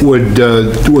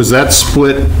 was that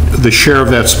split, the share of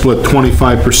that split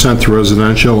 25% to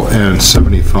residential and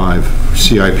 75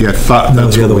 CIP? I thought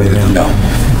that's the other way around. No.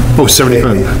 Oh,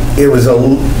 75. It was a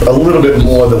little bit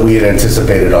more than we had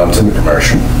anticipated onto the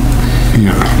commercial.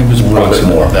 Yeah. It was a little bit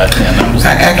more.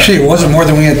 Actually, it wasn't more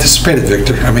than we anticipated,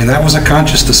 Victor. I mean, that was a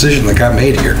conscious decision that got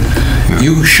made here.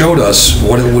 You showed us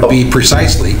what it would be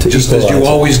precisely, just as you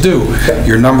always do.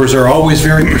 Your numbers are always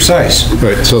very precise.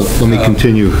 Right, so let me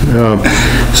continue.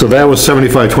 So that was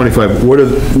 75-25.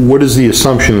 What is the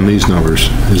assumption in these numbers?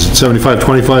 Is it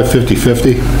 75-25,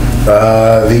 50-50?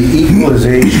 The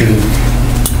equalization...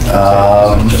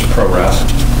 just pro rata.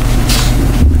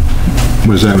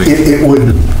 What does that mean? It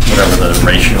would whatever the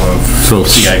ratio of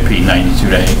CIP 92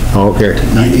 to 8. Okay.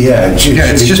 Yeah,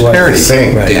 it's just parity.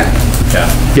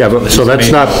 Yeah, but, so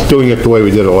that's not doing it the way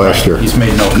we did it last year. He's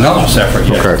made no conscious effort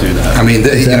yet to do that. I mean,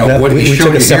 what he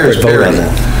showed you here is parity.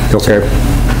 Okay.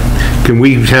 Can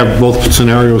we have both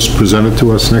scenarios presented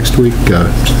to us next week?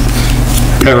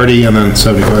 Parity and then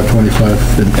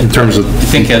 75-25 in terms of... I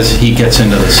think as he gets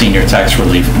into the senior tax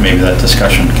relief, maybe that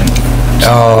discussion can...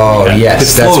 Oh,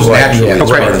 yes. It flows naturally as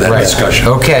part of that discussion.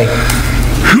 Okay.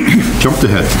 Jumped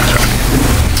ahead.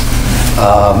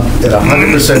 At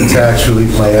 100% tax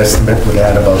relief, my estimate would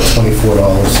add about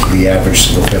 $24 to the average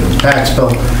single-family tax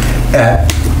bill.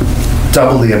 At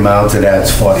double the amount, it adds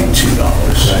 $42.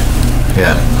 Right.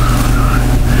 Yeah.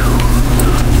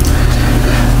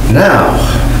 Now,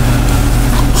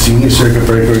 senior circuit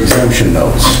breaker exemption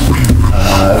notes.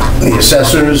 The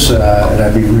assessors, and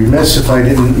I'd be remiss if I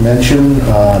didn't mention,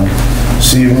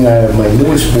 this evening I have my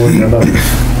newest board member,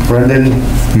 Brendan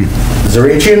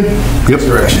Zarichian. Yep.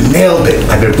 Nailed it.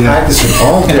 I've been practicing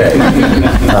all day.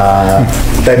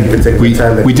 Thank you for taking the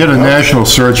time. We did a national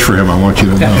search for him, I want you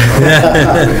to know.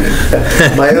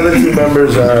 My other two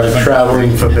members are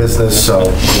traveling for business, so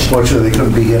unfortunately they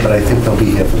couldn't be here, but I think they'll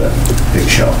be here for the big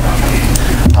show.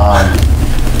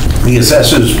 The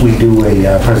assessors, we do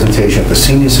a presentation at the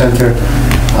senior center,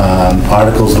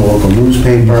 articles in the local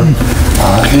newspaper,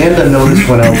 and a notice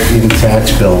went out in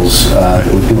tax bills that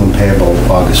were due and payable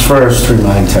August 1st to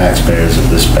remind taxpayers of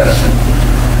this benefit.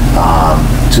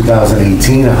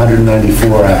 2018,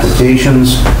 194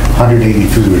 applications,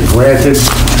 183 were granted.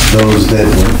 Those that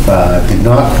did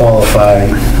not qualify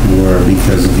were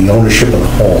because of the ownership of the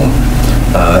home.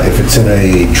 If it's in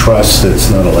a trust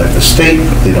that's not a life estate,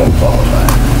 they don't qualify.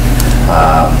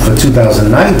 For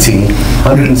 2019,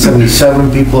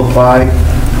 177 people applied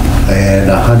and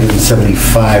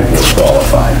 175 were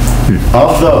qualified.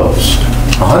 Of those,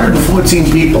 114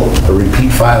 people are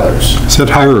repeat filers. Is that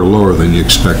higher or lower than you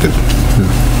expected?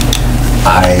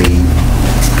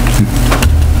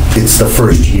 It's the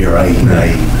first year I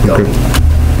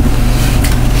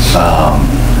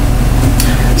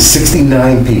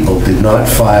 69 people did not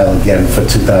file again for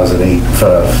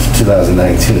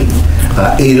 2019.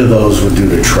 8 of those were due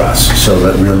to trust, so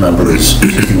that real number is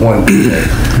 51 people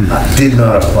did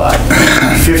not apply.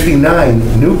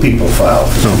 59 new people filed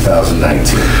for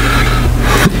 2019.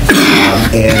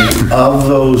 And of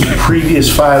those previous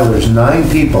filers, 9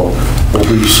 people will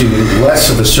be receiving less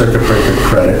of a circuit breaker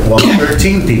credit, while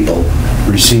 13 people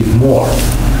received more.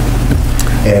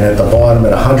 And at the bottom,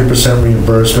 at 100%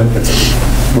 reimbursement, it's a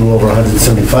little over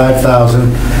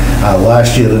 $175,000.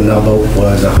 Last year, the number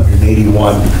was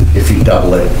 $181. If you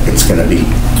double it, it's going to be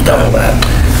double that.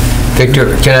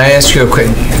 Victor, can I ask you a quick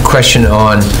question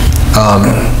on,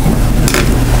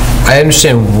 I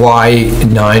understand why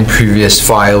 9 previous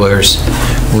filers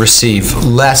receive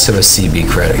less of a CB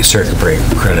credit, circuit breaker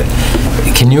credit.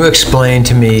 Can you explain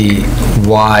to me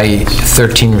why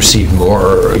 13 received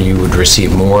more, or you would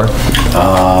receive more?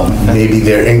 Maybe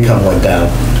their income went down,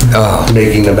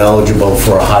 making them eligible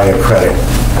for a higher credit.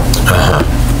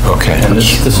 Okay. And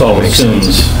this all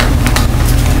assumes,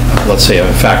 let's say, a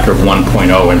factor of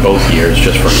 1.0 in both years,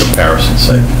 just for comparison's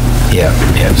sake. Yeah.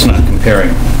 It's not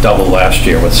comparing double last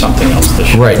year with something else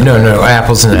this year. Right, no,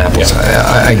 apples and apples.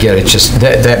 Yeah. I get it, just,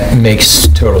 that makes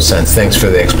total sense. Thanks for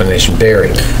the explanation.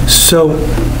 Barry? So,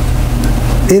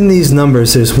 in these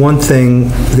numbers, there's one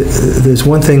thing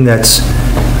that's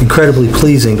incredibly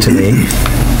pleasing to me,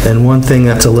 and one thing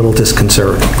that's a little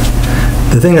disconcerting.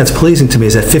 The thing that's pleasing to me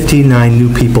is that 59 new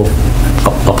people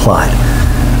applied.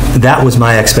 That was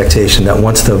my expectation, that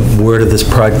once the word of this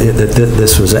project, that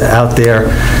this was out there,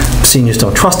 seniors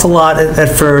don't trust a lot at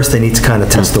first, they need to kind of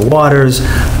test the waters.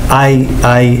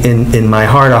 In my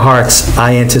heart of hearts,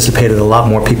 I anticipated a lot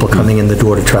more people coming in the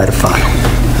door to try to file.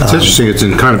 It's interesting, it's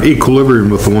in kind of equilibrium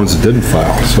with the ones that didn't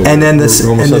file. So and then the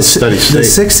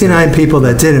 69 people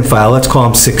that didn't file, let's call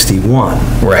them 61.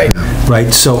 Right.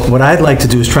 Right. So what I'd like to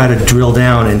do is try to drill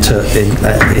down into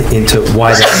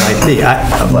why that might be.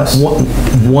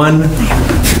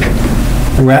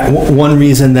 One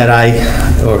reason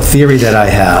or theory that I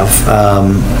have,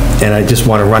 and I just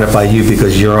want to run it by you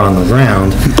because you're on the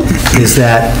ground, is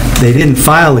that they didn't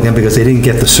file again because they didn't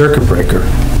get the circuit breaker.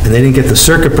 And they didn't get the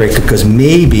circuit breaker because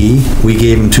maybe we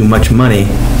gave them too much money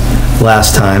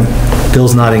last time.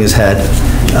 Bill's nodding his head.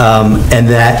 And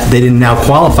that they didn't now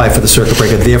qualify for the circuit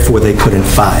breaker, therefore they couldn't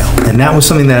file. And that was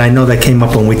something that I know that came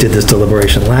up when we did this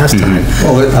deliberation last time,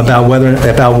 about whether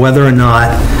or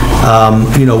not,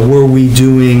 were we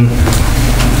doing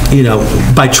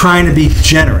by trying to be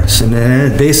generous, and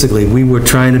basically, we were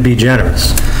trying to be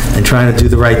generous and trying to do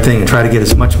the right thing and try to get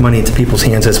as much money into people's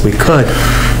hands as we could,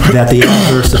 that the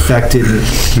adverse effect didn't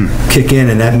kick in,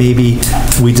 and that maybe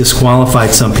we disqualified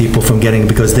some people from getting,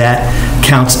 because that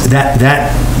counts,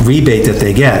 that rebate that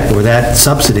they get, or that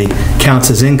subsidy, counts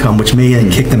as income, which may then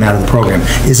kick them out of the program.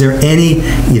 Is there any,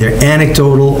 either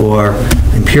anecdotal or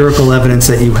empirical evidence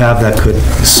that you have that could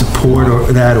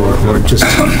support that, or just...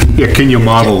 Yeah, can you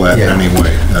model that in any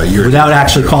way? Without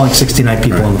actually calling 69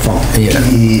 people on the phone?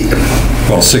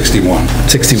 Well, 61.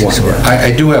 61.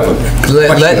 I do have a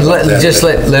question about that. Just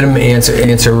let him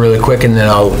answer really quick, and then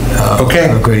I'll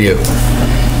agree to you.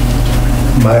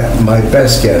 My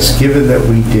best guess, given that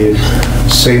we did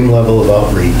same level of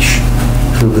outreach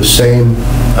through the same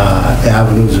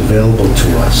avenues available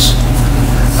to us,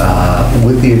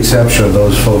 with the exception of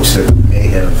those folks that may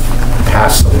have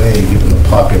passed away given the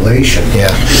population,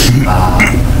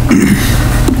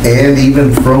 and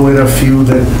even throw in a few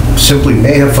that simply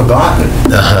may have forgotten.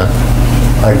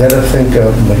 I gotta think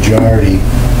a majority,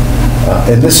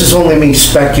 and this is only me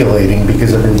speculating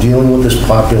because I've been dealing with this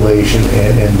population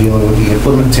and dealing with the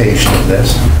implementation of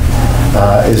this,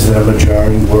 is that a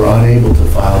majority were unable to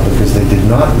file because they did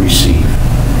not receive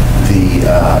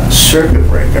the circuit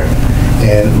breaker.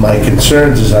 And my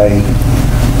concerns, as I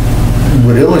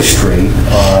would illustrate,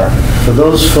 are for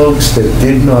those folks that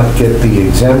did not get the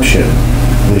exemption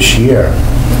this year,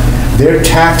 their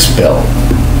tax bill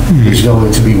is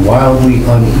going to be wildly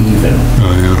uneven.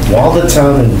 While the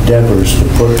town endeavors to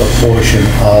put a portion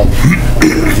of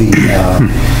the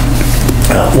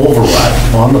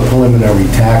override on the preliminary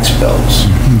tax bills,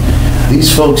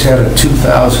 these folks had a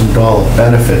 $2,000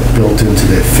 benefit built into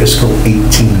their fiscal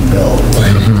 18 bill.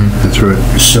 That's right.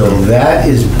 So that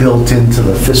is built into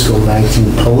the fiscal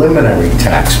 19 preliminary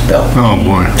tax bill. Oh,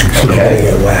 boy. Okay.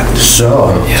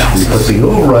 So you put the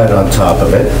override on top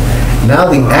of it. Now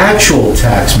the actual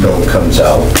tax bill comes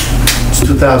out, it's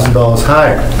 $2,000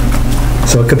 higher.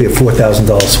 So it could be a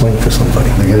 $4,000 swing for somebody.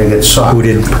 They're going to get socked. Who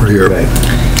didn't?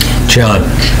 John.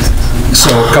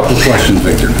 So a couple of questions,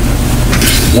 Victor.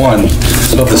 One,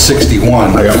 of the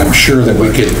 61, I'm sure that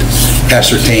we could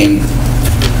ascertain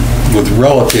with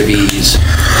relative ease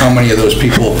how many of those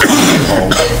people have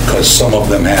homes, because some of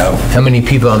them have. How many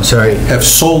people, I'm sorry? Have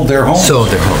sold their homes. Sold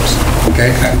their homes.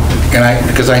 Okay, and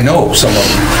because I know some of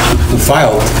them who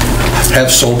filed have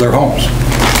sold their homes.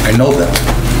 I know them.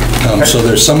 So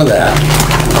there's some of that.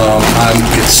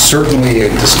 It's certainly a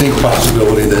distinct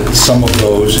possibility that some of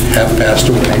those have passed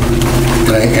away.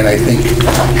 And I think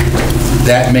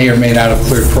that may or may not have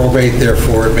cleared probate,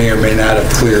 therefore it may or may not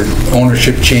have cleared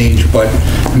ownership change, but,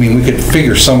 I mean, we could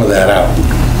figure some of that out.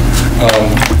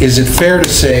 Is it fair to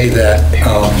say that,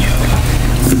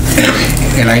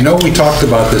 and I know we talked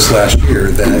about this last year,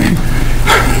 that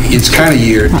it's kind of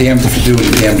you're damned if you do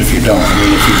and damned if you don't. I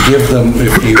mean, if you give them,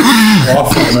 if you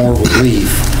offer more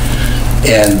relief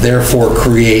and therefore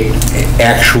create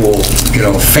actual,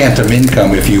 phantom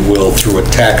income, if you will, through a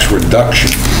tax reduction,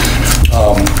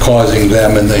 causing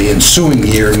them in the ensuing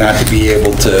year not to be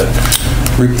able to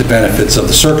reap the benefits of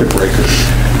the circuit breaker.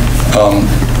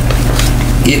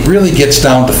 It really gets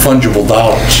down to fungible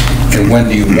dollars, and when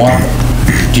do you want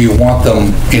them? Do you want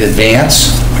them in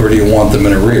advance, or do you want them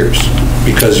in arrears?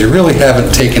 Because you really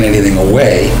haven't taken anything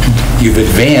away. You've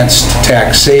advanced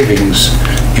tax savings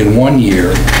in 1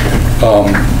 year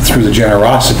through the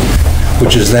generosity,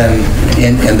 which is then,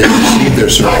 and they received their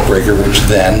circuit breaker, which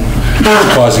then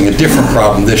is causing a different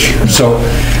problem this year. So,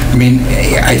 I mean,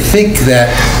 I think that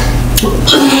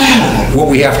what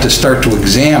we have to start to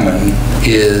examine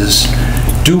is,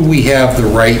 do we have the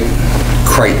right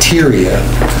criteria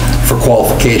for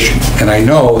qualification? And I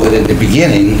know that in the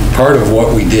beginning, part of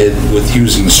what we did with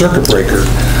using the circuit breaker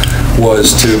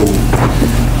was to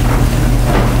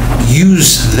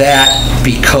use that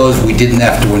because we didn't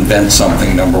have to invent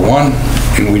something, number one,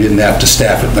 and we didn't have to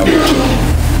staff it, number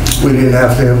two. We didn't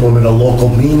have to implement a local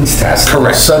means test.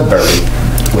 Correct. Sudbury,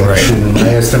 which in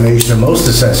my estimation of most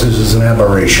assessors is an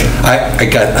aberration. I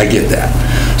get that.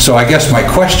 So I guess my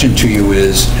question to you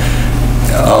is,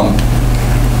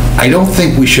 I don't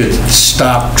think we should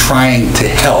stop trying to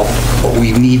help, but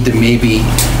we need to maybe,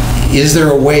 is there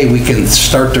a way we can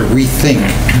start to rethink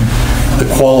the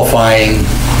qualifying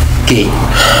gate?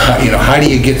 How do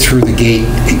you get through the gate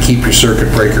and keep your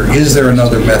circuit breaker? Is there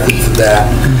another method for that?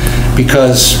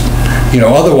 Because,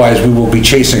 otherwise we will be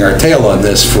chasing our tail on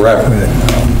this forever.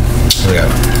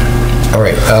 All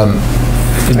right.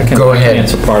 Go ahead. I can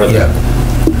answer part of that.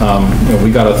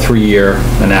 We got a 3-year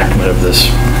enactment of this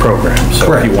program.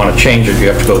 So if you want to change it, you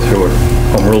have to go through a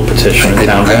home rule petition in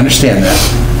town. I understand that.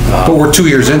 But we're 2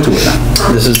 years into it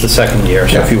now. This is the second year,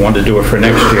 so if you wanted to do it for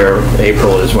next year,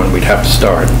 April is when we'd have to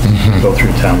start, go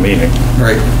through town meeting.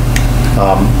 Right.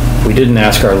 We didn't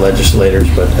ask our legislators,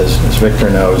 but as Victor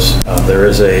knows, there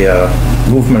is a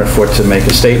movement afoot to make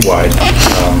a statewide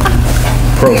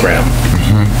program.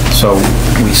 So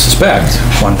we suspect,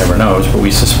 one never knows, but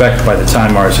we suspect by the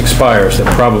time ours expires, there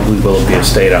probably will be a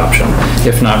state option.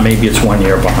 If not, maybe it's 1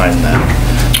 year behind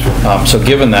that. So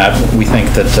given that, we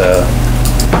think that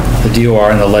the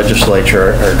DOR and the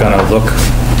legislature are going to look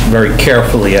very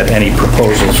carefully at any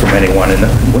proposals from anyone,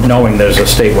 and knowing there's a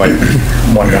statewide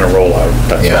one going to roll out.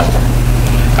 That's all.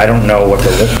 I don't know what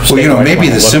the Well, maybe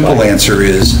the simple answer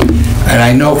is, and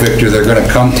I know, Victor, they're going to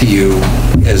come to you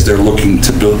as they're looking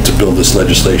to build this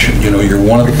legislation. You're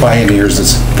one of the pioneers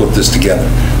that's put this together,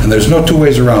 and there's no two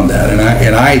ways around that.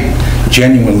 And I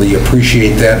genuinely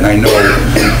appreciate that, and I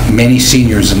know many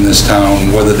seniors in this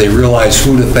town, whether they realize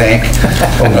who to thank.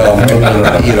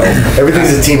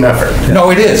 Everything's a team effort.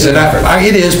 No, it is, and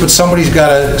it is, but somebody's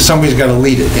got to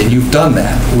lead it, and you've done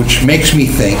that, which makes me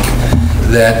think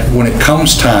that when it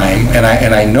comes time, and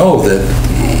I know that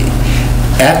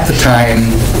at the time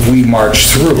we marched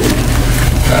through,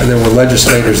 there were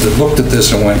legislators that looked at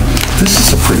this and went, this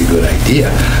is a pretty good idea,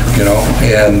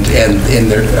 and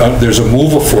there's a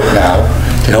move afoot now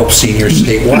to help seniors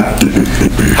statewide.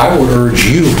 I would urge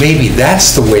you, maybe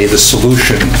that's the way the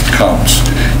solution comes,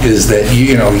 is that,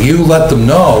 you let them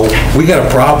know, we got a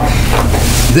problem.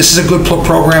 This is a good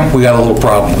program, we got a little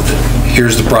problem with it.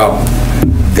 Here's the problem.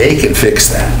 They can fix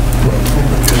that.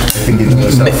 I think you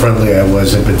noticed how friendly I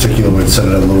was, in particular with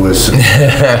Senator Lewis and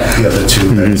the other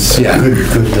two. That's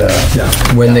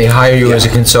good. When they hire you as a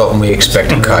consultant, we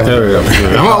expect a cut.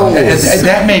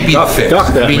 That may be the fix.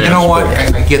 I mean, you know what?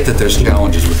 I get that there's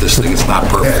challenges with this thing. It's not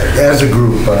perfect. As a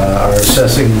group, our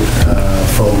assessing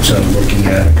folks are looking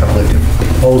at a couple of different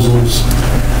proposals.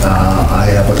 I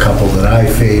have a couple that I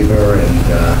favor,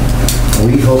 and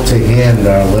we hope to hand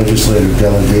our legislative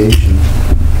delegation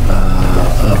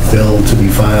a bill to be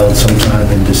filed sometime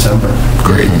in December.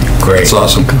 Great. That's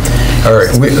awesome. All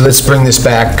right, let's bring this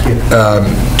back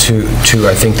to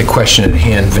I think the question at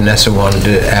hand. Vanessa wanted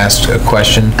to ask a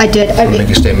question. I did. Make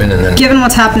a statement and then. Given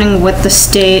what's happening with the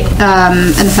state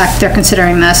and the fact they're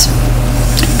considering this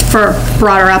for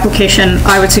broader application,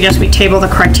 I would suggest we table the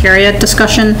criteria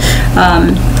discussion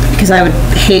because I would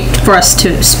hate for us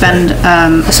to spend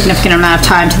a significant amount of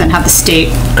time to then have the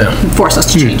state force us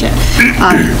to change it.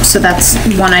 So that's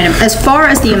one item. As far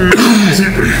as the amount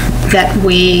that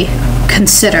we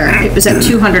consider, it was at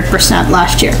 200%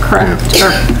 last year, correct?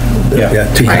 Yeah,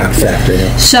 2.5 factor,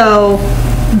 yeah. So,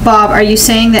 Bob, are you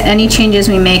saying that any changes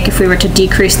we make, if we were to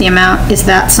decrease the amount, is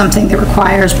that something that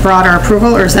requires broader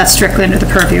approval, or is that strictly under the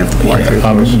purview of the board?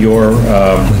 Your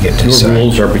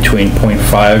rules are between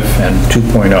 0.5 and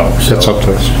 2.0. So that's up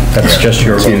to us. That's just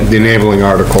your vote. The enabling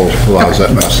article allows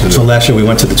that mess to do. So last year we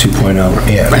went to the 2.0.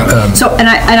 Yeah. So, and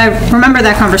I remember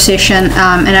that conversation,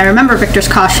 and I remember Victor's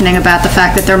cautioning about the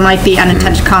fact that there might be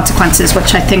unintended consequences,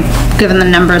 which I think, given the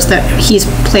numbers that he's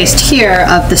placed here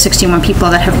of the 61 people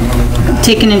that have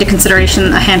taken into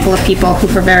consideration a handful of people who,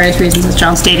 for various reasons, as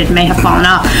John stated, may have fallen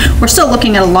off, we're still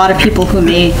looking at a lot of people who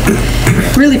may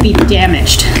really be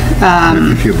damaged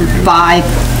by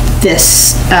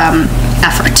this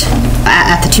effort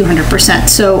at the 200%.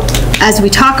 So as we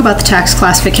talk about the tax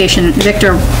classification,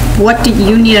 Victor, what do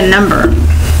you need a number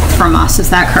from us? Is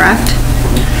that correct?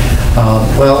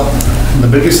 Well, the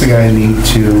biggest thing I need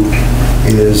to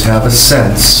is have a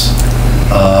sense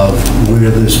of where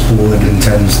this board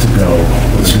intends to go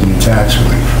with senior tax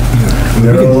relief.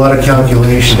 There are a lot of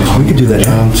calculations. We could do that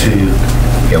down to,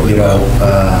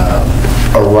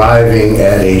 arriving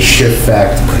at a shift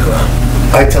factor.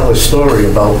 I tell a story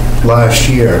about last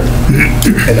year,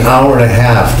 an hour and a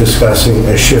half discussing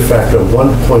a shift factor of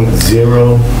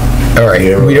 1.0. All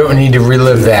right, we don't need to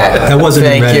relive that. That wasn't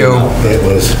Thank ready. you. It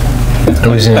was. It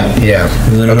was in, yeah.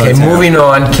 Okay, moving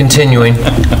on, continuing.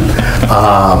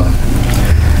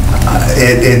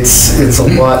 It's a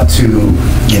lot to,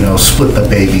 split the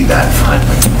baby that finally.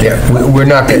 Yeah, we're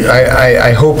not going to,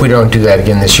 I hope we don't do that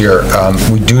again this year.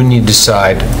 We do need to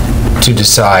decide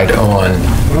on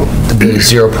the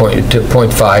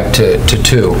 0.5 to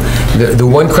 2. The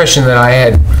one question that I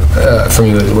had from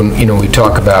you when, we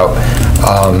talk about,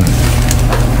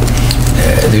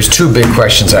 there's two big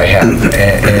questions I have,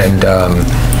 and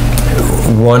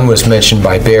one was mentioned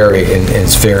by Barry, and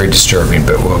it's very disturbing,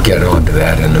 but we'll get on to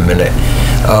that in a minute.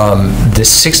 The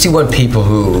 61 people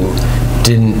who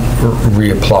didn't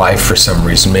reapply for some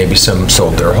reason. Maybe some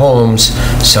sold their homes,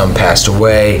 some passed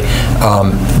away.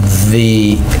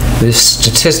 This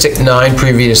statistic, 9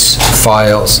 previous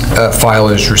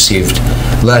filers received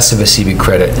less of a CB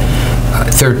credit,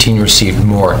 13 received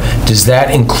more. Does that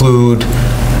include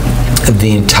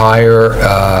the entire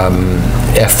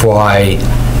FY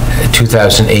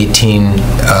 2018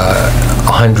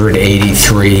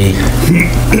 183?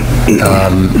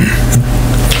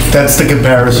 That's the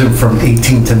comparison from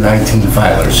 18 to 19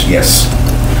 filers, yes.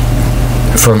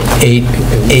 From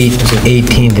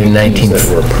 18 to 19?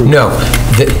 No,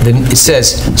 it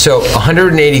says, so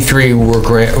 183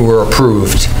 were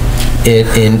approved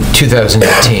in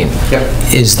 2018.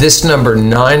 Yep. Is this number,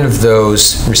 9 of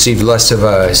those received less of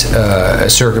a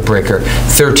circuit breaker,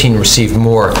 13 received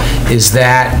more? Is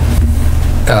that,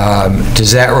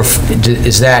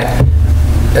 is that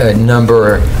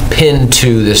number pinned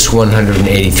to this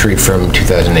 183 from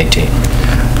 2018?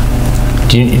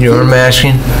 Do you know what I'm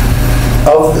asking?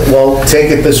 Well,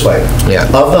 take it this way. Yeah.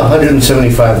 Of the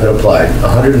 175 that applied,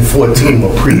 114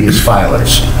 were previous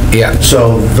filers. Yeah.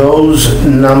 So those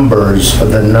numbers,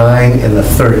 the 9 and the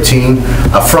 13,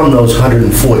 are from those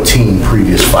 114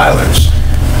 previous filers.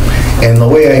 And the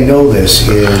way I know this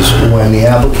is when the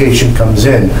application comes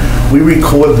in, we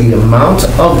record the amount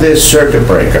of their circuit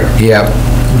breaker. Yeah.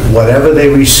 Whatever they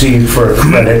receive for a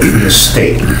credit from the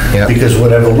state. Yeah. Because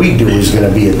whatever we do is going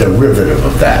to be a derivative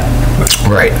of that.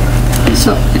 Right.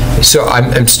 So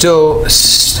I'm still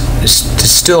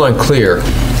unclear.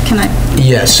 Can I?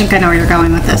 Yes. I think I know where you're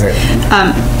going with this. Okay.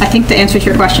 I think the answer to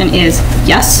your question is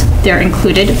yes, they're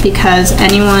included, because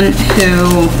anyone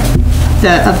who,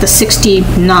 of the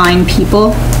 69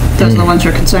 people, those are the ones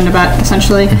you're concerned about,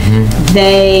 essentially,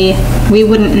 we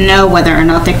wouldn't know whether or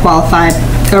not they qualified,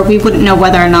 or we wouldn't know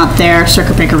whether or not their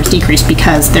circuit breaker was decreased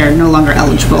because they're no longer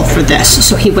eligible for this.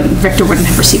 So Victor wouldn't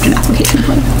have received an application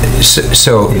for it.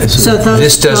 So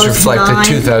this does reflect the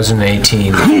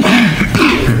 2018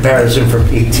 comparison from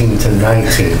 18 to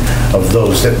 19 of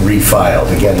those that refiled.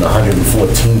 Again, the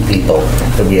 114 people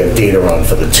that we have data on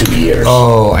for the 2 years.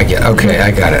 Oh, I get. Okay,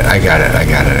 I got it.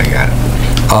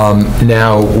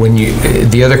 Now,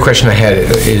 the other question I had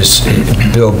is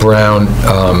Bill Brown,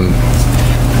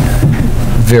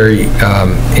 very,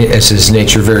 as his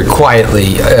nature, very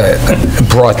quietly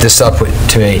brought this up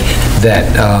to me, that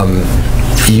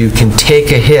you can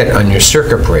take a hit on your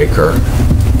circuit breaker,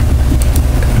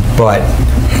 but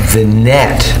the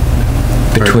net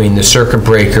between the circuit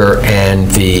breaker and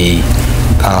the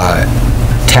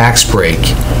tax break,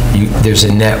 there's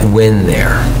a net win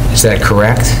there. Is that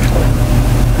correct?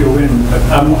 You win.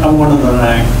 I'm one of the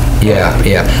 9.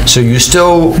 Yeah. So you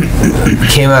still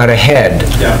came out ahead,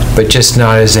 but just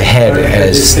not as ahead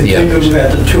as the others. If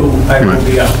at the 2, I will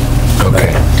be out.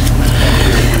 Okay.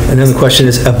 And then the question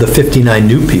is, of the 59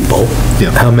 new people,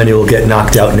 how many will get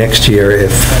knocked out next year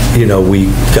if,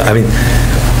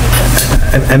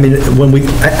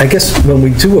 I guess when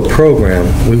we do a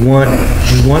program, we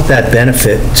want that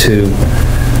benefit to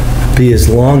be as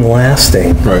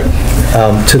long-lasting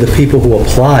to the people who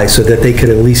apply, so that they could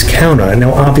at least count on it.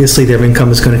 Now, obviously, their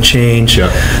income is going to change,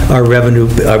 our revenue,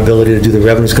 our ability to do the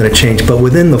revenue is going to change, but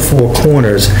within the 4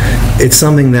 corners, it's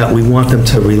something that we want them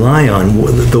to rely on.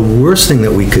 The worst thing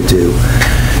that we could do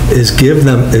is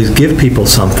give people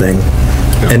something,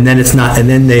 and then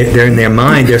they're in their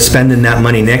mind, they're spending that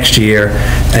money next year,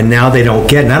 and now they don't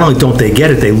get it. Not only don't they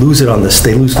get it, they lose it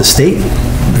they lose the state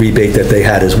rebate that they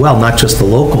had as well, not just the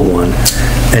local one.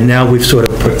 And now we've sort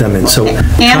of put them in. So And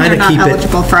they're not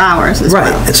eligible for hours as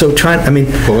well. Right. So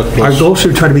our goal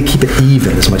should try to keep it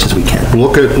even as much as we can.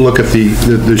 Look at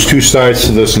there's 2 sides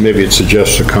to this, and maybe it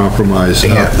suggests a compromise. The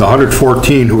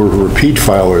 114 who are repeat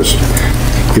filers,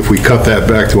 if we cut that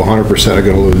back to 100%, are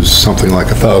going to lose something like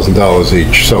 $1,000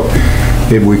 each. So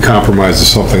maybe we compromise to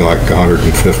something like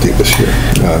 150 this year.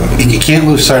 And you can't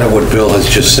lose sight of what Bill has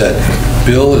just said.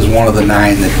 Bill is one of the 9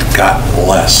 that got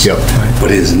less,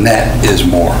 but his net is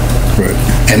more. Right.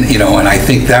 And I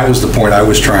think that was the point I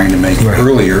was trying to make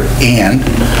earlier, and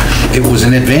it was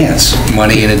in advance.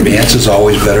 Money in advance is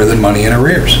always better than money in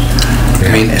arrears. I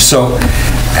mean, so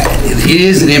it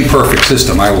is an imperfect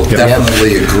system. I will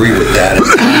definitely agree with that.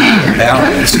 It's a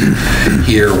balance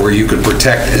here where you could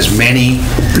protect as many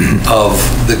of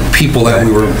the people that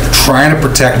we were trying to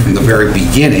protect from the very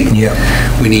beginning.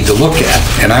 We need to look at.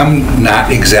 And I'm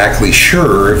not exactly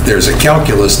sure if there's a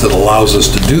calculus that allows us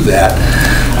to do that.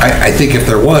 I think if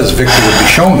there was, Victor would be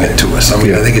showing it to us. I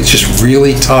mean, I think it's just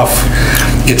really tough.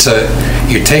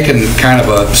 You're taking kind of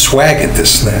a swag at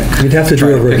this thing. You'd have to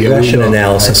do a regression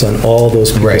analysis on all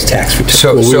those people's tax returns.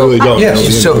 So, Well, we really don't yeah, know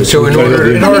the so individual. in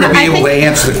order In order to be able to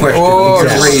answer the question. Oh, we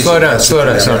can raise slow it. down.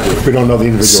 We don't know the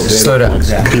individual data. Slow down.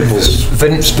 People's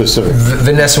specific.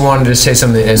 Vanessa wanted to say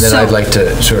something, and then So- I'd like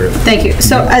to sort of... Thank you.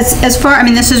 So as far, I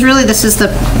mean, this is the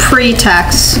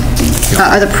pre-tax,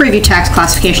 or the preview tax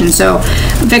classification. So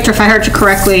Victor, if I heard you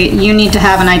correctly, you need to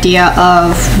have an idea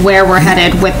of where we're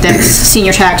headed with this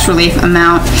senior tax relief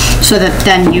amount so that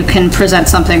then you can present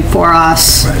something for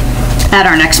us at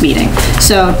our next meeting.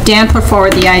 So Dan put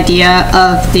forward the idea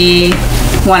of the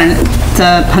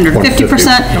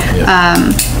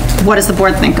 150%. What does the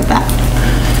board think of that?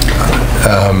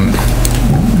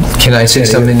 Can I say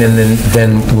something, and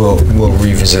then we'll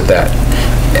revisit that?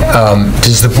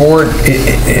 Does the board,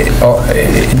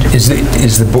 is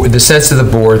the sense of the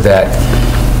board that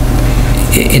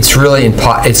it's really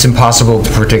it's impossible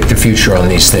to predict the future on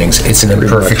these things? It's an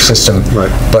imperfect system,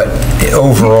 but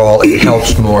overall it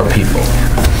helps more people,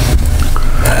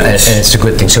 and it's a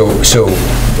good thing.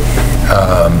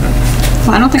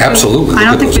 Well, I don't think Absolutely. I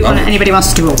don't think anybody wants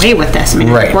to do away with this. I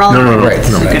mean, Right. we're all Right.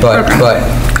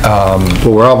 But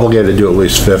we're obligated to do at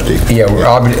least 50. Yeah, we're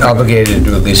obligated to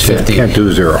do at least 50. Can't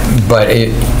do 0. But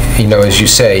as you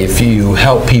say, if you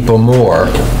help people more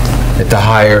at the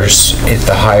higher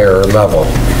level,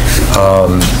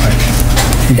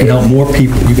 You can help more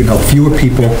people, you can help fewer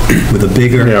people with a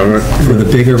bigger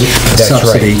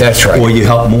subsidy. That's right. Or you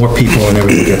help more people and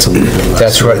everybody gets a little bit less.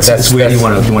 That's right. It's where you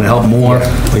want to help more,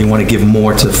 or you want to give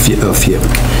more to a few.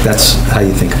 That's how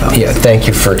you think about it. Yeah, thank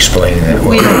you for explaining that.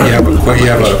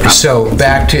 So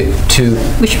back to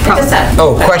we should probably...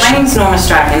 question. My name's Norma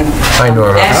Strachan. Hi,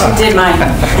 Norma. I actually did my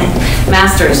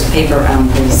master's paper on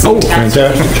police. Oh,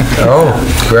 fantastic. Oh,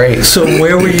 great. So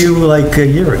where were you like a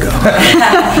year ago?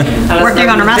 Working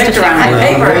on a master's Victor on my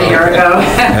paper a year ago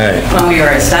when we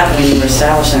were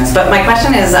establishing this. But my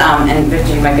question is, and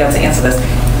Victor, you might be able to answer this.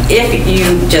 If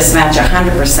you just match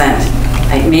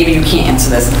 100%, maybe you can't answer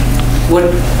this,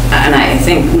 and I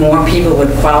think more people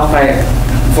would qualify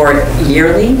for it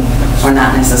yearly or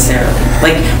not necessarily?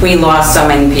 Like, we lost so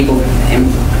many people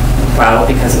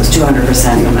because it was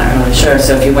 200%, I'm not really sure.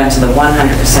 So if you went to the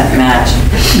 100% match.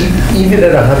 Even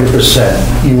at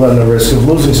 100%, you run the risk of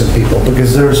losing some people,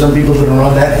 because there are some people that are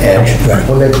on that edge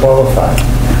when they qualify.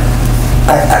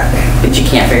 But you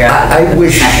can't figure out. I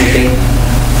wish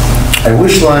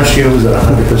last year was at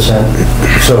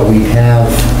 100%, so we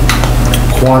have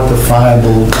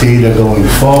quantifiable data going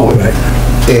forward.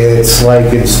 It's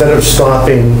like instead of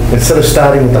starting at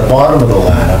the bottom of the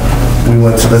ladder, we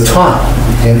went to the top.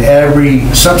 And every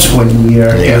subsequent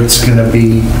year, it's going to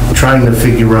be trying to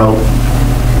figure out,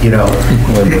 And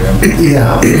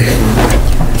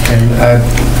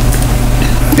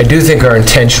I do think our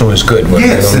intention was good.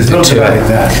 Yes, there's no denying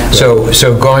that. So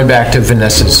going back to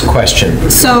Vanessa's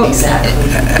question. So,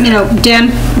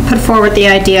 Dan put forward the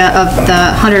idea of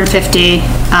the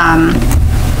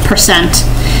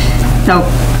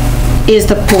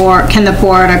 150%. Can the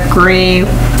board agree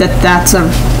that that's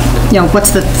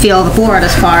what's the feel of the board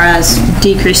as far as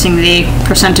decreasing the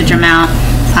percentage amount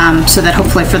so that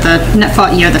hopefully for the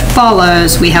year that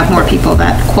follows, we have more people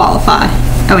that qualify?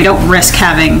 And we don't risk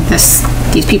having these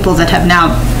people that have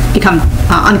now become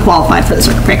unqualified for the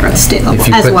circuit breaker at the state level. If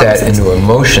you put that into a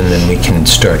motion, then we can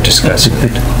start discussing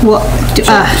it. Well,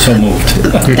 so moved.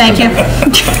 Thank you.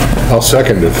 I'll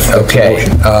second it. Okay.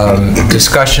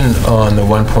 Discussion on the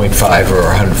 1.5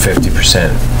 or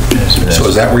 150%. So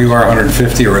is that where you are,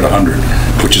 150 or at 100?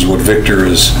 Which is what Victor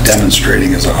is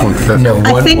demonstrating as 100? No,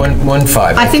 1.5.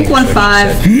 I think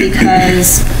 1.5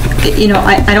 because,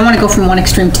 I don't want to go from one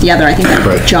extreme to the other. I think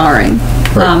that's jarring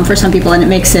for some people, and it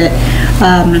makes it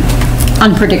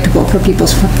unpredictable for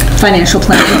people's financial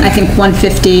planning. I think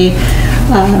 150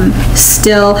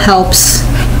 still helps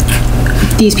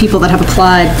these people that have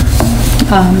applied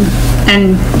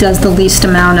and does the least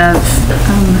amount of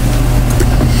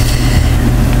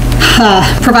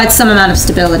provides some amount of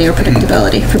stability or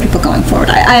predictability for people going forward.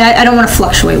 I don't want to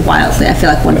fluctuate wildly. I feel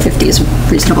like 150 is a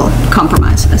reasonable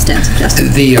compromise, as Dan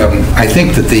suggested. I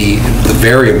think that the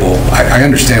variable, I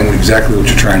understand exactly what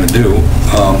you're trying to do.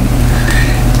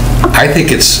 I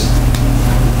think it's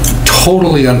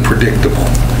totally unpredictable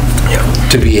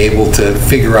to be able to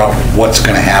figure out what's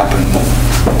going to happen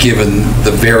given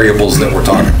the variables that we're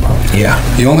talking about. Yeah.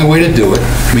 The only way to do it,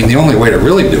 the only way to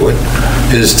really do it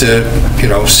is to,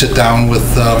 sit down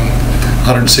with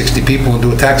 160 people and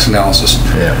do a tax analysis.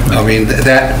 Yeah.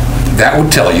 That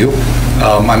would tell you.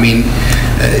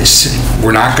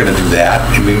 We're not going to do that.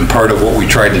 Part of what we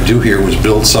tried to do here was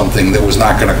build something that was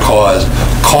not going to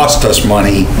cost us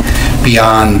money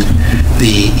beyond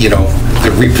the, the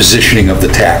repositioning of the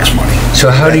tax money. So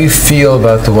how do you feel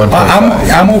about the 1.5?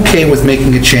 I'm okay with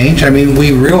making a change. I mean,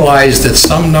 we realized that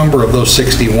some number of those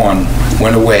 61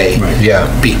 went away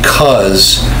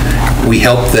because we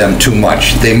helped them too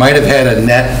much. They might have had a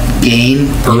net gain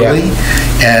early,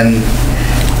 and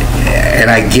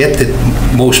I get that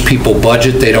most people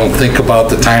budget, they don't think about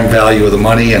the time value of the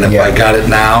money, and if I got it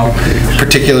now,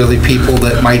 particularly people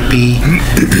that might be,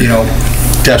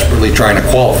 desperately trying to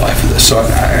qualify for this. So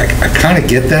I kind of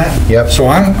get that. So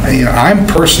I'm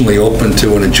personally open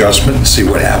to an adjustment and see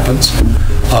what happens.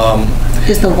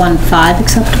 Is the 1.5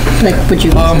 acceptable? Like, would you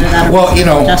consider that a well,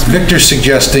 adjustment? Victor's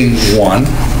suggesting 1,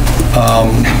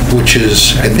 which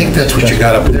is, I think that's what you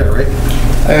got up there, right?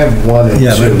 I have 1 and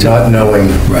 2, not knowing.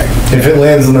 Right. If it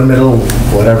lands in the middle,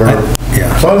 whatever.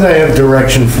 As long as I have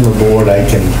direction from the board, I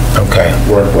can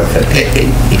work with it.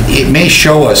 It may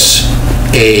show us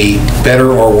a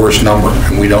better or worse number,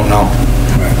 and we don't know.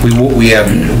 We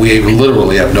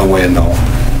literally have no way of knowing,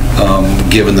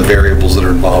 given the variables that are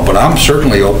involved. But I'm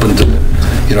certainly open to,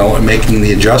 making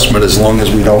the adjustment as long as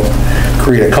we don't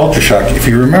create a culture shock. If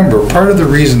you remember, part of the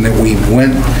reason that we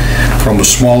went from a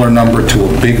smaller number to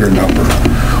a bigger number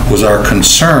was our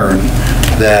concern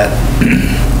that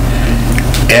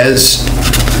as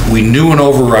we knew an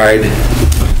override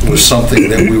was something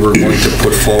that we were going to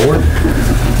put forward,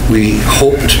 we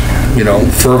hoped,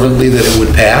 fervently that it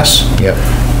would pass.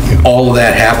 All of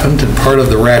that happened, and part of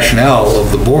the rationale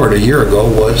of the board a year ago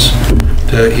was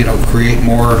to, create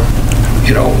more,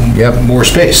 more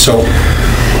space. So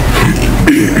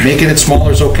making it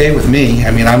smaller is okay with me.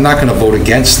 I mean, I'm not going to vote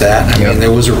against that. I mean,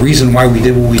 there was a reason why we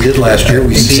did what we did last year.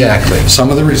 We see some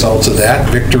of the results of that.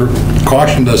 Victor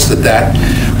cautioned us that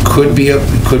could be a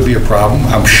problem.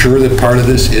 I'm sure that part of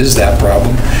this is that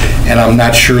problem, and I'm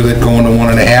not sure that going to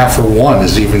 1.5 or 1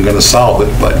 is even going to solve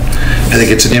it, but I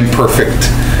think it's an imperfect,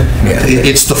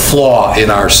 it's the flaw in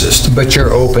our system. But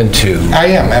you're open to... I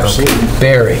am, absolutely.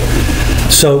 Barry.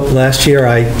 So last year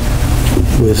I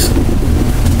was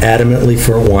adamantly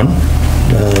for 1.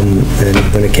 And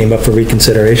when it came up for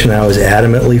reconsideration, I was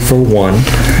adamantly for 1,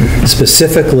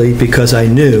 specifically because I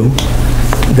knew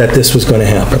that this was going to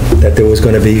happen, that there was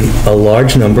going to be a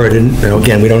large number.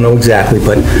 Again, we don't know exactly,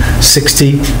 but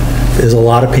 60 is a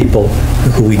lot of people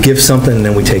who we give something and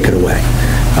then we take it away.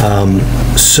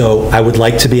 So I would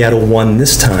like to be at a 1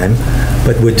 this time,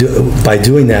 but by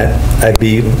doing that, I'd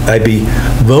be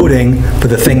voting for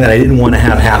the thing that I didn't want to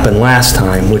have happen last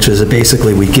time, which is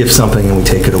basically we give something and we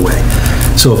take it away.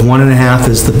 So if 1.5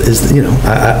 is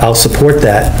I'll support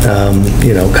that,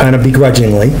 kind of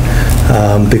begrudgingly,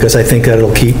 because I think that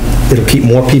it'll keep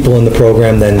more people in the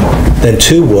program than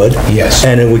 2 would. Yes.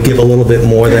 And it would give a little bit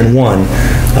more than 1.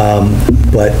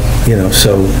 But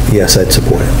so yes, I'd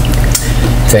support it.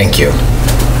 Thank you.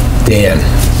 Dan,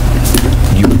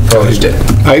 you proposed it.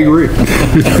 I agree.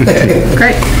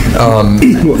 Great. All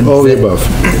the above.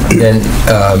 Then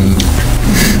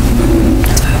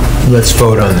let's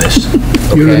vote on this.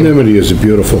 Unanimity is a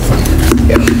beautiful thing.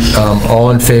 All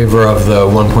in favor of the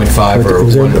 1.5 or...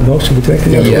 Was there a motion we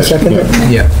taken? Yes. Second it?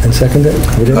 Yeah. And second it?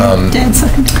 We did? Dan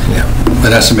seconded. Yeah.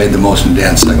 Vanessa made the motion,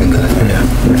 Dan seconded it. Yeah.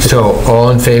 So all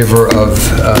in favor of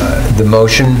the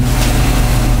motion?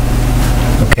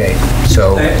 Okay,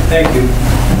 so... Thank you.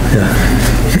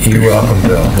 You're welcome,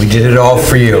 Bill. We did it all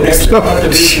for you.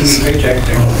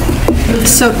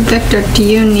 So Victor, do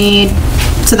you need,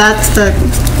 so that's the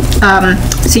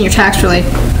senior tax relief.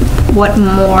 What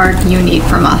more do you need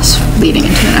from us leading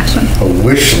into the next one? A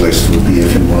wish list would be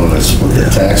if you want to split the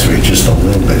tax rate just a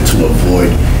little bit to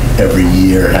avoid every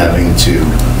year having to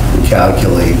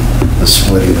calculate the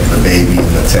splitting of the baby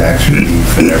and the tax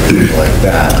relief and everything like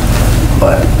that.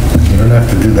 But you don't have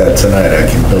to do that tonight. I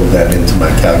can build that into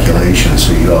my calculation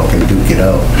so you all can duke it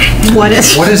out. What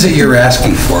is it you're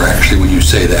asking for, actually, when you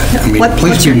say that? I mean,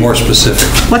 please be more specific.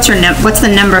 What's the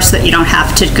number so that you don't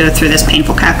have to go through this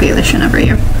painful calculation every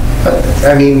year?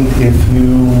 I mean, if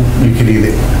you could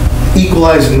either,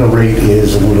 equalizing the rate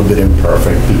is a little bit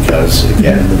imperfect because,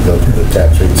 again, we go through the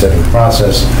tax rate setting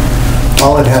process.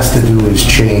 All it has to do is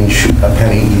change a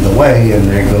penny either way, and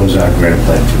there goes our grant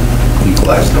plan to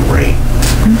equalize the rate.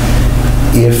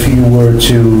 If you were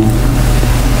to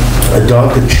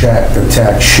adopt the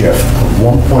tax shift of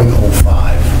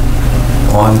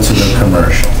 1.05 onto the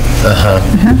commercial,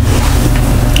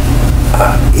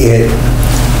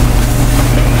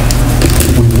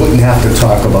 we wouldn't have to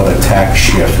talk about a tax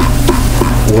shift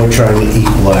or trying to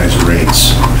equalize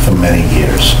rates for many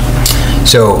years.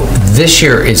 So this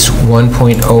year it's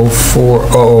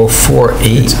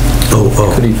 1.048.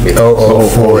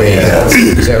 0048.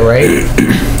 Is that right?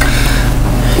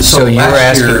 So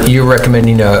you're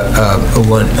recommending a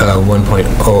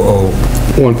 1.00.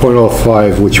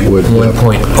 1.05, which would...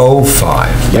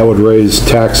 1.05. That would raise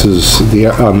taxes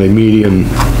on the median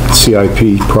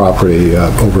CIP property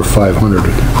over 500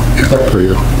 per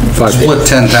year. Split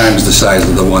 10 times the size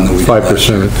of the one that we...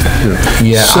 5%.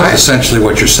 Yeah. So essentially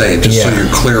what you're saying, just so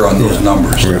you're clear on those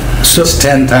numbers. So it's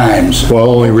 10 times. Well,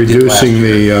 only reducing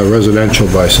the residential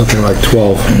by something like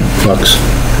 $12.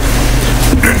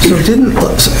 So didn't...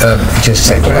 just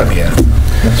say Bob, yeah.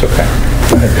 That's okay.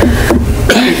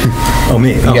 Oh,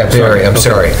 me? Oh, yeah, Barry, I'm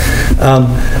sorry.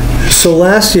 So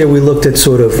last year, we looked at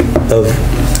sort of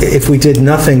if we did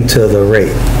nothing to the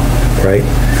rate, right?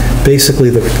 Basically,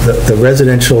 the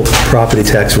residential property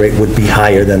tax rate would be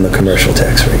higher than the commercial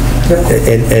tax rate.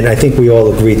 And I think we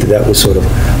all agreed that that was sort of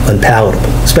unpalatable,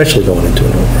 especially going into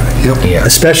an override. Yep. Yeah.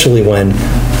 Especially when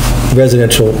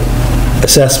residential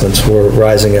assessments were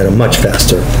rising at a much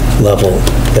faster level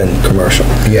than commercial.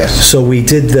 Yes. So we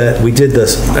did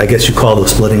this, I guess you call the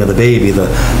splitting of the baby, the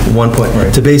 1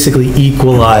 point, to basically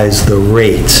equalize the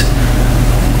rate,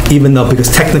 even though, because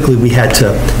technically we had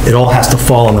to, it all has to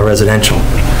fall on the residential,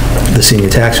 the senior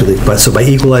tax relief, but so by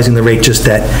equalizing the rate just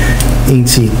that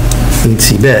eensy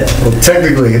bit. Well,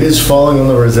 technically, it is falling on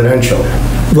the residential.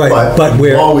 Right, but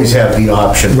we're... always have the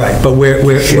option. Right, but we're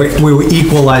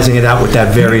equalizing it out with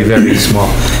that very, very small.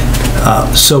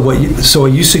 So are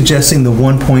you suggesting the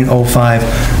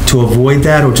 1.05 to avoid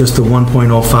that, or just the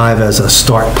 1.05 as a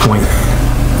start point?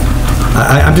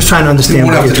 I'm just trying to understand. You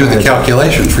won't have to do the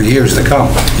calculation for years to come.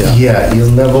 Yeah,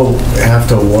 you'll never have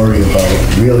to worry about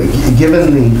it, really.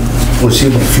 Given the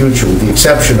foreseeable future, with the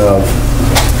exception of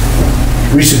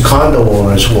recent condo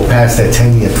owners who will pass that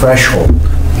 10-year threshold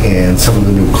and some of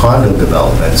the new condo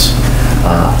developments,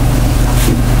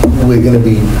 we're going to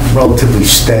be relatively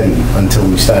steady until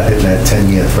we start hitting that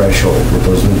 10-year threshold with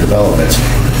those new developments,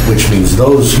 which means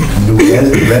those new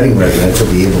Reading residents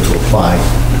will be able to apply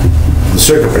the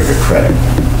circuit breaker credit.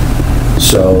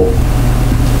 So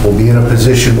we'll be in a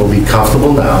position, we'll be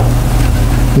comfortable now,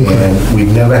 and we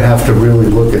never have to really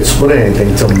look at splitting anything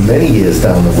until many years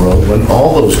down the road when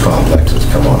all those complexes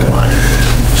come online.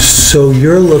 So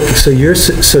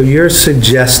you're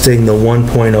suggesting the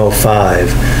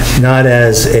 1.05 not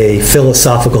as a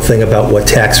philosophical thing about what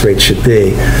tax rate should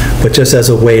be, but just as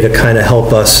a way to kind of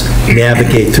help us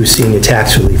navigate through senior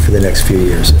tax relief for the next few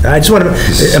years. I just want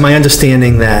to, am I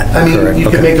understanding that? I mean, correct? you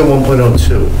can make it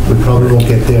 1.02. We probably won't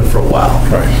get there for a while.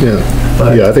 Right. Yeah.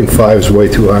 But yeah, I think 5 is way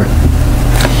too high.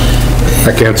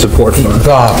 I can't support 5.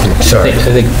 Bob, sorry. I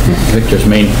think Victor's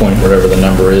main point, whatever the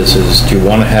number is do you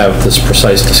want to have this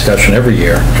precise discussion every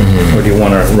year? Or do you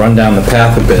want to run down the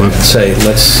path a bit and say,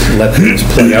 let's let things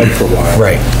play out for a while?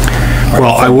 Right.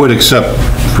 Well, I would, except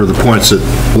for the points that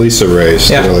Lisa raised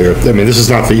earlier. I mean, this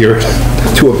is not the year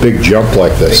to a big jump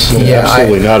like this. Yeah,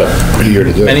 absolutely not a year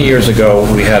to do it. Many years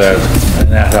ago, we had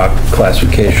an ad hoc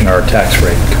classification, our tax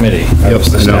rate committee. I was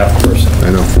the staff person.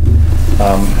 I know.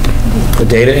 The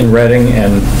data in Reading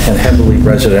and heavily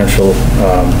residential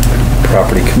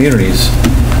property communities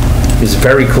is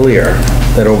very clear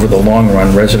that over the long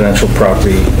run, residential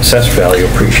property assessed value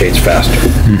appreciates faster.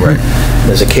 Right.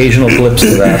 There's occasional blips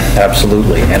to that,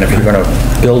 absolutely. And if you're going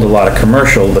to build a lot of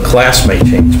commercial, the class may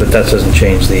change, but that doesn't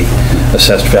change the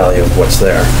assessed value of what's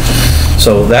there.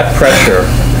 So that pressure,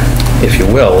 if you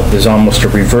will, is almost a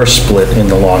reverse split in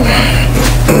the long run.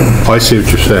 I see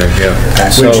what you're saying, yeah.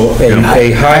 So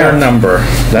a higher number,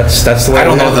 that's the way I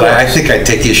don't know that I works. think I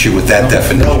take issue with that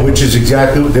definition. No, which is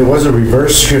exactly, there was a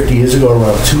reverse 50 years ago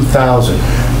around 2000,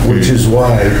 which is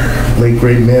why late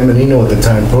great Mayor Menino at the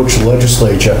time approached the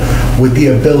legislature with the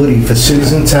ability for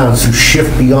cities and towns to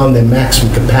shift beyond their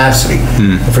maximum capacity.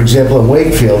 For example, in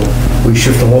Wakefield, we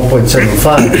shifted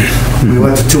 1.75, we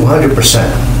went to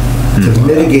 200%. To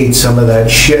mitigate some of that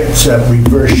shift, that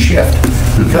reverse shift,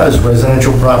 because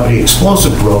residential property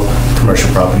explosive growth,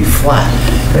 commercial property flat.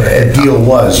 The deal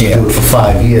was, you do it for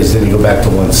 5 years, then you go back to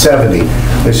 170.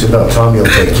 They said, no, Tommy will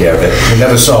take care of it. We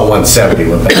never saw 170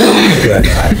 went back.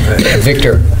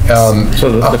 Victor.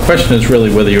 So the question is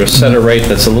really whether you set a rate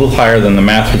that's a little higher than the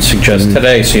math would suggest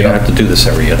today, so you don't have to do this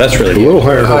every year. That's really a little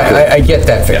higher. I get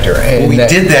that, Victor. Well, we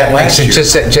did that last year.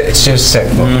 Just a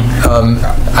second.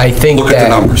 I think Look at the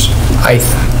numbers.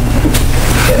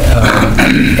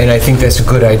 And I think that's a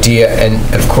good idea, and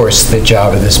of course, the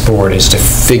job of this board is to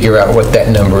figure out what that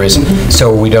number is,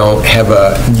 so we don't have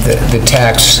the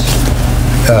tax,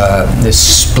 this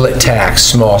split tax,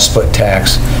 small split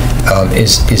tax,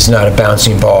 is not a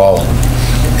bouncing ball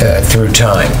through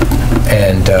time,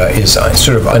 and is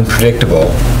sort of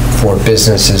unpredictable for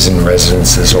businesses and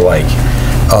residences alike.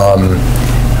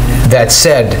 That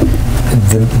said,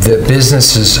 the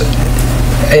businesses,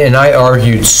 and I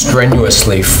argued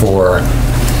strenuously for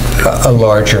a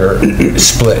larger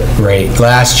split rate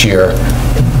last year,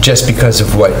 just because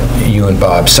of what you and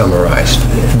Bob summarized,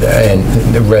 and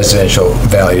the residential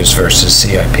values versus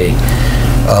CIP.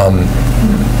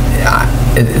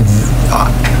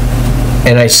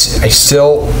 And I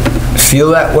still feel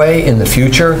that way in the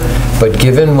future, but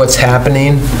given what's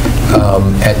happening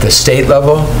at the state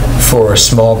level for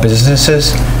small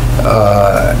businesses,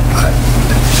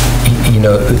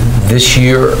 this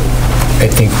year, I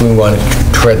think we want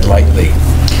to tread lightly.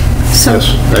 So, Yes,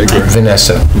 I agree.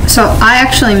 Vanessa. So I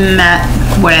actually met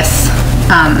with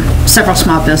several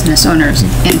small business owners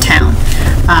in town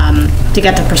to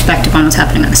get their perspective on what's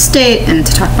happening in the state and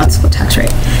to talk about the split tax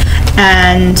rate.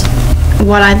 And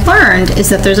what I learned is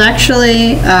that there's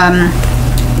actually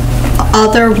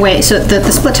other ways. So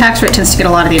the split tax rate tends to get a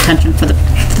lot of the attention for the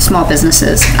small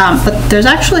businesses, but there's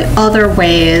actually other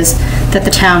ways that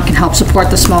the town can help support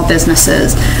the small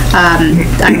businesses.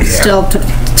 I'm still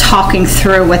talking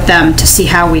through with them to see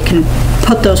how we can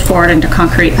put those forward into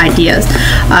concrete ideas.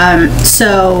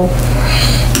 So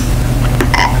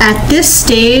at this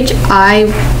stage,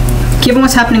 given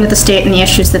what's happening with the state and the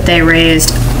issues that they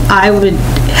raised, I would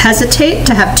hesitate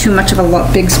to have too much of a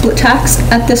big split tax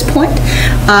at this point.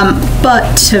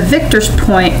 But to Victor's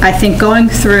point, I think going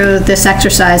through this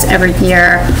exercise every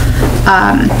year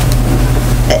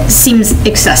seems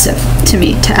excessive to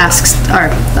me to ask our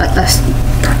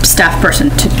staff person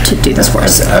to do this for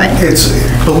us.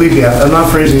 Believe me, I'm not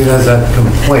phrasing it as a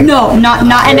complaint. No, not,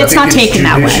 and it's not taken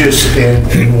that way. I think it's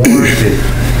judicious and warranted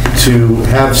to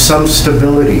have some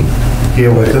stability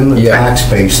here within the tax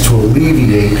base to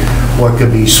alleviate what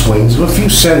could be swings of a few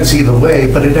cents either way,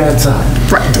 but it adds up.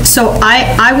 Right. So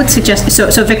I would suggest,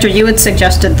 so Victor, you had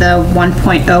suggested the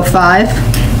 1.05?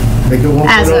 Make it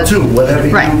 1.02, whatever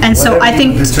you... Right, and so I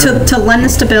think to lend the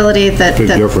stability that... Big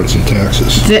difference in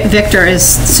taxes. Victor is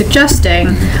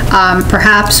suggesting,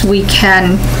 perhaps we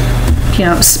can,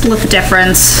 split the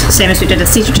difference, same as we did at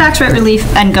teacher tax rate relief,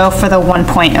 and go for the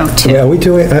 1.02. Yeah, are we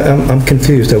doing, I'm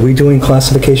confused. Are we doing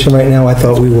classification right now? I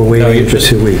thought we were waiting for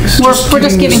 2 weeks. We're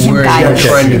just giving him guidance.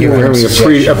 We're having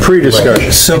a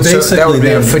pre-discussion. So basically, that would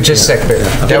be for just a second.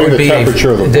 That would be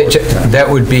that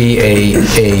would be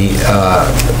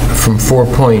from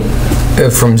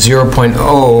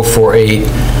 0.048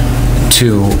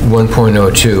 to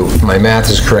 1.02. My math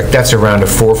is correct. That's around a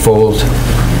four-fold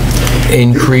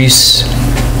increase,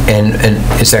 and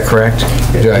is that correct?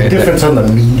 The difference on the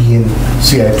median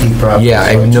CIP property. Yeah,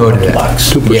 I noted that.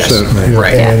 2%. Yes,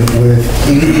 right. And with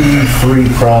 83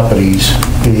 properties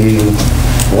being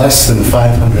less than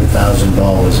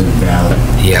 $500,000 in value.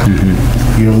 Yeah.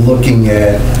 You're looking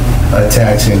at a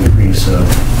tax increase of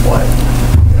what?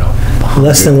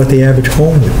 Less than what the average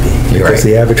home would be, because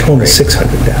the average home is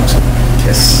 600,000.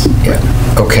 Yes. Yeah.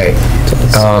 Okay.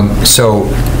 So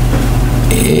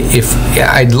if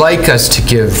I'd like us to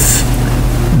give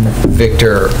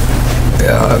Victor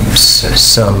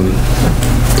some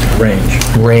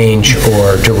range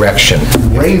or direction.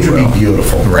 Range would be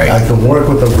beautiful. Right. I can work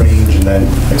with the range, and then,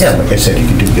 again, like I said, you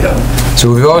can do get out.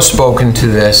 So we've all spoken to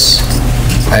this.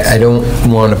 I don't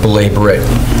want to belabor it.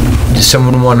 Does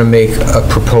someone want to make a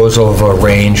proposal of a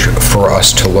range for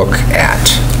us to look at?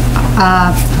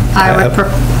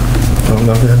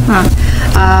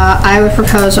 I would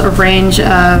propose a range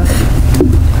of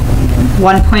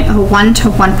 1.01 to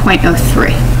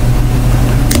 1.03.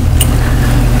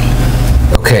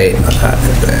 Okay.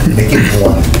 Make it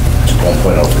 1 to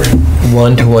 1.03.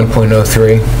 1 to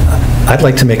 1.03? I'd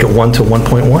like to make it 1 to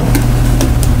 1.1.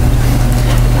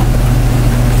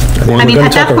 I mean,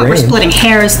 at that point, we're splitting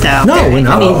hairs, though. No, we're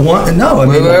not. Wait,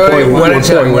 one at a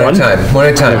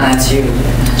time.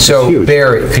 So,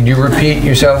 Barry, could you repeat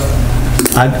yourself?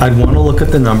 I'd want to look at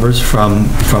the numbers from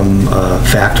a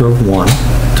factor of 1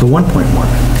 to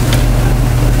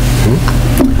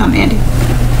 1.1. Andy.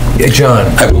 John.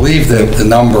 I believe that the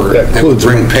number that would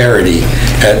bring parity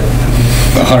at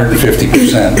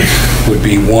 150% would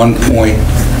be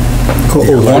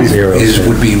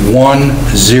would be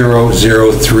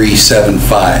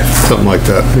 1.00375. Something like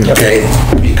that. Okay,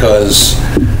 because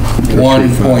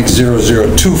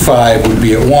 1.0025 would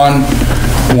be at 1,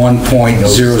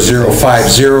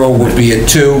 1.0050 would be at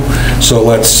 2, so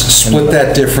let's split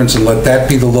that difference and let that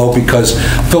be the low, because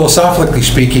philosophically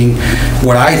speaking,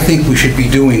 what I think we should be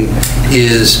doing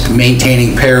is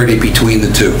maintaining parity between the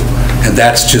two. And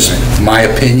that's just my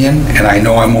opinion, and I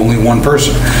know I'm only one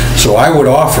person. So I would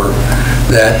offer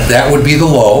that would be the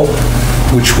low,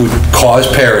 which would cause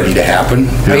parity to happen,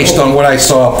 based on what I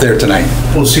saw up there tonight.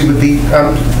 Well, see, with the,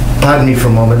 pardon me for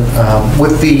a moment,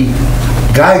 with the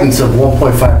guidance of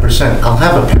 1.5%, I'll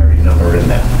have a parity number in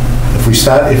there. If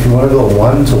you want to go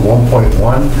 1 to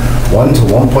 1.1, 1 to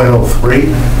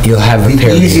 1.03. You'll have a parity.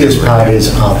 The easiest part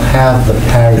is I'll have the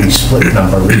parity split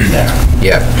number in there.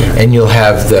 Yeah, and you'll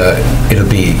have it'll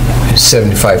be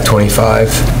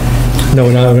 75-25. No.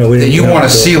 You want a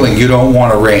ceiling, you don't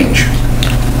want a range.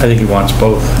 I think he wants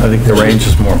both. I think the range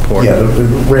is more important. Yeah, the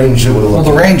range that we're looking at.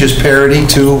 Well, the range is parity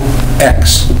to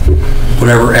X,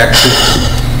 whatever X is.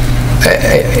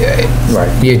 Right.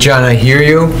 Yeah, John, I hear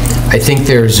you. I think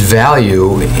there's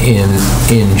value in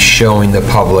showing the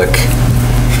public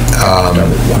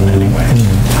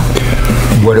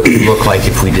what it would look like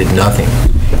if we did nothing.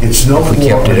 It's no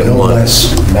more or no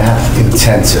less math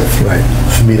intensive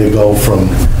for me to go from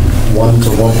 1 to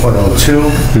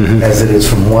 1.02 as it is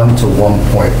from 1 to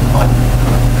 1.1.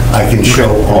 I can show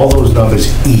all those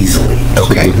numbers easily.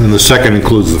 Okay. And the second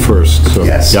includes the first, so.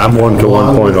 Yes. Yeah, I'm 1 to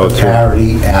 1.02.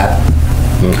 Parity at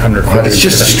 100. It's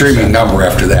just a streaming number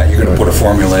after that. You're going to put a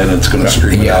formula in, it's going to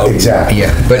stream it out. Exactly.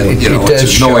 Yeah, but it does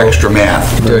there's show... no extra math.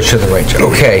 It does show the range.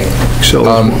 Okay.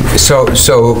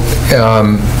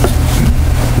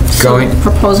 Going...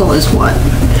 Proposal is what?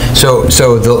 So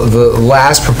the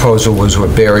last proposal was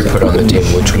what Barry put on the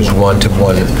table, which was 1 to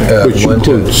 1. Which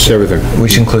includes everything.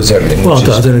 Which includes everything. Well, it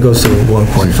does, and it goes to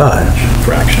 1.5.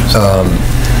 Fractions.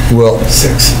 Well,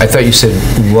 6. I thought you said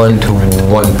 1 to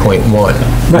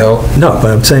 1.1. No? No,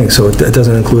 but I'm saying, so it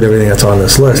doesn't include everything that's on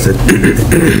this list. It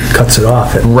cuts it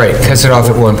off. Right, cuts it off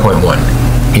at 1.1.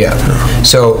 Yeah.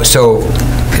 So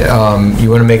you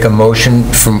want to make a motion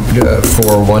for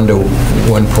 1 to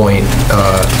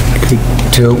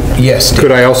 1.2? Yes.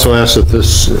 Could I also ask that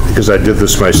this, because I did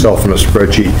this myself in a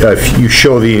spreadsheet, if you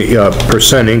show the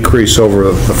percent increase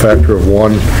over the factor of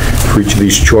 1 for each of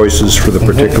these choices for the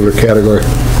particular category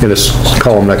in this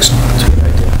column next.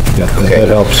 Yeah, that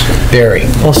helps. Barry.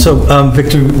 Also,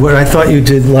 Victor, what I thought you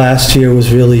did last year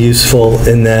was really useful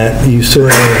in that you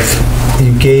sort of,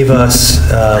 you gave us,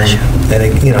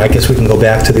 and I guess we can go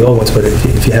back to the old ones, but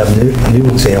if you have new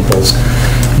examples,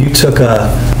 you took a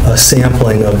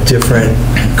sampling of different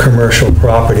commercial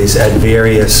properties at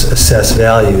various assessed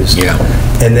values. Yeah.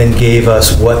 And then gave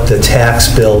us what the tax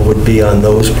bill would be on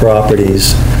those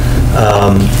properties.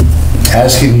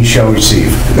 Asking you shall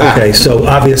receive. Okay, so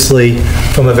obviously,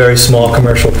 from a very small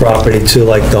commercial property to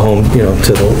like the home,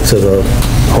 to the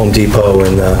Home Depot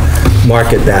and the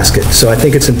Market Basket. So I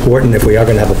think it's important, if we are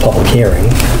going to have a public hearing,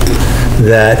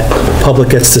 that the public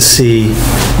gets to see,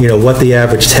 what the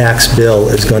average tax bill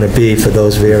is going to be for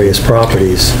those various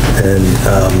properties and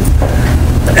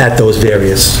at those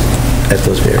various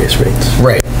rates.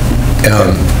 Right.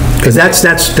 Because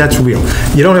that's real.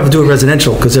 You don't have to do it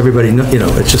residential because everybody,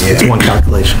 it's one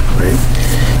calculation, right?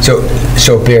 So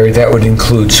Barry, that would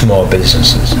include small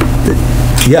businesses.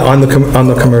 Yeah, on the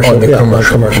commercial. On the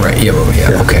commercial. Right. Yeah.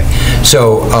 Okay.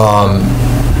 So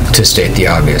to state the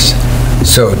obvious.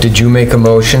 So did you make a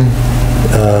motion?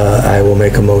 I will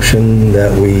make a motion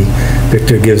that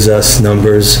Victor gives us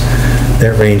numbers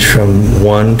that range from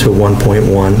 1 to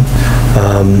 1.1,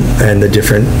 and the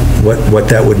different, what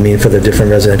that would mean for the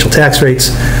different residential tax rates,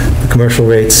 the commercial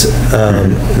rates,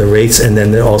 the rates, and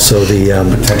then also the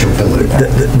potential bill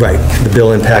impact. The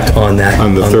bill impact on that.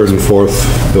 On the third and fourth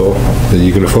bill, are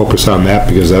you going to focus on that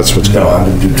because that's what's going on? No, I'm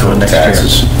going to do total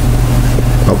taxes.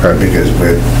 Okay. Because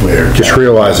we're just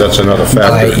realize that's another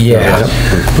factor. Yeah.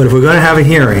 But if we're going to have a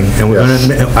hearing and we're going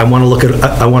to, I want to look at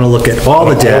all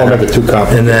the data. I don't make it too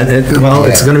complicated. And then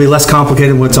it's going to be less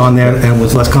complicated than what's on there and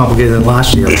was less complicated than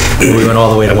last year. We went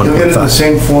all the way to 1.5. You'll get it in the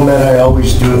same format I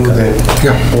always do that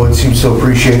the board seems to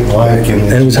appreciate and like.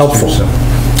 And it was helpful.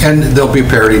 And there'll be a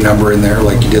parity number in there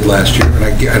like you did last year, and I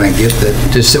get that.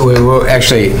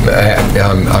 Actually,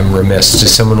 I'm remiss.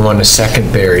 Does someone want to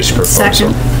second Barry's proposal?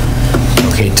 Second.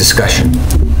 Okay, discussion.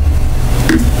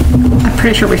 I'm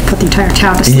pretty sure we've put the entire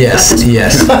town to sleep. Yes.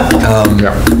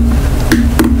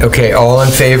 Okay, all in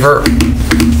favor?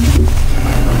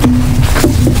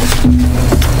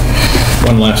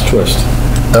 One last twist.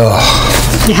 Oh.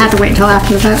 You had to wait until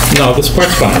after that? No, this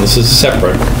part's fine. This is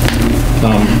separate.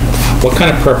 What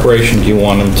kind of preparation do you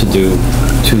want him to do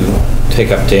to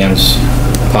take up Dan's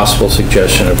possible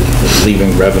suggestion of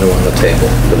leaving revenue on the table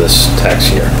for this tax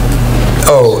year?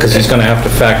 Oh, because he's going to have to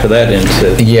factor that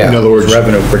into in other words,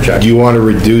 revenue projection. Do you want to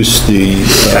reduce the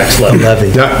tax levy?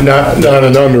 Not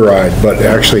an underride, but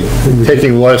actually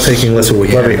taking less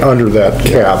levy under that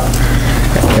cap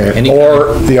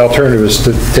Or the alternative is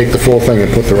to take the full thing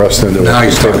and put the rest into it. Now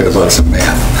he's talking about some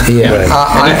math. Yeah.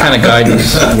 Any kind of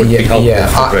guidance would be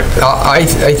helpful for Victor.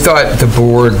 I thought the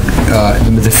board,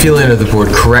 the feeling of the board,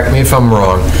 correct me if I'm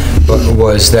wrong, but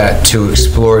was that to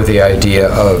explore the idea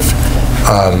of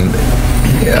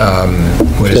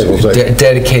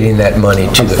dedicating that money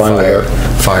to the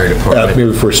fire department.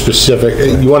 Maybe for specific,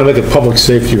 you want to make it public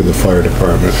safety with the fire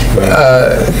department.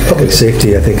 Public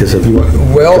safety, I think, is a...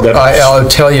 Well, I'll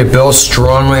tell you, Bill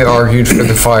strongly argued for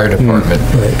the fire department.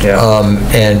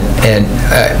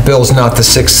 And Bill's not the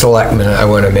sixth selectman, I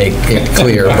want to make it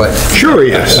clear, but... Sure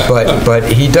he is. But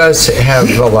he does have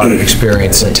a lot of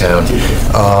experience in town.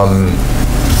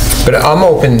 But I'm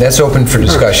open, that's open for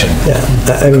discussion. Yeah,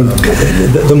 I mean,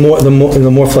 the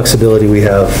more flexibility we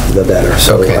have, the better.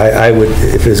 So I would,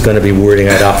 if there's going to be wording,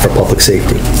 I'd opt for public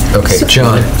safety. Okay,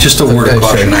 John. Just a word of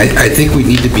caution. I think we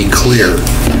need to be clear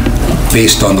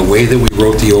based on the way that we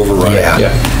wrote the override. Yeah.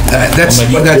 That's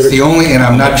the only, and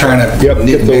I'm not trying to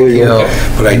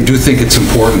nitpick, but I do think it's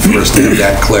important for us to have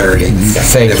that clarity.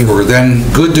 Thank you. If we're then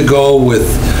good to go with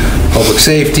public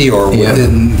safety or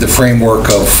within the framework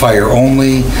of fire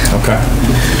only. Okay.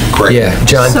 Great. Yeah,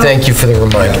 John, thank you for the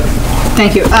reminder.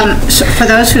 Thank you. So for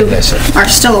those who are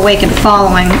still awake and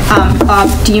following, Bob,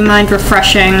 do you mind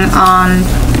refreshing on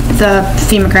the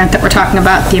FEMA grant that we're talking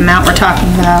about, the amount we're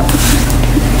talking about?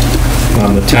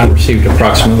 The town received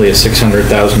approximately a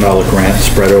 $600,000 grant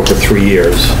spread over 3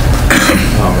 years.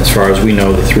 As far as we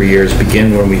know, the 3 years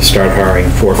begin when we start hiring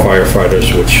 4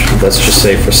 firefighters, which, let's just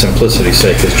say for simplicity's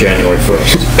sake, is January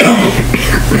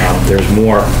 1st. There's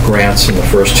more grants in the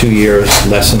first 2 years,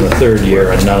 less in the third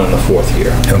year, and none in the fourth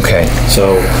year. Okay.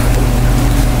 So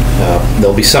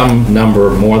there'll be some number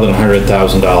more than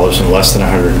 $100,000 and less than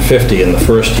 $150,000 in the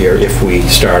first year if we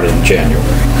start in January.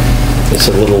 It's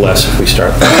a little less if we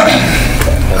start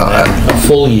and then a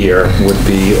full year would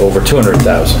be over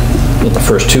 $200,000 in the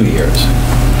first 2 years.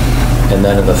 And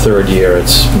then in the third year,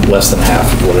 it's less than half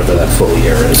of whatever that full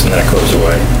year is, and then it goes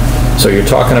away. So you're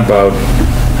talking about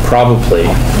probably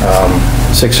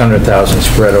 $600,000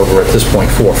 spread over, at this point,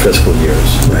 4 fiscal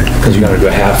years. Right. Because you're going to do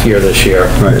a half year this year,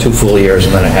 2 full years,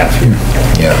 and then a half year.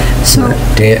 Yeah. So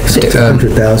Dan,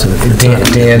 600,000.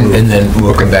 Dan, and then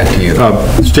we'll come back to you.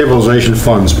 Stabilization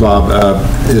funds, Bob.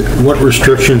 What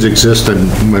restrictions exist? And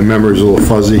my memory's a little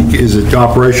fuzzy. Is it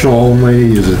operational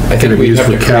only? Is it can it be used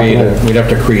for capital? We'd have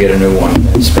to create a new one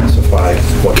and specify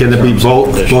what. Can it be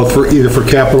both for either for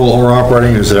capital or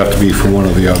operating? Or does it have to be for one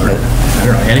or the other? I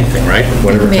don't know, anything, right?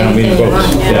 Whatever town meeting votes.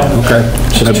 Yeah. Okay.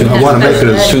 I want to make it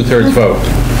a 2/3 vote.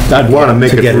 I'd want to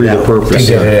make it for the purpose.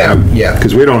 Yeah.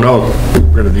 Because we don't know what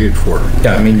we're going to need it for.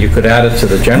 Yeah, I mean, you could add it to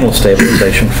the general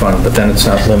stabilization fund, but then it's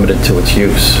not limited to its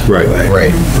use. Right.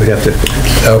 Right. We'd have to...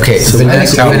 Okay, So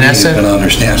Vanessa? Vanessa? Going to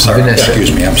understand. Sorry. Vanessa.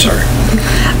 Excuse me, I'm sorry.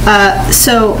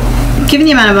 So, given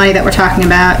the amount of money that we're talking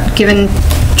about, given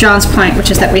John's point,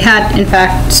 which is that we had, in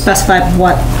fact, specified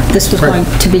what this was going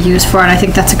to be used for, and I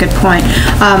think that's a good point,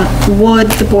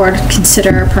 would the board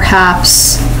consider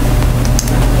perhaps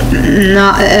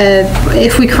not,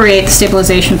 if we create the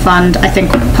stabilization fund, I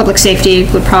think public safety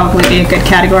would probably be a good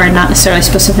category, not necessarily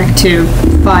specific to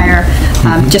fire,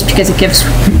 just because it gives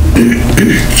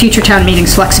future town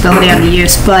meetings flexibility on the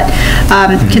use, but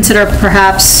consider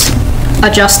perhaps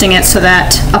adjusting it so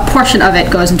that a portion of it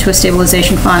goes into a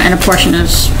stabilization fund and a portion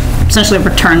is essentially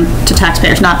returned to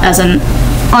taxpayers, not as an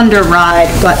underride,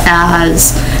 but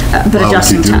as, but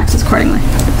adjusting taxes accordingly.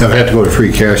 That would have to go to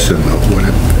free cash then, though,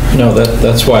 wouldn't it? No,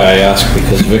 that's why I asked,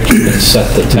 because Victor can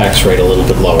set the tax rate a little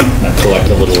bit lower and collect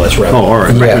a little less revenue. Oh, all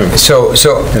right. Yeah, so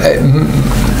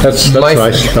That's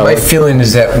nice. my feeling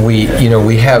is that we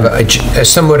have a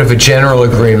somewhat of a general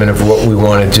agreement of what we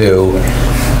want to do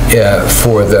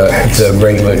for the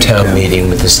regular town meeting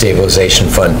with the stabilization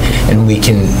fund, and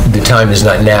the time is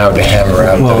not now to hammer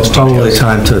out Well, those it's probably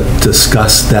time to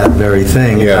discuss that very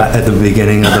thing at the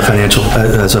beginning of the financial,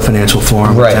 as a financial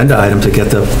forum agenda item to get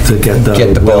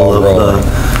the ball rolling,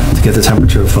 to get the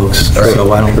temperature of folks. Right.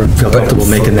 So I don't feel comfortable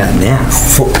making that now.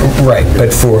 Right,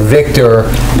 but for Victor,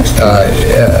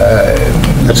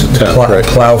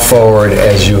 plow forward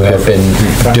as you have been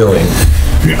doing.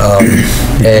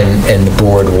 And the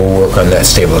board will work on that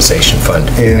stabilization fund.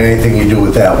 And anything you do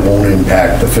with that won't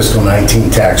impact the fiscal 19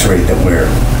 tax rate that we're...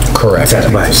 Correct.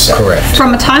 Correct.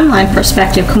 From a timeline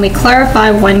perspective, can we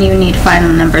clarify when you need final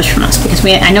numbers from us? Because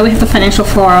I know we have the financial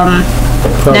forum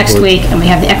next week, and we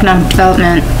have the economic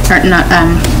development, or not,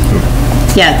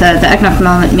 yeah, the economic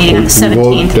development meeting on the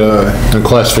 17th. Vote on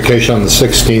classification on the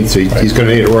 16th, so he's going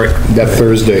to need it right that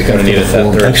Thursday. Going to need it that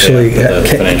Thursday. Actually,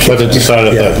 Let it decide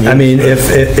at that. I mean,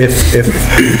 if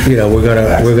you know, we're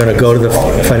gonna go to the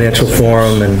financial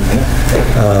forum, and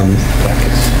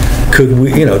could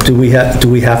we, you know, do we have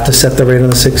to set the rate on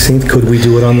the 16th? Could we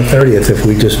do it on the 30th if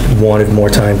we just wanted more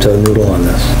time to noodle on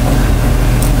this?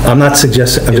 I'm not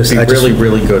suggesting. It'd be really,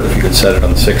 really good if you could set it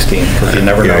on the 16th, because you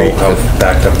never know how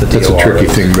backed up the DOR. That's a tricky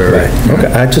thing, Barry. Right.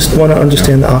 Okay, I just want to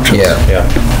understand the options. Yeah.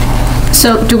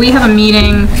 So do we have a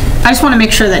meeting? I just want to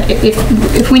make sure that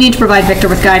if we need to provide Victor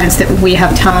with guidance, that we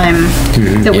have time,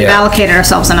 that we've allocated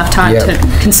ourselves enough time to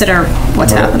consider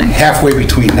what's happening. Halfway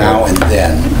between now and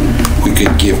then, we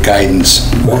could give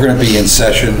guidance. We're going to be in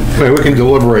session. We can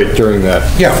deliberate during that.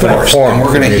 Yeah, of course. And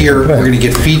we're going to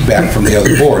get feedback from the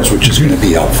other boards, which is going to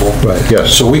be helpful. Right.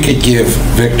 Yes. So we could give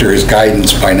Victor his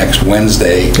guidance by next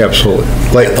Wednesday. Absolutely.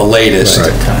 At the latest.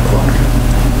 Right. 10 o'clock.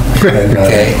 And,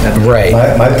 Okay, right.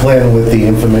 My plan with the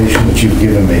information that you've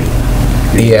given me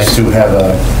is to have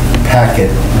a packet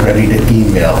ready to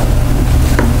email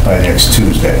by next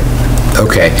Tuesday.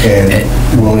 Okay. And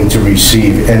willing to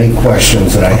receive any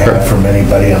questions that I have from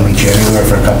anybody. I'll meet you anywhere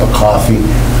for a cup of coffee,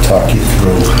 talk you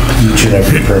through each and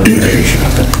every permutation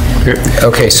of it.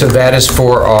 Okay, so that is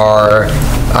for our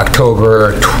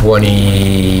October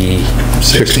 16th.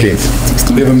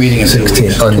 We have a meeting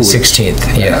on the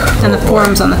 16th, yeah. And the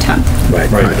forum's on the 10th. Right.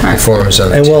 The forum's on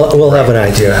the 10th. And we'll have an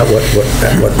idea what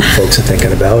folks are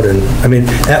thinking about. And I mean,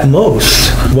 at most,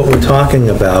 what we're talking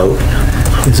about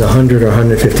is 100 or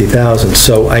 150,000.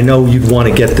 So I know you'd want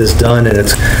to get this done,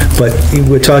 but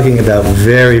we're talking about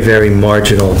very, very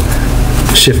marginal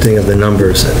shifting of the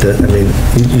numbers. I mean,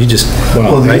 you just...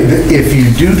 Well, if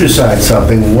you do decide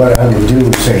something, what I would do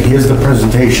is say, here's the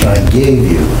presentation I gave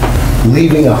you,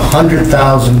 leaving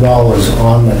 $100,000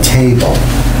 on the table,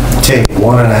 take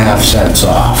 1.5 cents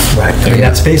off. Right. I mean,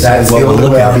 that's basically that's what the we're only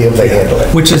looking way I'll be at. able to handle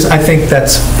it. Which is, I think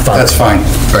that's fine. That's fine.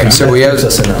 Right, so we have, That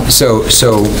gives us enough.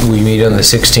 so we meet on the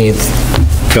 16th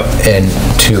and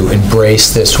to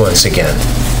embrace this once again.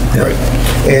 Right.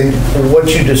 And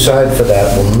what you decide for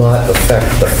that will not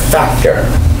affect the factor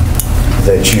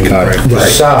that you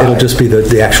decide. It'll just be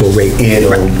the actual rate.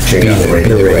 It'll change the rate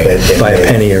by a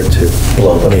penny or two.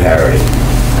 Below the parity.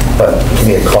 But give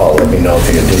me a call, let me know if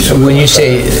you can do something. When you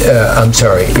say, I'm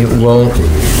sorry, it won't...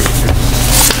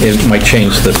 It might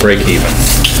change the break even.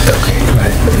 Okay.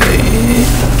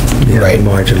 Yeah, Right.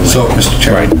 Marginally. So, Mr.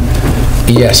 Chairman.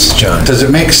 Yes, John. Does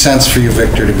it make sense for you,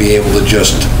 Victor, to be able to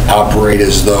just operate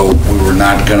as though we were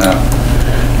not going to,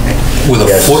 with a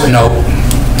footnote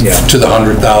to the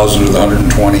 100,000 or the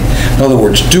 120? In other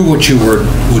words, do what you would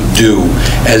do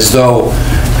as though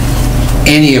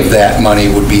any of that money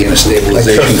would be in a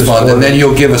stabilization fund, and then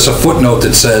you'll give us a footnote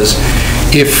that says,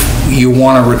 if you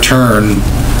want to return,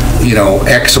 you know,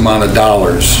 X amount of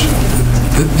dollars,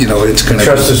 you know, it's going to...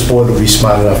 Trust this board will be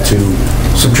smart enough to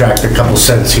subtract a couple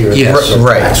cents here and there. Yes,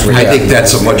 right. I think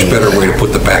that's a much better way to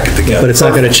put the packet together. But it's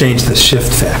not going to change the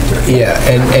shift factor. Yeah,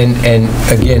 and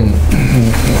again,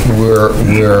 we're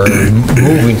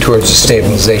moving towards a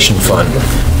stabilization fund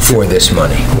for this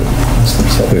money.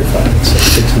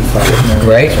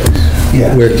 Right?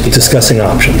 Yeah. We're discussing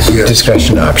options.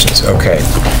 Discussion options, okay.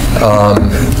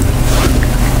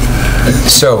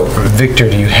 So, Victor,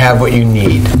 do you have what you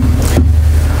need?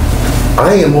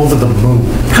 I am over the moon.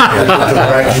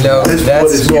 No,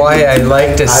 that's why I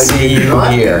like to see you here.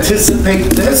 I did not anticipate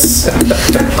this.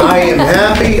 I am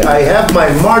happy. I have my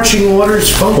marching orders,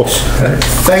 folks.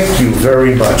 Thank you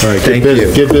very much. All right,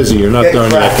 get busy. You're not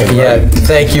done yet. Yeah,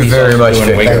 thank you very much,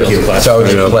 Victor. Thank you. It's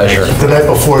always a pleasure. The night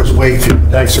before is way too.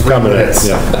 Thanks for coming in.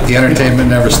 The entertainment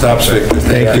never stops, Victor.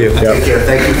 Thank you. Take care.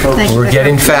 Thank you, folks. We're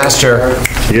getting faster.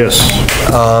 Yes.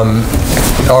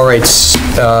 All right,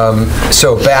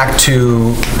 so back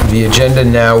to the agenda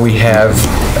now. We have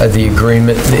the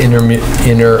agreement, the I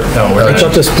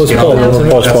thought this was postponed. We're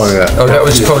postponing that. Oh, that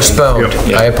was postponed.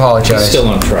 Yep. I apologize. He's still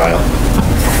on trial.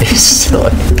 He's still.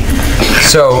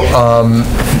 So,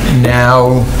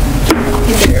 now,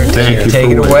 take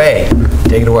it away.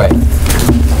 Take it away.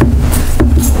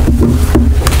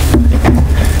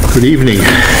 Good evening.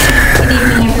 Good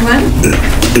evening, everyone.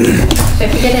 So I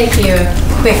figured I'd give you a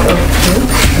quick overview.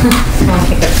 I won't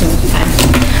take up too much time.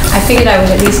 I figured I would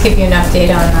at least give you an update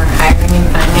on our hiring and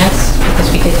finance,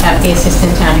 because we did have the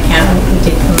assistant town accountant. We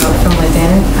did promote from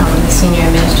within. The senior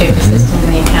administrative assistant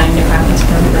in the accounting department's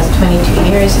been with us 22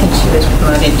 years, and she was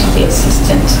promoted to the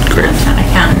assistant town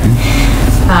accountant.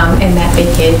 And that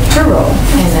vacated her role,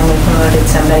 and then we promoted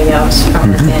somebody else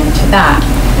from within to that.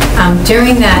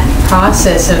 During that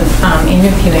process of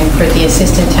interviewing for the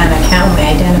assistant town accountant, we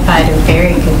identified a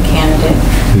very good candidate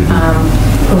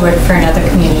who worked for another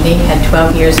community, had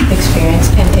 12 years of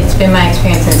experience, and it's been my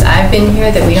experience since I've been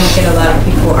here that we don't get a lot of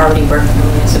people who already work for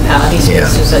municipalities, so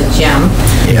this was a gem.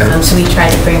 So we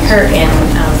tried to bring her in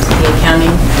to the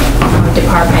accounting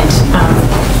department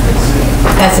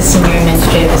as a senior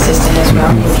administrative assistant as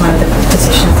well. It was one of the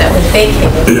positions that was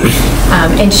vacated.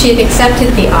 And she had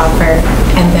accepted the offer,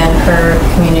 and then her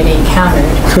community countered.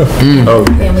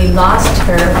 And we lost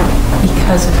her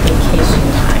because of vacation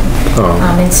time.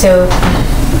 And so,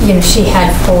 she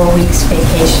had 4 weeks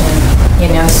vacation,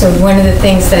 So one of the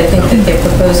things that I think that they're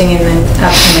proposing in the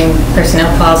upcoming personnel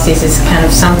policies is kind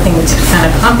of something to kind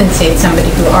of compensate somebody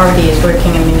who already is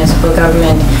working in municipal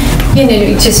government.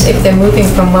 Just if they're moving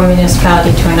from one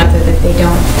municipality to another, that they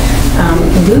don't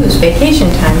lose vacation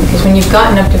time, because when you've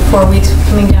gotten up to 4 weeks,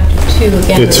 coming down to 2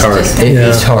 again, it's hard.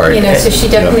 It's hard. So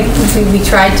she definitely, we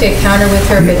tried to counter with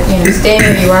her, but staying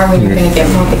where you are when you're going to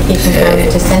get more vacation time,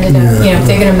 to send it up. If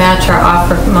they're going to match our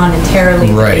offer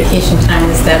monetarily, vacation time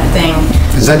is that thing.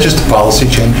 Is that just a policy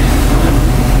change?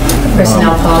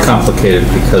 Personnel policy. Complicated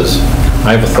because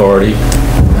I have authority,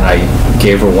 and I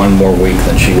gave her 1 more week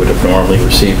than she would have normally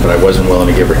received, but I wasn't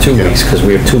willing to give her 2 weeks because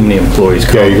we have too many employees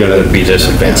currently that would be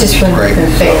disadvantaged. It just wouldn't have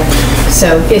been fair.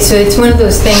 So it's one of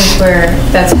those things where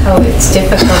that's how it's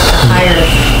difficult to hire,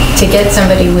 to get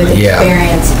somebody with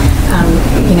experience.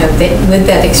 With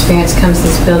that experience comes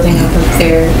this building up of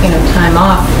their, time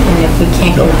off, and if we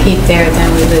can't compete there, then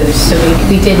we lose. So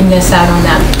we did miss out on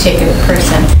that particular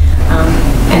person.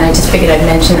 And I just figured I'd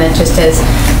mention that just as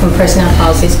when personnel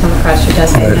policies come across your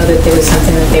desk, I know that there was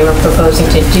something that they were proposing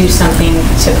to do something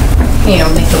to,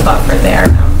 make a buffer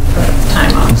there for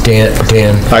time off. Dan?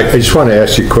 I just want to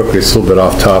ask you quickly, it's a little bit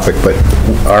off topic, but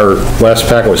our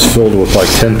last packet was filled with like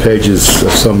 10 pages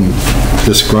of some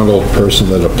disgruntled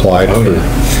person that applied for.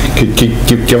 Could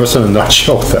give us in a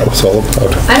nutshell what that was all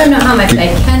about? I don't know how much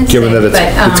I can say, given that but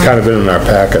it's kind of been in our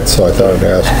packet, so I thought I'd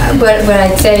ask. What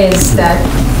I'd say is that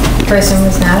person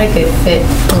was not a good fit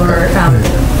for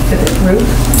the group.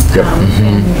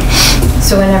 And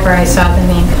so whenever I saw the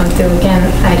name come through again,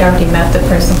 I'd already met the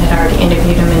person, had already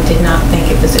interviewed him, and did not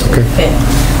think it was a good fit.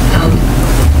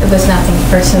 It was nothing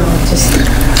personal, just...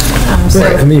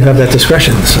 you have that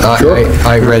discretion. So.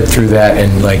 I read through that,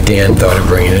 and like Dan thought of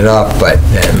bringing it up, but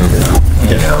then,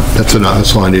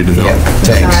 That's all I need to know. Yeah,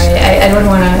 thanks. Sorry, I don't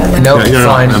want to... No,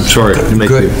 fine. I'm sorry to make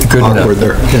you awkward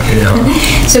there.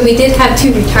 So we did have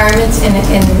 2 retirements in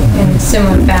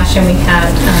similar fashion. We had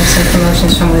some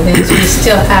promotions from within. So we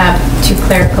still have 2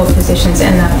 clerical positions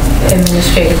and the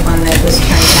administrative one that was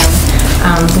turned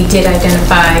down. We did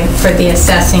identify for the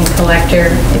assessing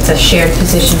collector, it's a shared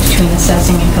position between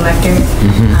assessing and collector.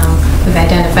 We've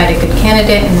identified a good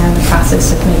candidate, and they're in the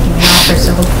process of making an offer,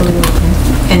 so hopefully we can,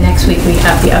 and next week we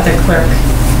have the other clerk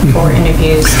for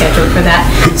interviews scheduled for that.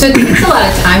 So it takes a lot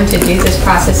of time to do this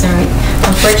process, and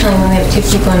unfortunately we only have 2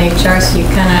 people in HR, so you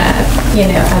kind of,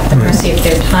 at the mercy of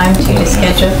their time to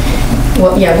schedule.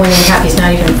 Well, yeah, 1 and a half, he's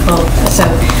not even full. So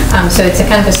it's a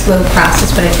kind of a slow process,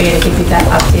 but I figured I'd give you that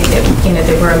update that,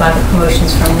 there were a lot of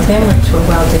promotions from within, which were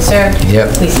well-deserved.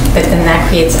 But then that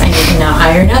creates, I need to now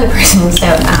hire another person. So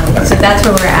that's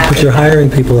where we're at. But you're hiring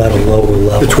people at a lower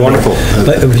level. It's wonderful.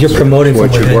 But if you're promoting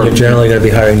from within, you're generally going to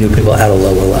be hiring new people at a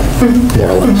lower level, more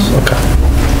or less. Okay.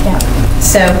 Yeah.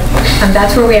 So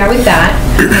that's where we are with that.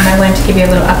 I wanted to give you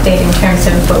a little update in terms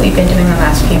of what we've been doing the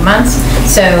last few months.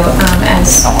 So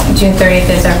as June 30th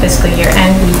is our fiscal year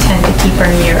end, we tend to keep our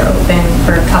year open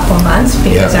for a couple months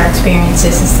because our experience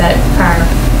is that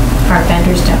our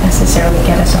vendors don't necessarily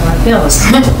get us all our bills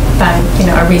by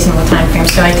a reasonable time frame.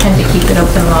 So I tend to keep it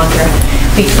open longer.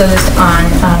 We closed on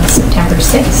September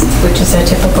 6th, which is a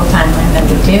typical timeline that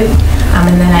we do.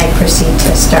 And then I proceed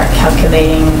to start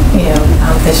calculating,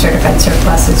 the certified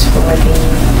surpluses for the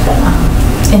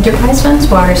enterprise funds,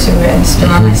 water, sewer, and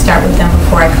storm. I start with them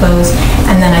before I close,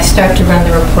 and then I start to run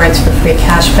the reports for free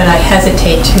cash. But I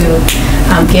hesitate to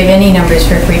give any numbers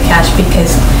for free cash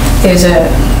because there's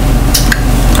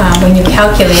when you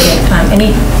calculate it,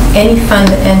 any fund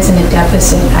that ends in a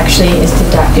deficit actually is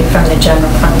deducted from the general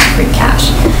fund free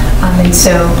cash. And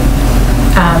so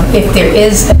if there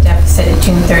is a deficit at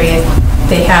June 30th,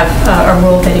 they have a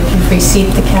rule that if you've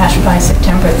received the cash by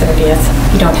September 30th,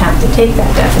 you don't have to take that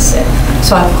deficit.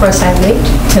 So of course I wait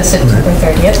till September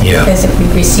 30th because if we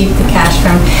receive the cash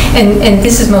from, and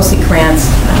this is mostly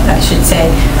grants, I should say,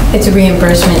 it's a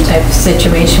reimbursement type of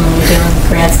situation when you're dealing with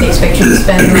grants. They expect you to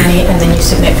spend money and then you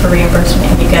submit for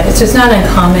reimbursement and you get it. So it's not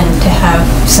uncommon to have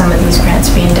some of these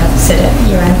grants be in deficit at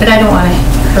year end, but I don't want to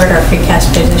hurt our free cash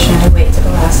position to wait to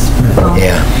the last moment.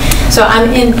 Yeah. So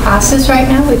I'm in process right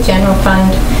now with general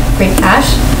fund free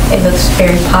cash. It looks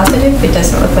very positive. It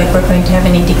doesn't look like we're going to have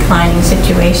any declining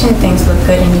situation. Things look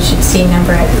good, and you should see a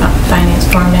number at Finance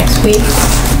Forum next week.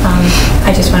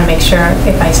 I just want to make sure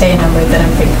if I say a number that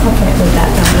I'm pretty confident with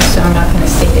that number, so I'm not going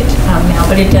to state it now,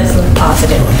 but it does look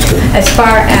positive. As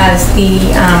far as the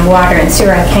water and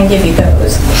sewer, I can give you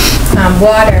those.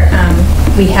 Water,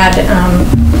 we had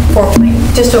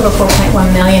just over 4.1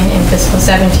 million in fiscal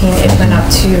 17. It went up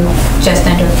to just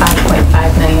under 5.5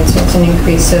 million, so it's an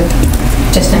increase of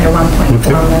just under 1.4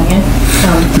 million.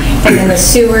 And then the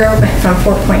sewer went from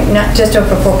just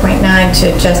over 4.9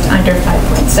 to just under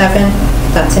 5.7.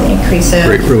 That's an increase of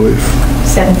Great relief.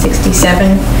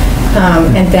 767.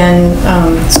 And then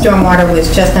stormwater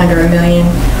was just under $1 million.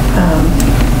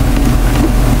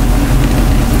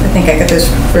 I think I got this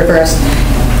reversed.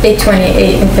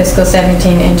 828 in fiscal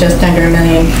 17 and just under $1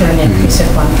 million for an increase of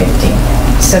 150.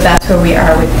 So that's where we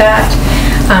are with that.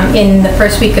 In the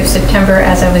first week of September,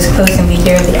 as I was closing the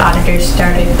year, the auditors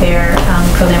started their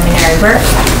preliminary work.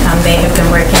 They have been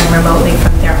working remotely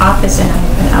from their office, and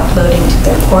I've been uploading to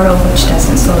their portal, which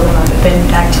doesn't slow them up a bit. In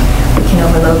fact, we can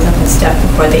overload them with stuff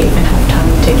before they even have time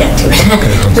to get to it,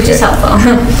 which is helpful.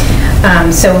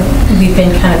 So we've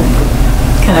been kind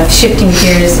of shifting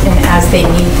gears, and as they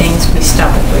need things, we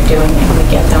stop what we're doing and we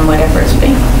get them whatever is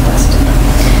being requested.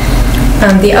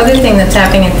 The other thing that's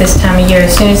happening at this time of year,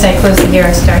 as soon as I close the year,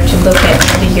 I start to look at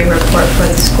the year report for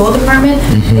the school department.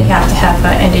 They have to have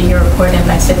an end of year report in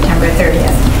by September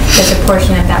 30th. There's a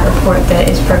portion of that report that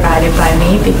is provided by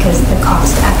me because the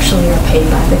costs actually are paid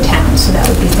by the town. So that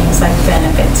would be things like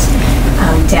benefits,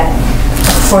 debt,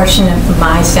 a portion of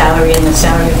my salary and the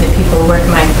salary of the people who work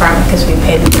in my department because we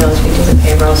pay the bills, we do the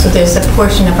payroll. So there's a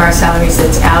portion of our salaries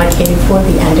that's allocated for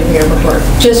the end of year report,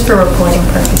 just for reporting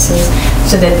purposes,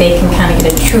 so that they can kind of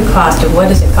get a true cost of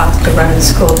what does it cost to run the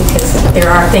school, because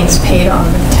there are things paid on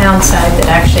the town side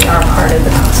that actually are part of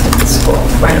the cost of the school,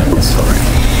 running the school.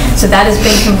 So that has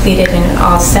been completed and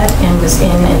all set and was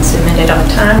in and submitted on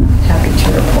time. Happy to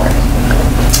report.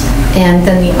 And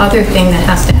then the other thing that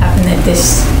has to happen at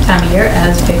this time of year,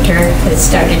 as Victor has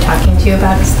started talking to you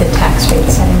about, is the tax rate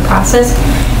setting process.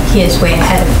 He is way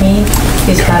ahead of me.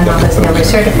 His godmom is never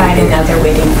certified, and now they're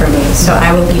waiting for me. So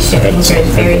I will be shifting gears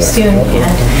very soon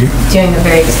and doing a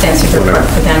very extensive report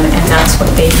for them, and that's what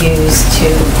they use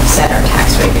to set our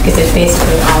tax rate, because it's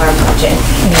basically all our budget.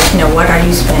 You need to know what are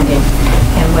you spending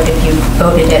and what have you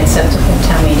voted at subsequent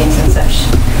town meetings and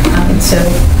such. And so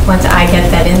once I get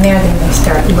that in there, then they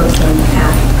start looking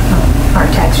at our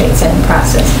tax rate setting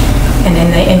process. And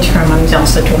in the interim, I'm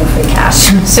also doing free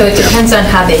cash. So it depends on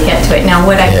how they get to it. Now,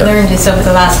 what I've learned is over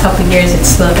the last couple of years, it's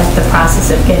slowed up the process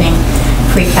of getting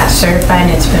free cash certified,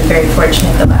 and it's been very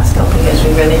fortunate the last couple of years.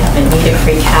 We really haven't needed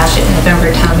free cash at November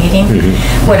town meeting.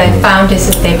 What I've found is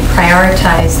that they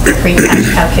prioritize the free cash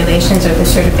calculations or the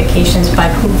certifications by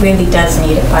who really does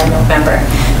need it by November.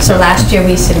 So last year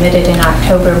we submitted in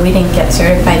October. We didn't get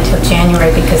certified till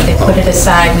January because they put it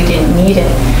aside. We didn't need it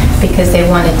because they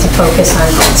wanted to focus on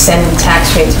setting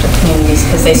tax rates for communities,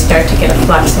 because they start to get a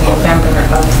flux in November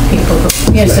of people who,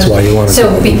 That's why you want to.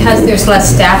 so because there's less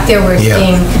staff there, we're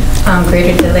seeing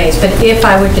greater delays. But if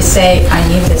I were to say I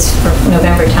need this for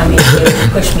November town meeting, they would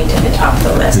push me to the top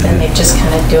of the list, and they're just kind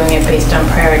of doing it based on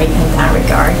priority in that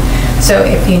regard. So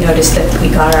if you notice that we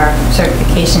got our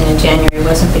certification in January, it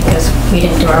wasn't because we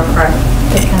didn't do our part.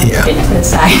 They kind of put it to the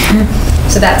side.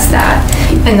 So that's that.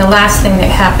 And the last thing that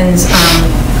happens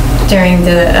during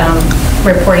the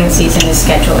reporting season is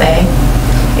Schedule A.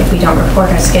 If we don't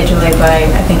report our Schedule A by,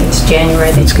 I think it's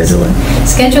January. Schedule A?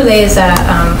 Schedule A is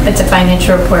it's a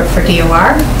financial report for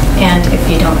DOR, and if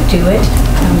you don't do it,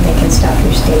 they can stop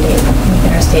your state aid. We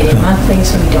get our state aid monthly,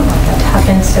 so we don't want that to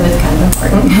happen, so it's kind of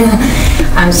important.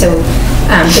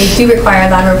 They do require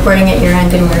a lot of reporting at year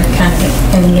end, and we're kind of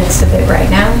in the midst of it right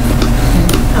now.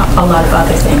 A lot of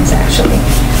other things, actually.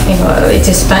 You know, it's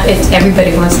just fun.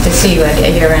 Everybody wants to see you at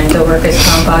year end. The workers'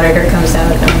 comp auditor comes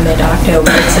out in mid-October.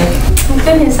 It's like, oh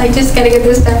goodness, I just got to get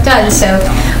this stuff done. So,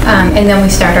 and then we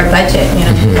start our budget,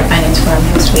 the finance forum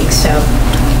next week. So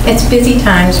it's busy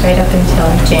times right up until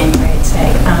January, I'd say.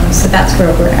 So that's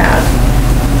where we're at.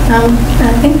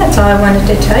 I think that's all I wanted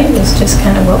to tell you, is just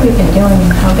kind of what we've been doing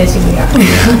and how busy we are.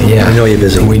 Yeah, I know you're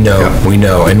busy. We know,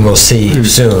 and we'll see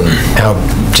soon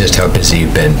just how busy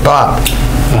you've been. Bob?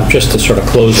 Just to sort of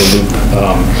close the loop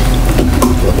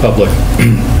for the public,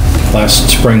 last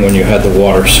spring when you had the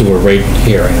water sewer rate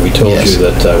hearing, we told you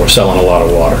that we're selling a lot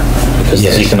of water because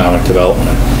of economic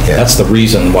development. That's the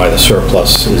reason why the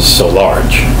surplus is so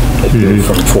large. It grew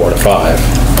from 4 to 5.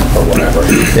 or whatever.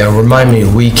 Now, remind me,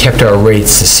 we kept our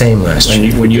rates the same last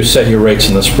year. And when you set your rates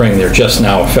in the spring, they're just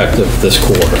now effective this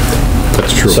quarter.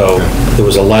 That's true. So there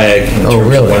was a lag in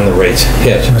terms of when the rates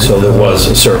hit. So there was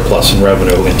a surplus in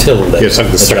revenue until they It's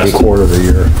like the second adjusted. quarter of the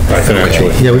year,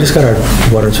 financially. Yeah, we just got our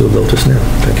water and sewer bill just now.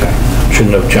 Okay.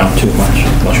 Shouldn't have jumped too much,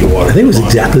 unless your water. I think it was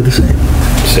exactly the same.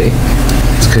 See?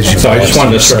 So I just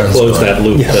wanted to sort of close that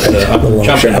loop, that the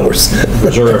jump in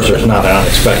reserves is not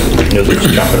unexpected. We knew there was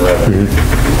a jump in revenue.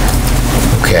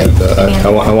 Okay. I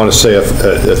want to say a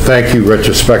thank you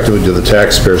retrospectively to the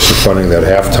taxpayers for funding that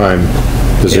halftime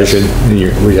position.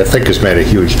 I think has made a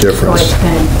huge difference.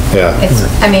 Yeah.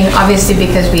 I mean, obviously,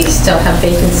 because we still have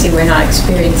vacancy, we're not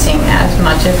experiencing as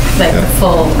much of, like, the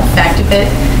full effect of it,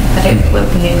 but it would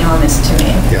be enormous to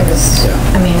me. Because,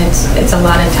 I mean, it's a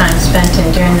lot of time spent, and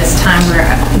during this time where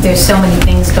there's so many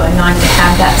things going on, to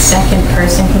have that second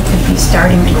person who could be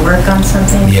starting to work on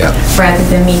something, rather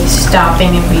than me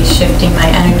stopping and reshifting my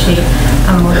energy,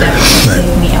 will definitely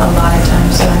save me a lot of time,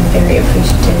 so I'm very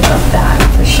appreciative of that,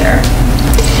 for sure.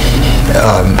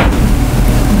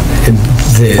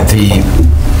 The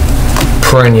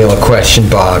perennial question,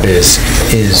 Bob, is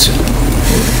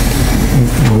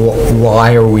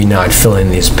why are we not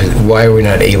why are we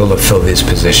not able to fill these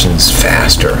positions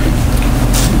faster?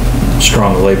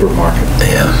 Strong labor market.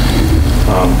 Yeah.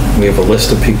 We have a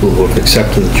list of people who have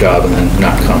accepted the job and then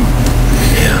not come.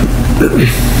 Yeah.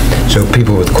 So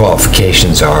people with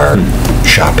qualifications are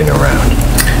shopping around.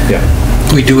 Yeah.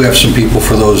 We do have some people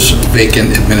for those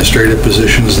vacant administrative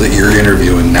positions that you're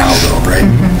interviewing now, though, right?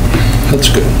 That's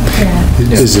good.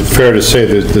 Is it fair to say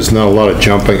that there's not a lot of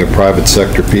jumping of private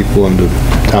sector people into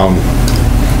town?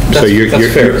 So you're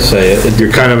fair to say.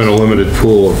 You're kind of in a limited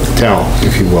pool of talent,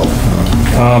 if you will.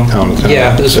 Town.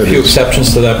 Yeah, there's a few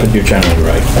exceptions to that, but you're generally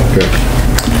right. Okay.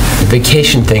 The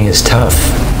vacation thing is tough.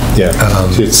 Yeah,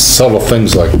 it's subtle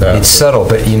things like that. It's subtle,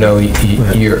 but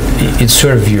it's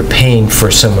sort of you're paying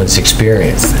for someone's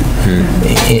experience.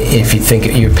 If you think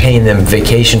you're paying them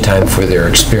vacation time for their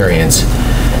experience,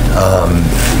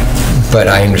 but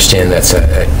I understand that's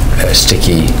a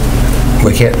sticky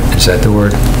wicket. Is that the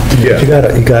word? Yeah.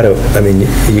 You gotta. I mean,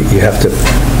 you have to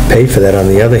pay for that. On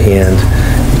the other hand,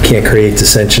 you can't create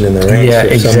dissension in the ranks. Yeah,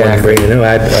 exactly.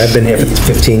 I've been here for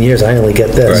 15 years. I only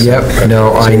get this. Yep.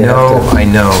 No, I know. I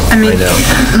mean,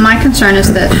 my concern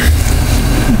is that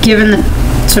given the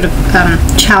sort of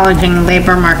challenging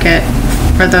labor market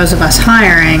for those of us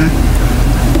hiring,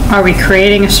 are we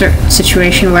creating a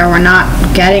situation where we're not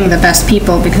getting the best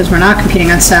people because we're not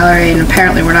competing on salary, and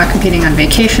apparently we're not competing on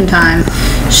vacation time?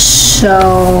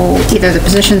 So either the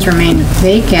positions remain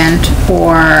vacant,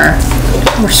 or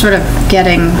we're sort of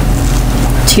getting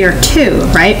tier 2,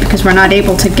 right? Because we're not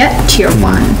able to get tier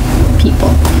 1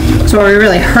 people. So are we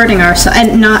really hurting ourselves?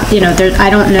 And not, I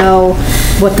don't know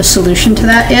what the solution to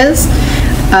that is,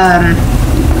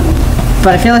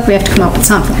 but I feel like we have to come up with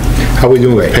something. How are we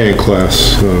doing with paying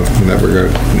class in that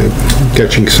regard?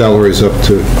 Catching salaries up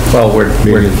to... Well, we're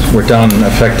done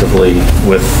effectively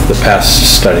with the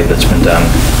past study that's been done.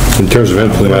 In terms of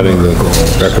implementing the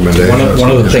recommendations?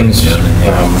 One of the things,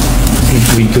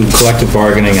 we do collective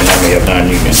bargaining and then we have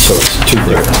non-union, so it's two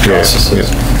different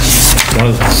processes. One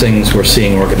of the things we're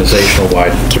seeing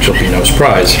organizational-wide, which will be no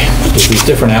surprise, is these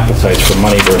different appetites for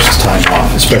money versus time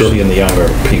off, especially in the younger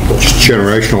people. It's a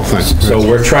generational thing. So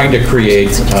we're trying to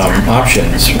create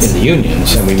options in the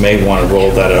unions, and we may want to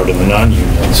roll that out in the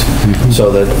non-unions,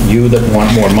 so that you that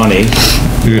want more money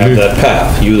have that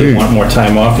path. You that want more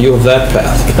time off, you have that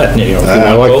path. I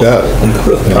like that.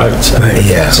 Private sector.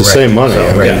 It's the same money.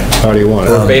 How do you want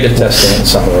it? We're beta testing in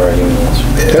some of our unions.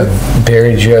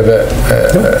 Barry, did you have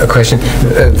a question?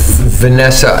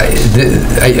 Vanessa,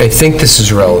 I think this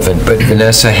is relevant, but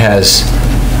Vanessa has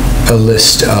a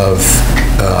list of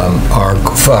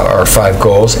our 5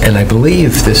 goals, and I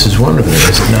believe this is one of them,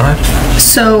 is it not?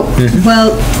 So,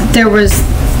 well, there's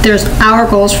our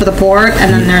goals for the board,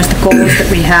 and then there's the goals that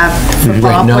we have for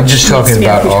Bob. No, I'm just talking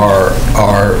about our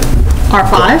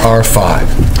R5? R5.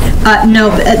 No,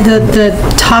 the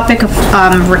topic of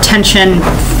retention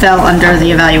fell under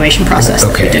the evaluation process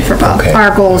that we did for Bob. Okay.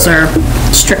 Our goals are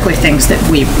strictly things that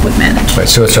we would manage. Right,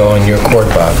 so it's all in your court,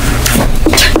 Bob.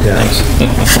 Thanks.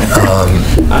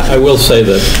 I will say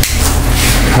that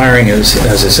hiring is,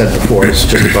 as I said before, is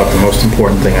just about the most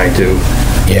important thing I do.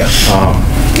 Yeah.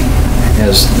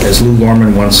 As Lou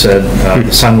Gorman once said,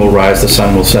 the sun will rise, the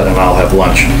sun will set, and I'll have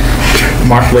lunch.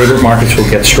 Labor markets will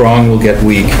get strong, will get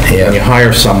weak. When you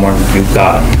hire someone, you've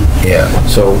got them. Yeah.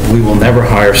 So we will never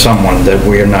hire someone that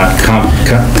we are not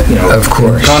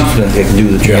confident they can do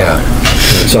the job.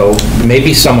 So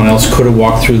maybe someone else could have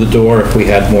walked through the door if we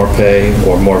had more pay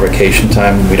or more vacation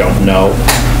time, we don't know.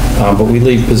 But we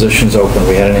leave positions open.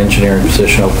 We had an engineering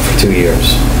position open for 2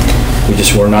 years. We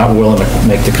just were not willing to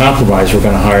make the compromise. We're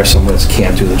going to hire someone that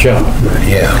can't do the job.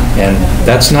 Yeah. And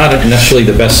that's not necessarily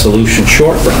the best solution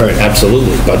short run,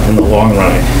 absolutely, but in the long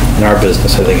run, in our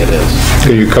business, I think it is.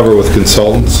 Can you cover with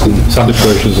consultants and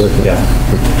situations like that? Yeah.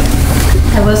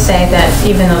 I will say that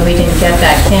even though we didn't get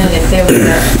that candidate, there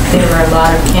were a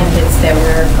lot of candidates that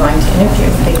we're going to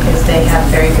interview because they have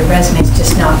very good resumes,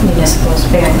 just not municipal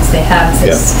experience. They have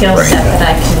this skill set that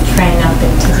I can train up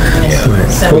into the municipal.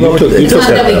 So it's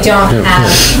not that we don't have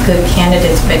good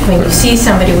candidates, but when you see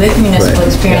somebody with municipal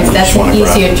experience, that's an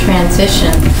easier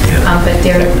transition. But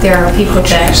there are people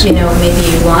that,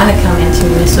 maybe want to come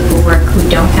into municipal work who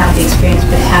don't have the experience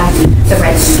but have the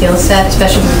right skill set,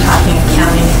 especially when we're talking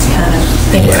accounting. It's kind of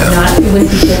it wouldn't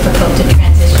be difficult to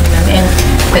transition them in,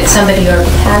 but somebody who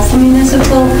already has the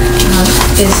municipal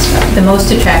is the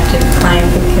most attractive client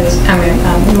because,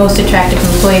 the most attractive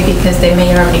employee because they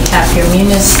may already have your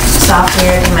munis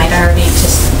software, they might already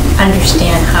just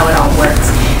understand how it all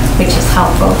works, which is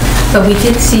helpful. But we've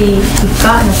gotten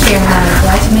a fair amount of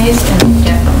resumes and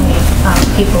definitely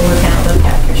people we're going to look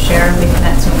at for sure. We've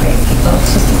met some great people.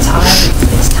 It's hard,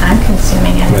 it's time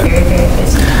consuming and very, very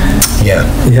busy time. Yeah.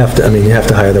 You have to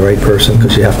hire the right person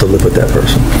because you have to live with that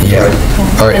person. Yeah.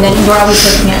 All right. And then we're always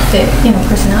looking at fit,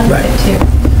 personality fit too.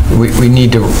 We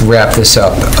need to wrap this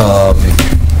up,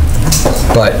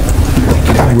 but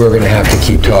we're going to have to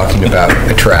keep talking about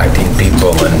attracting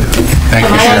people and thank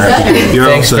you,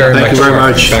 Sharon. Thanks very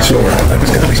much. Thank you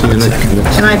very much.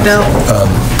 Good night, Bill.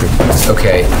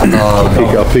 Okay.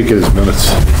 I'll peek at his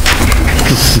minutes.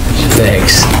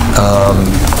 Thanks.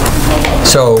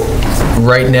 So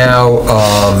right now,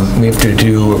 we have to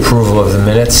do approval of the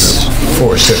minutes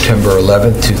for September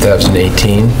 11th,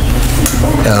 2018.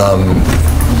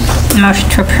 Motion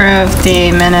to approve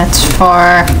the minutes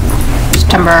for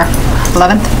September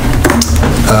 11th.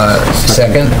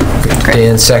 Second.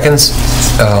 Dan seconds.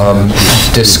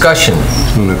 Discussion.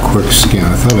 Doing a quick scan.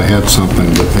 I thought I had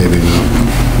something, but maybe not.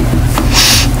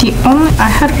 I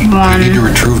had one. Do you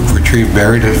need to retrieve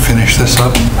Barry to finish this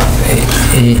up?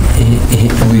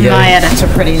 My edits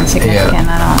are pretty insignificant.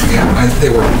 They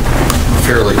were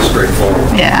fairly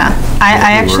straightforward. Yeah.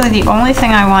 I actually, the only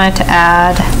thing I wanted to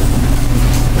add,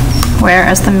 where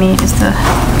is the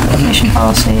vacation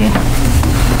policy?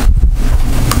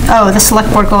 Oh, the select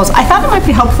board goals. I thought it might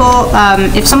be helpful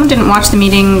if someone didn't watch the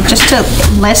meeting, just to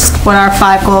list what our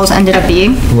 5 goals ended up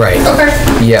being. Right. Okay.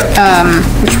 Yeah.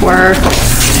 Which were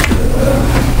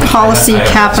policy,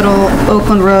 capital,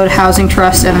 Oakland Road Housing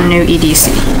Trust, and the new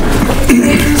EDC.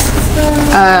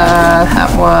 That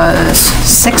was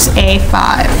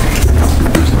 6A5.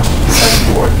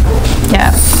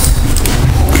 Yeah.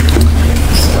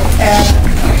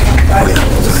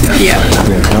 Yeah,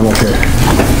 I'm okay.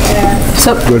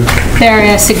 So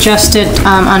there suggested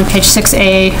on page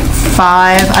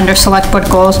 6A5 under select board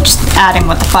goals, just adding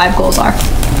what the 5 goals are.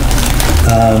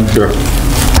 Sure.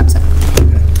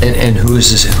 And who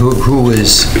is this? Who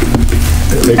is?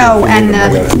 Oh, and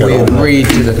we agreed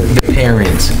to the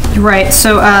pairings. Right.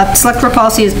 So select board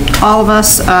policy is all of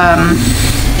us.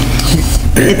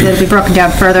 It'll be broken down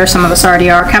further. Some of us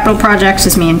already are. Capital projects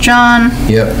is me and John.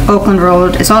 Yep. Oakland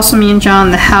Road is also me and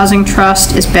John. The Housing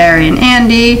Trust is Barry and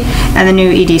Andy. And the new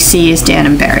EDC is Dan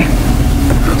and Barry.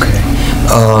 Okay.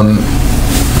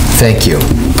 Thank you.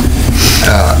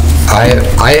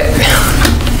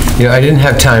 I didn't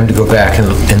have time to go back and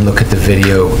look at the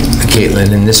video,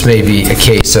 Caitlin, and this may be a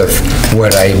case of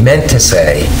what I meant to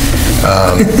say.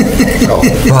 But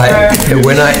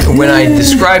when I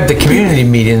described the community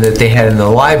meeting that they had in the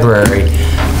library,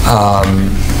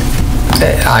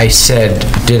 I said,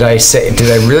 did I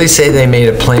really say they made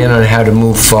a plan on how to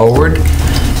move forward?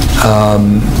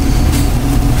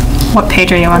 What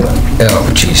page are you on? Oh,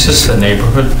 Jesus. Is this the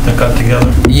neighborhood that got together?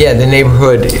 Yeah, the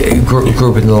neighborhood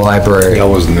group in the library. I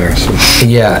wasn't there, so.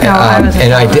 Yeah,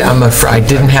 and I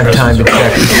didn't have time to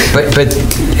check, but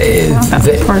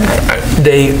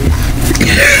they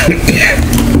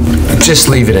just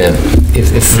leave it in.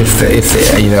 If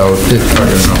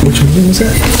Which meeting was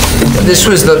that? This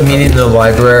was the meeting in the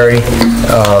library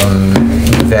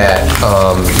that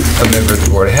a member of the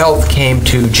Board of Health came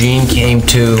to, Jean came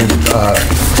to.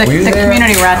 The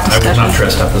community rat discussion. I was not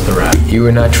dressed up as the rat. You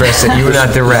were not dressed up, you were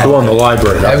not the rat. The one in the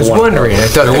library. I was wondering, I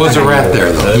thought There was a rat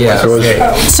there, though. Yeah.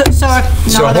 So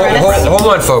hold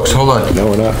on, folks, hold on. No,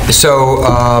 we're not. So,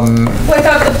 Well, I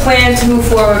thought the plan to move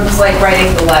forward was like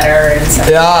writing the letter and stuff.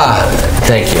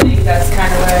 thank you. That's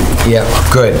kind of what. Yeah,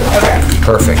 good. Okay.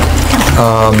 Perfect.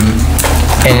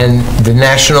 and the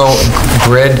National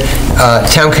Grid,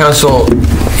 Town Council,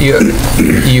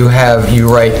 you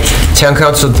write, Town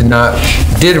Council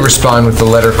did respond with a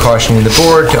letter cautioning the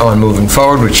board on moving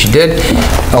forward, which he did,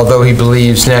 although he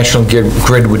believes National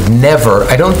Grid would never,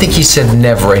 I don't think he said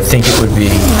never, I think it would be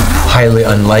highly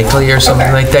unlikely or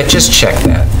something like that. Just check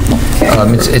that.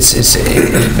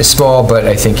 It's small, but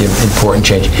I think an important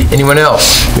change. Anyone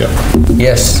else? Yeah.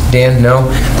 Yes, Dan,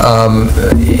 no?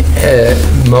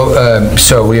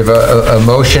 So we have a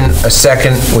motion, a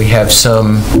second, we have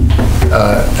some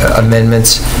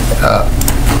amendments.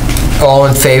 All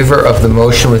in favor of the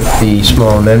motion with the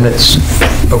small amendments?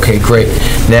 Okay, great.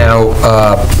 Now...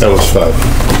 that was 5.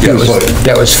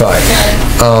 That was 5.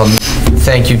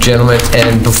 Thank you, gentlemen.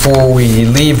 And before we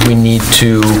leave, we need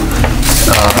to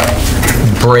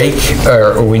break,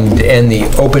 or we need to end the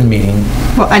open meeting.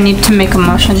 Well, I need to make a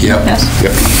motion. Yep. Yes.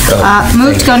 Yep.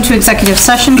 Move to go into executive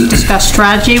session to discuss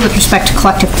strategy with respect to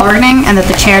collective bargaining, and that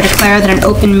the chair declare that an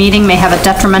open meeting may have a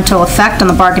detrimental effect on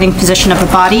the bargaining position of the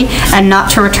body, and not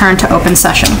to return to open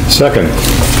session. Second.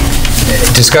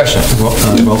 Discussion. Roll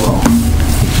call.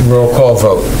 Roll call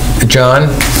vote. John?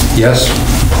 Yes.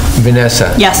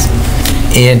 Vanessa? Yes.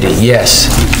 Andy? Yes.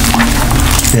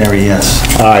 Barry, yes.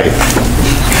 Aye.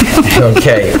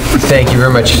 Okay, thank you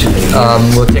very much.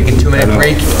 We'll take a 2-minute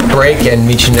break and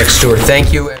meet you next door.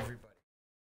 Thank you.